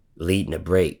 leading the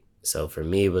break. So for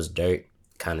me, it was Dirk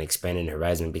kind of expanding the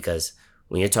horizon, because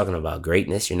when you're talking about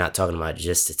greatness, you're not talking about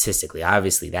just statistically.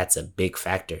 Obviously, that's a big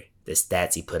factor. The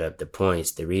stats he put up, the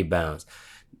points, the rebounds.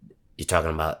 You're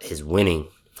talking about his winning,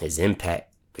 his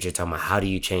impact, but you're talking about how do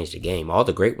you change the game? All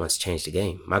the great ones changed the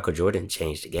game. Michael Jordan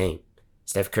changed the game.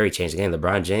 Steph Curry changed the game.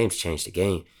 LeBron James changed the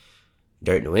game.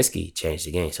 Dirk Nowitzki changed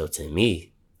the game. So to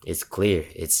me, it's clear.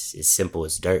 It's as simple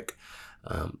as Dirk.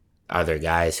 Are there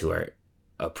guys who are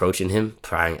approaching him,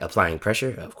 applying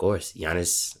pressure? Of course.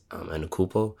 Giannis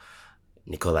Antetokounmpo,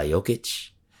 Nikola Jokic.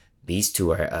 These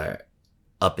two are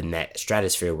up in that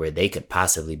stratosphere where they could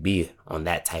possibly be on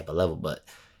that type of level. But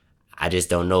I just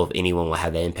don't know if anyone will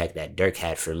have the impact that Dirk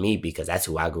had for me, because that's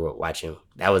who I grew up watching.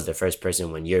 That was the first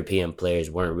person when European players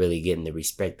weren't really getting the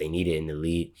respect they needed in the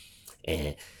league.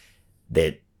 And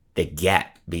the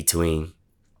gap between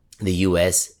the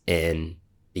U.S. and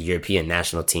the European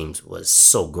national teams was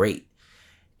so great.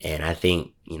 And I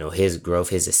think, his growth,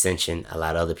 his ascension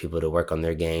allowed other people to work on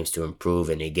their games to improve.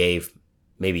 And it gave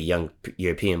maybe young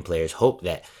European players hope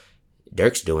that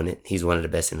Dirk's doing it. He's one of the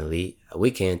best in the league.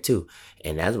 We can too.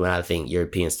 And that's when I think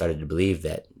Europeans started to believe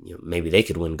that maybe they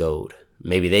could win gold.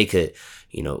 Maybe they could,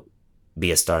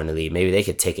 be a star in the league. Maybe they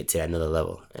could take it to another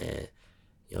level. And,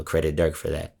 credit Dirk for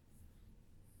that.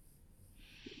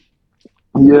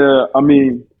 Yeah, I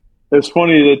mean, it's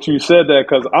funny that you said that,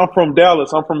 because I'm from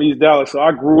Dallas. I'm from East Dallas. So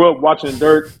I grew up watching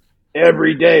Dirk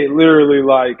every day, literally.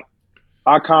 Like,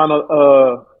 I kind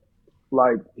of,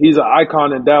 he's an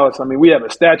icon in Dallas. I mean, we have a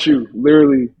statue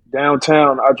literally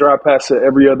downtown. I drive past it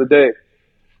every other day.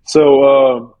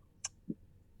 So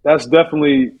that's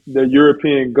definitely the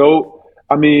European GOAT.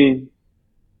 I mean,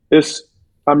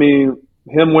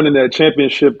 him winning that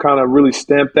championship kind of really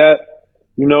stamped that,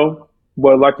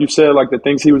 But like you said, like the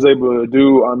things he was able to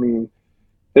do, I mean,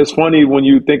 it's funny when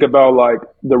you think about like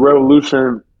the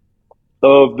revolution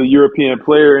of the European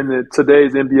player in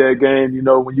today's NBA game.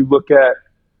 When you look at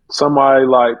somebody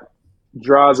like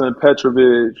Drazen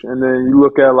Petrovic, and then you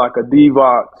look at like a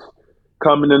Divac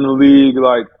coming in the league,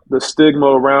 like the stigma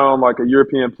around like a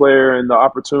European player and the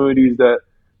opportunities that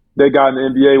they got in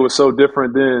the NBA was so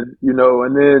different then,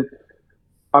 And then,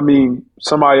 I mean,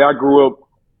 somebody I grew up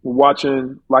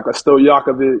watching like a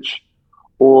Stojakovic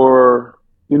or,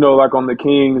 like on the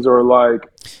Kings or like,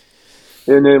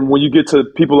 and then when you get to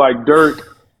people like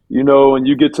Dirk, and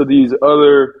you get to these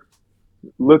other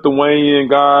Lithuanian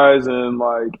guys, and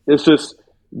like, it's just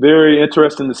very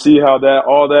interesting to see how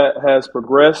all that has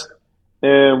progressed.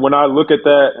 And when I look at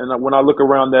that, and when I look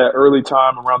around that early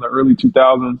time, around the early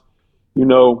 2000s,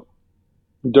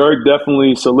 Dirk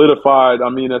definitely solidified, I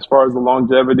mean, as far as the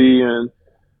longevity and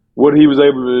what he was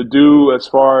able to do as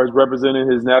far as representing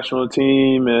his national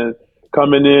team and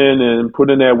coming in and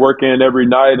putting that work in every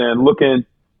night and looking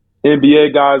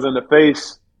NBA guys in the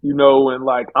face, and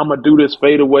like, I'm going to do this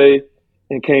fadeaway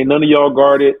and can't none of y'all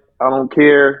guard it. I don't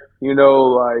care,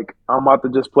 like, I'm about to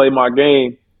just play my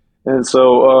game. And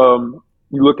so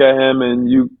you look at him and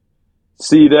you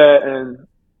see that, and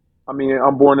I mean,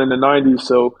 I'm born in the 90s,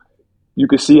 so you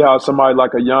could see how somebody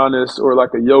like a Giannis or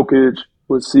like a Jokic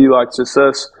would see like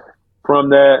success from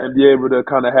that and be able to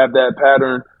kind of have that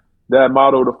pattern, that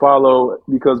model to follow,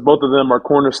 because both of them are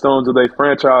cornerstones of their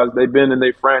franchise. They've been in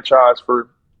their franchise for,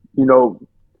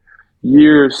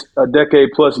 years, a decade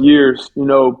plus years,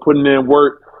 putting in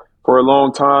work for a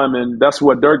long time. And that's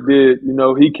what Dirk did.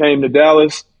 He came to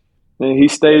Dallas and he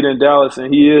stayed in Dallas,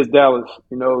 and he is Dallas.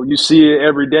 You see it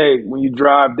every day when you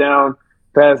drive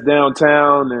past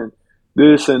downtown and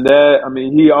this and that. I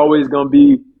mean, he always going to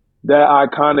be that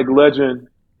iconic legend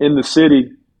in the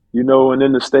city, and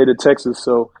in the state of Texas.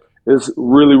 So it's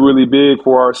really, really big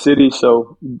for our city.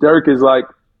 So Dirk is like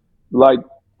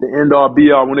the end all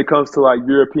be all when it comes to like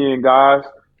European guys.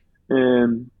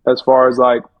 And as far as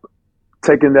like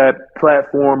taking that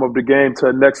platform of the game to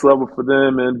the next level for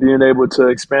them and being able to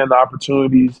expand the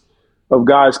opportunities of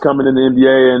guys coming in the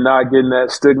NBA and not getting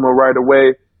that stigma right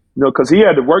away. You know, because he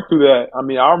had to work through that. I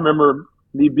mean, I remember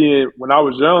me being, when I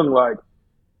was young, like,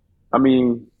 I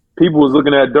mean, people was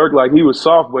looking at Dirk like he was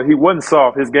soft, but he wasn't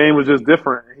soft. His game was just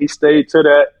different. He stayed to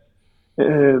that,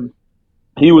 and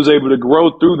he was able to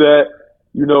grow through that,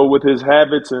 you know, with his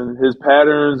habits and his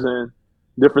patterns and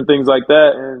different things like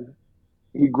that. And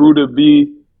he grew to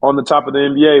be on the top of the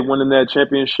NBA, winning that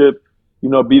championship, you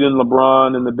know, beating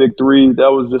LeBron in the Big Three.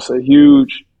 That was just a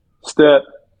huge step.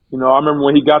 You know, I remember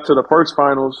when he got to the first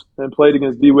finals and played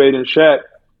against D-Wade and Shaq,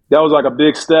 that was like a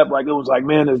big step. Like, it was like,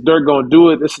 man, is Dirk going to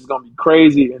do it? This is going to be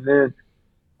crazy. And then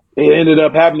it ended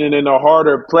up happening in a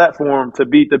harder platform to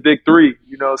beat the Big Three,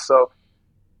 you know. So,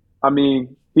 I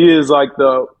mean, he is like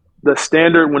the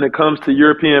standard when it comes to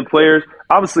European players.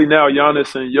 Obviously now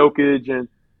Giannis and Jokic and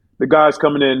the guys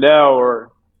coming in now are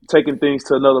taking things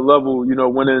to another level, you know,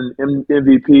 winning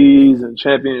MVPs and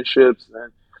championships.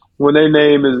 And when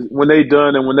they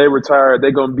done and when they retire,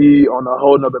 they're going to be on a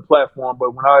whole nother platform.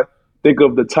 But when I think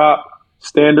of the top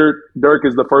standard, Dirk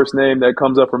is the first name that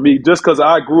comes up for me, just because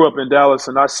I grew up in Dallas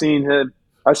and I seen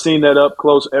that up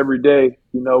close every day,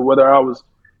 you know, whether I was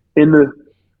in the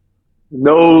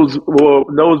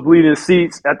nosebleeding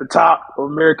seats at the top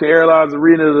of American Airlines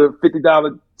Arena, the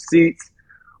 $50 seats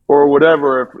or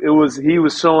whatever. If he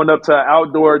was showing up to an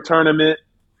outdoor tournament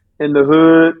in the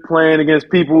hood, playing against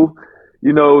people,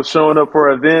 you know, showing up for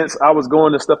events, I was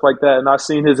going to stuff like that, and I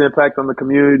seen his impact on the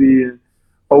community and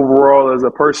overall as a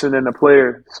person and a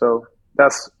player. So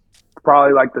that's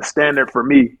probably like the standard for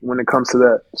me when it comes to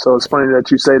that. So it's funny that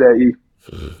you say that, E.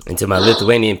 And to my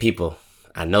Lithuanian people,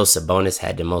 I know Sabonis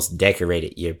had the most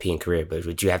decorated European career, but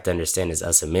what you have to understand is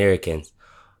us Americans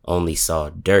only saw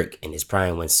Dirk in his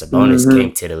prime when Sabonis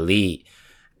came to the league.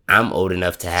 I'm old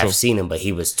enough to have seen him, but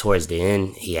he was towards the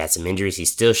end. He had some injuries. He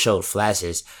still showed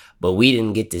flashes, but we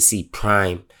didn't get to see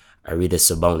prime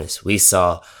Arvydas Sabonis. We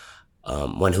saw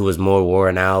one who was more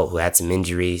worn out, who had some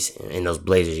injuries in those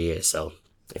Blazers years. So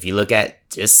if you look at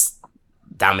just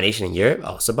domination in Europe,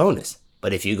 Sabonis.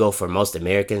 But if you go for most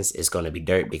Americans, it's going to be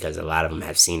Dirk because a lot of them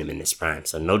have seen him in his prime.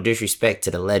 So no disrespect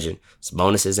to the legend.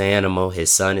 Sabonis is an animal.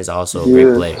 His son is also a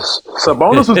great player.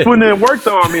 Sabonis was putting in work,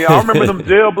 though. I mean, I remember them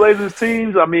Jailblazers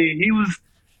teams. I mean, he was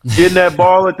getting that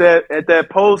ball at that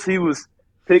post. He was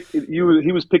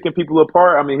picking people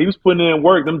apart. I mean, he was putting in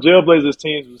work. Them Jailblazers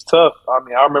teams was tough. I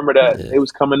mean, I remember that. It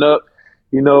was coming up.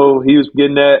 You know, he was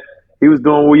getting that. He was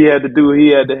doing what he had to do. He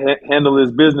had to handle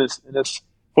his business. And it's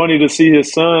funny to see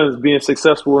his sons being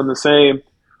successful in the same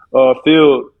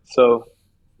field. So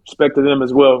respect to them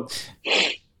as well.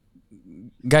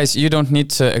 Guys, you don't need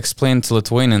to explain to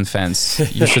Lithuanian fans.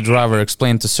 You should rather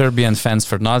explain to Serbian fans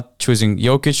for not choosing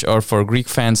Jokic, or for Greek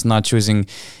fans not choosing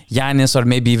Giannis, or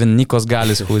maybe even Nikos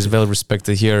Galis, who is well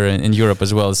respected here in Europe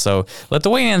as well. So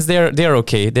Lithuanians, they're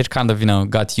okay. They kind of, you know,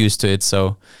 got used to it.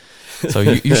 So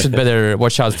you should better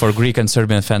watch out for Greek and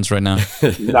Serbian fans right now.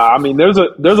 Nah, I mean, there's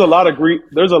a lot of great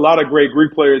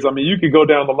Greek players. I mean, you could go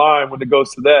down the line when it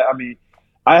goes to that. I mean,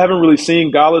 I haven't really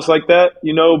seen Galis like that,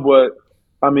 you know, but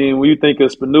I mean, when you think of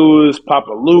Spanulis,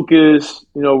 Papaloukas,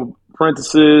 you know,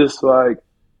 Prentices, like,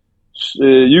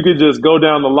 you could just go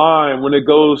down the line when it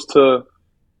goes to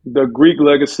the Greek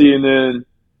legacy. And then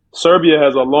Serbia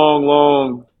has a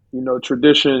long, you know,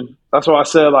 tradition. That's why I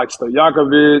said, like,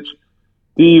 Stojakovic,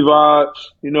 Divac,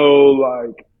 you know,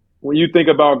 like, when you think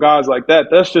about guys like that,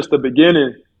 that's just the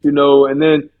beginning, you know. And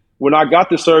then when I got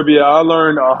to Serbia, I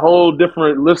learned a whole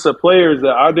different list of players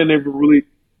that I didn't even really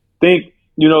think,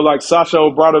 you know, like Sasha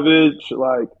Obradovic,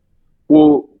 like,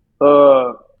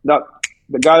 not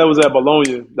the guy that was at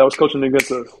Bologna that was coaching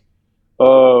against us.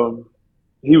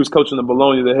 He was coaching the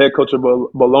Bologna, the head coach of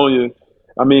Bologna.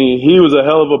 I mean, he was a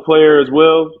hell of a player as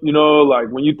well. You know, like,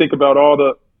 when you think about all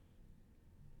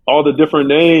the different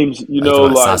names, you know,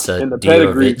 like, in the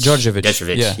pedigree. Georgievic.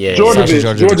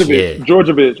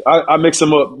 Georgievic. I mix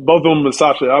them up. Both of them and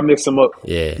Sasha. I mix them up.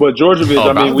 Yeah. But Georgievic,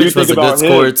 I mean, when you think about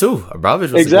him.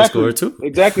 Abramovich was a good scorer too.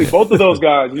 Exactly. Both of those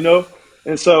guys, you know.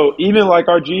 And so even like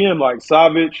our GM, like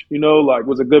Savic, you know, like,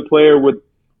 was a good player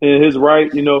in his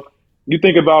right, you know. You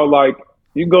think about, like,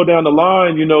 you go down the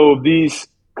line, you know, of these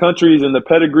countries and the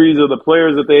pedigrees of the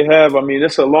players that they have. I mean,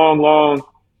 it's a long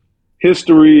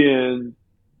history and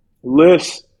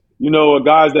list, you know, of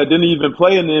guys that didn't even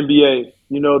play in the NBA,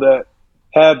 you know, that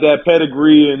have that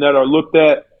pedigree and that are looked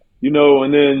at, you know.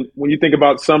 And then when you think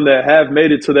about some that have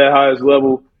made it to that highest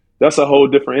level, that's a whole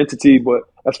different entity. But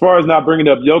as far as not bringing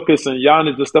up Jokic and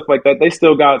Giannis and stuff like that, they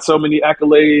still got so many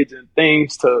accolades and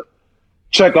things to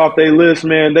check off their list,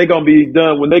 man. They gonna be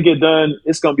done. When they get done,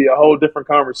 it's gonna be a whole different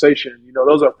conversation. You know,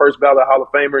 those are first ballot Hall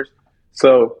of Famers.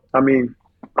 So, I mean,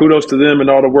 kudos to them and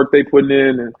all the work they putting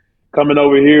in and coming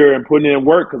over here and putting in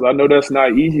work, because I know that's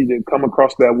not easy to come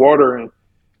across that water and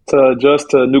to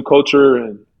adjust to a new culture.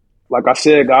 And like I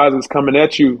said, guys is coming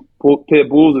at you. Pit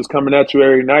Bulls is coming at you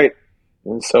every night.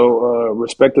 And so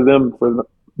respect to them for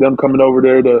them coming over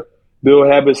there to build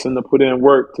habits and to put in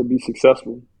work to be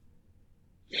successful.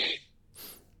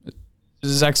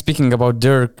 Zach, speaking about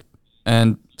Dirk,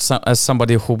 and as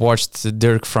somebody who watched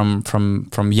Dirk from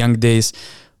young days,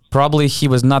 probably he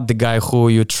was not the guy who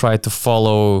you try to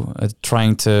follow,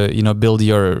 trying to build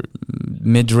your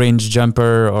mid-range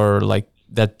jumper or like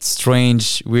that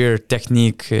strange, weird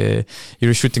technique.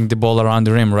 You're shooting the ball around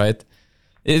the rim, right?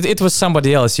 It was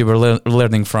somebody else you were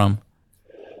learning from.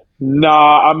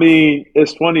 Nah, I mean,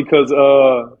 it's funny because,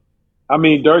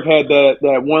 Dirk had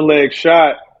that one-leg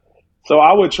shot. So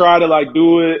I would try to, like,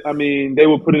 do it. I mean, they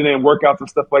would put it in workouts and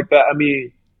stuff like that. I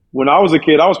mean, when I was a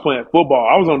kid, I was playing football.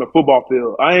 I was on the football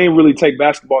field. I ain't really take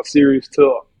basketball serious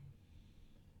till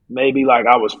maybe, like,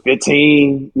 I was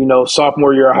 15,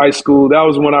 sophomore year of high school. That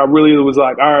was when I really was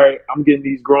like, all right, I'm getting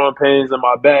these growing pains in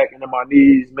my back and in my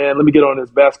knees. Man, let me get on this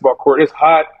basketball court. It's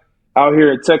hot out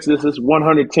here in Texas. It's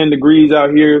 110 degrees out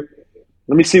here.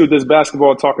 Let me see what this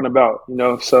basketball is talking about,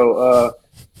 So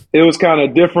it was kind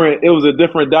of different. It was a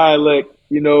different dialect,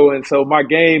 and so my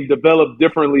game developed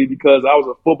differently because I was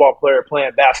a football player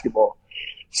playing basketball.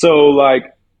 So,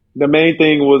 like, the main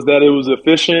thing was that it was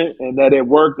efficient and that it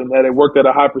worked at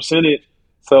a high percentage.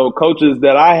 So coaches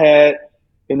that I had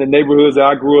in the neighborhoods that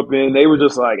I grew up in, they were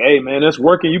just like, hey, man, it's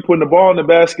working. You putting the ball in the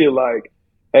basket. Like,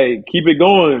 hey, keep it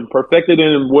going. Perfect it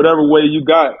in whatever way you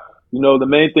got. The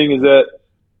main thing is that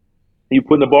you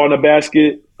putting the ball in the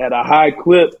basket at a high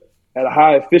clip, at a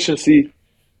high efficiency,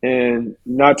 and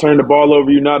not turn the ball over.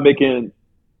 You're not making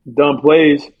dumb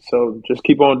plays. So just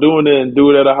keep on doing it and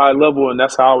do it at a high level. And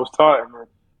that's how I was taught. And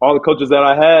all the coaches that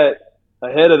I had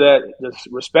ahead of that just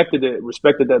respected it,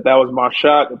 that was my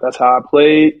shot, that that's how I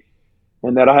played,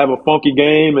 and that I have a funky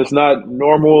game. It's not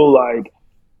normal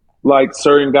like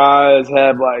certain guys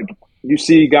have. Like, you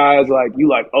see guys like, you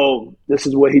like, oh, this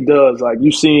is what he does. Like,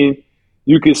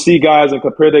 you can see guys and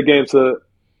compare their game to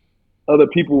other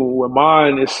people. With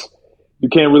mine, you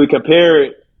can't really compare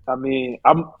it. I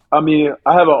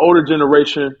have an older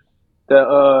generation that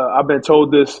I've been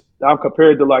told this. I'm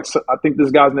compared to, like, I think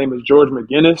this guy's name is George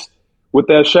McGinnis with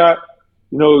that shot.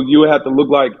 You would have to look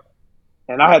like,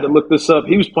 and I had to look this up.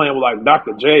 He was playing with like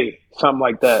Dr. J, something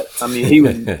like that. I mean, he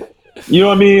was, you know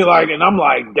what I mean? Like, and I'm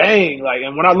like, dang. Like,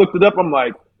 and when I looked it up, I'm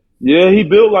like, yeah, he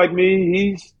built like me.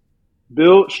 He's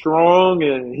built strong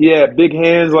and he had big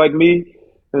hands like me.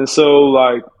 And so,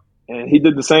 like, and he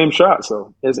did the same shot.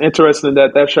 So it's interesting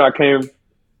that shot can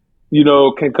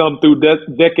come through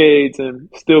decades and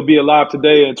still be alive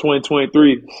today in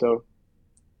 2023. So,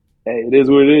 hey, it is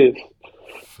what it is.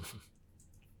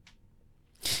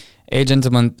 Hey,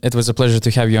 gentlemen, it was a pleasure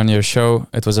to have you on your show.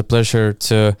 It was a pleasure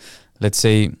to, let's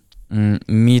say,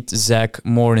 meet Zach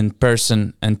more in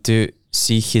person and to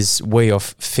see his way of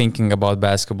thinking about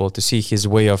basketball, to see his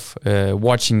way of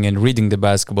watching and reading the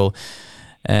basketball.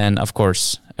 And, of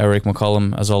course, Errick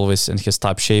McCollum, as always, in his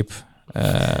top shape.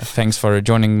 Thanks for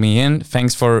joining me in.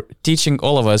 Thanks for teaching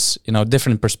all of us,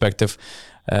 different perspective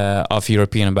of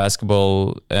European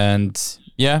basketball. And,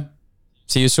 yeah,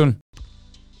 see you soon.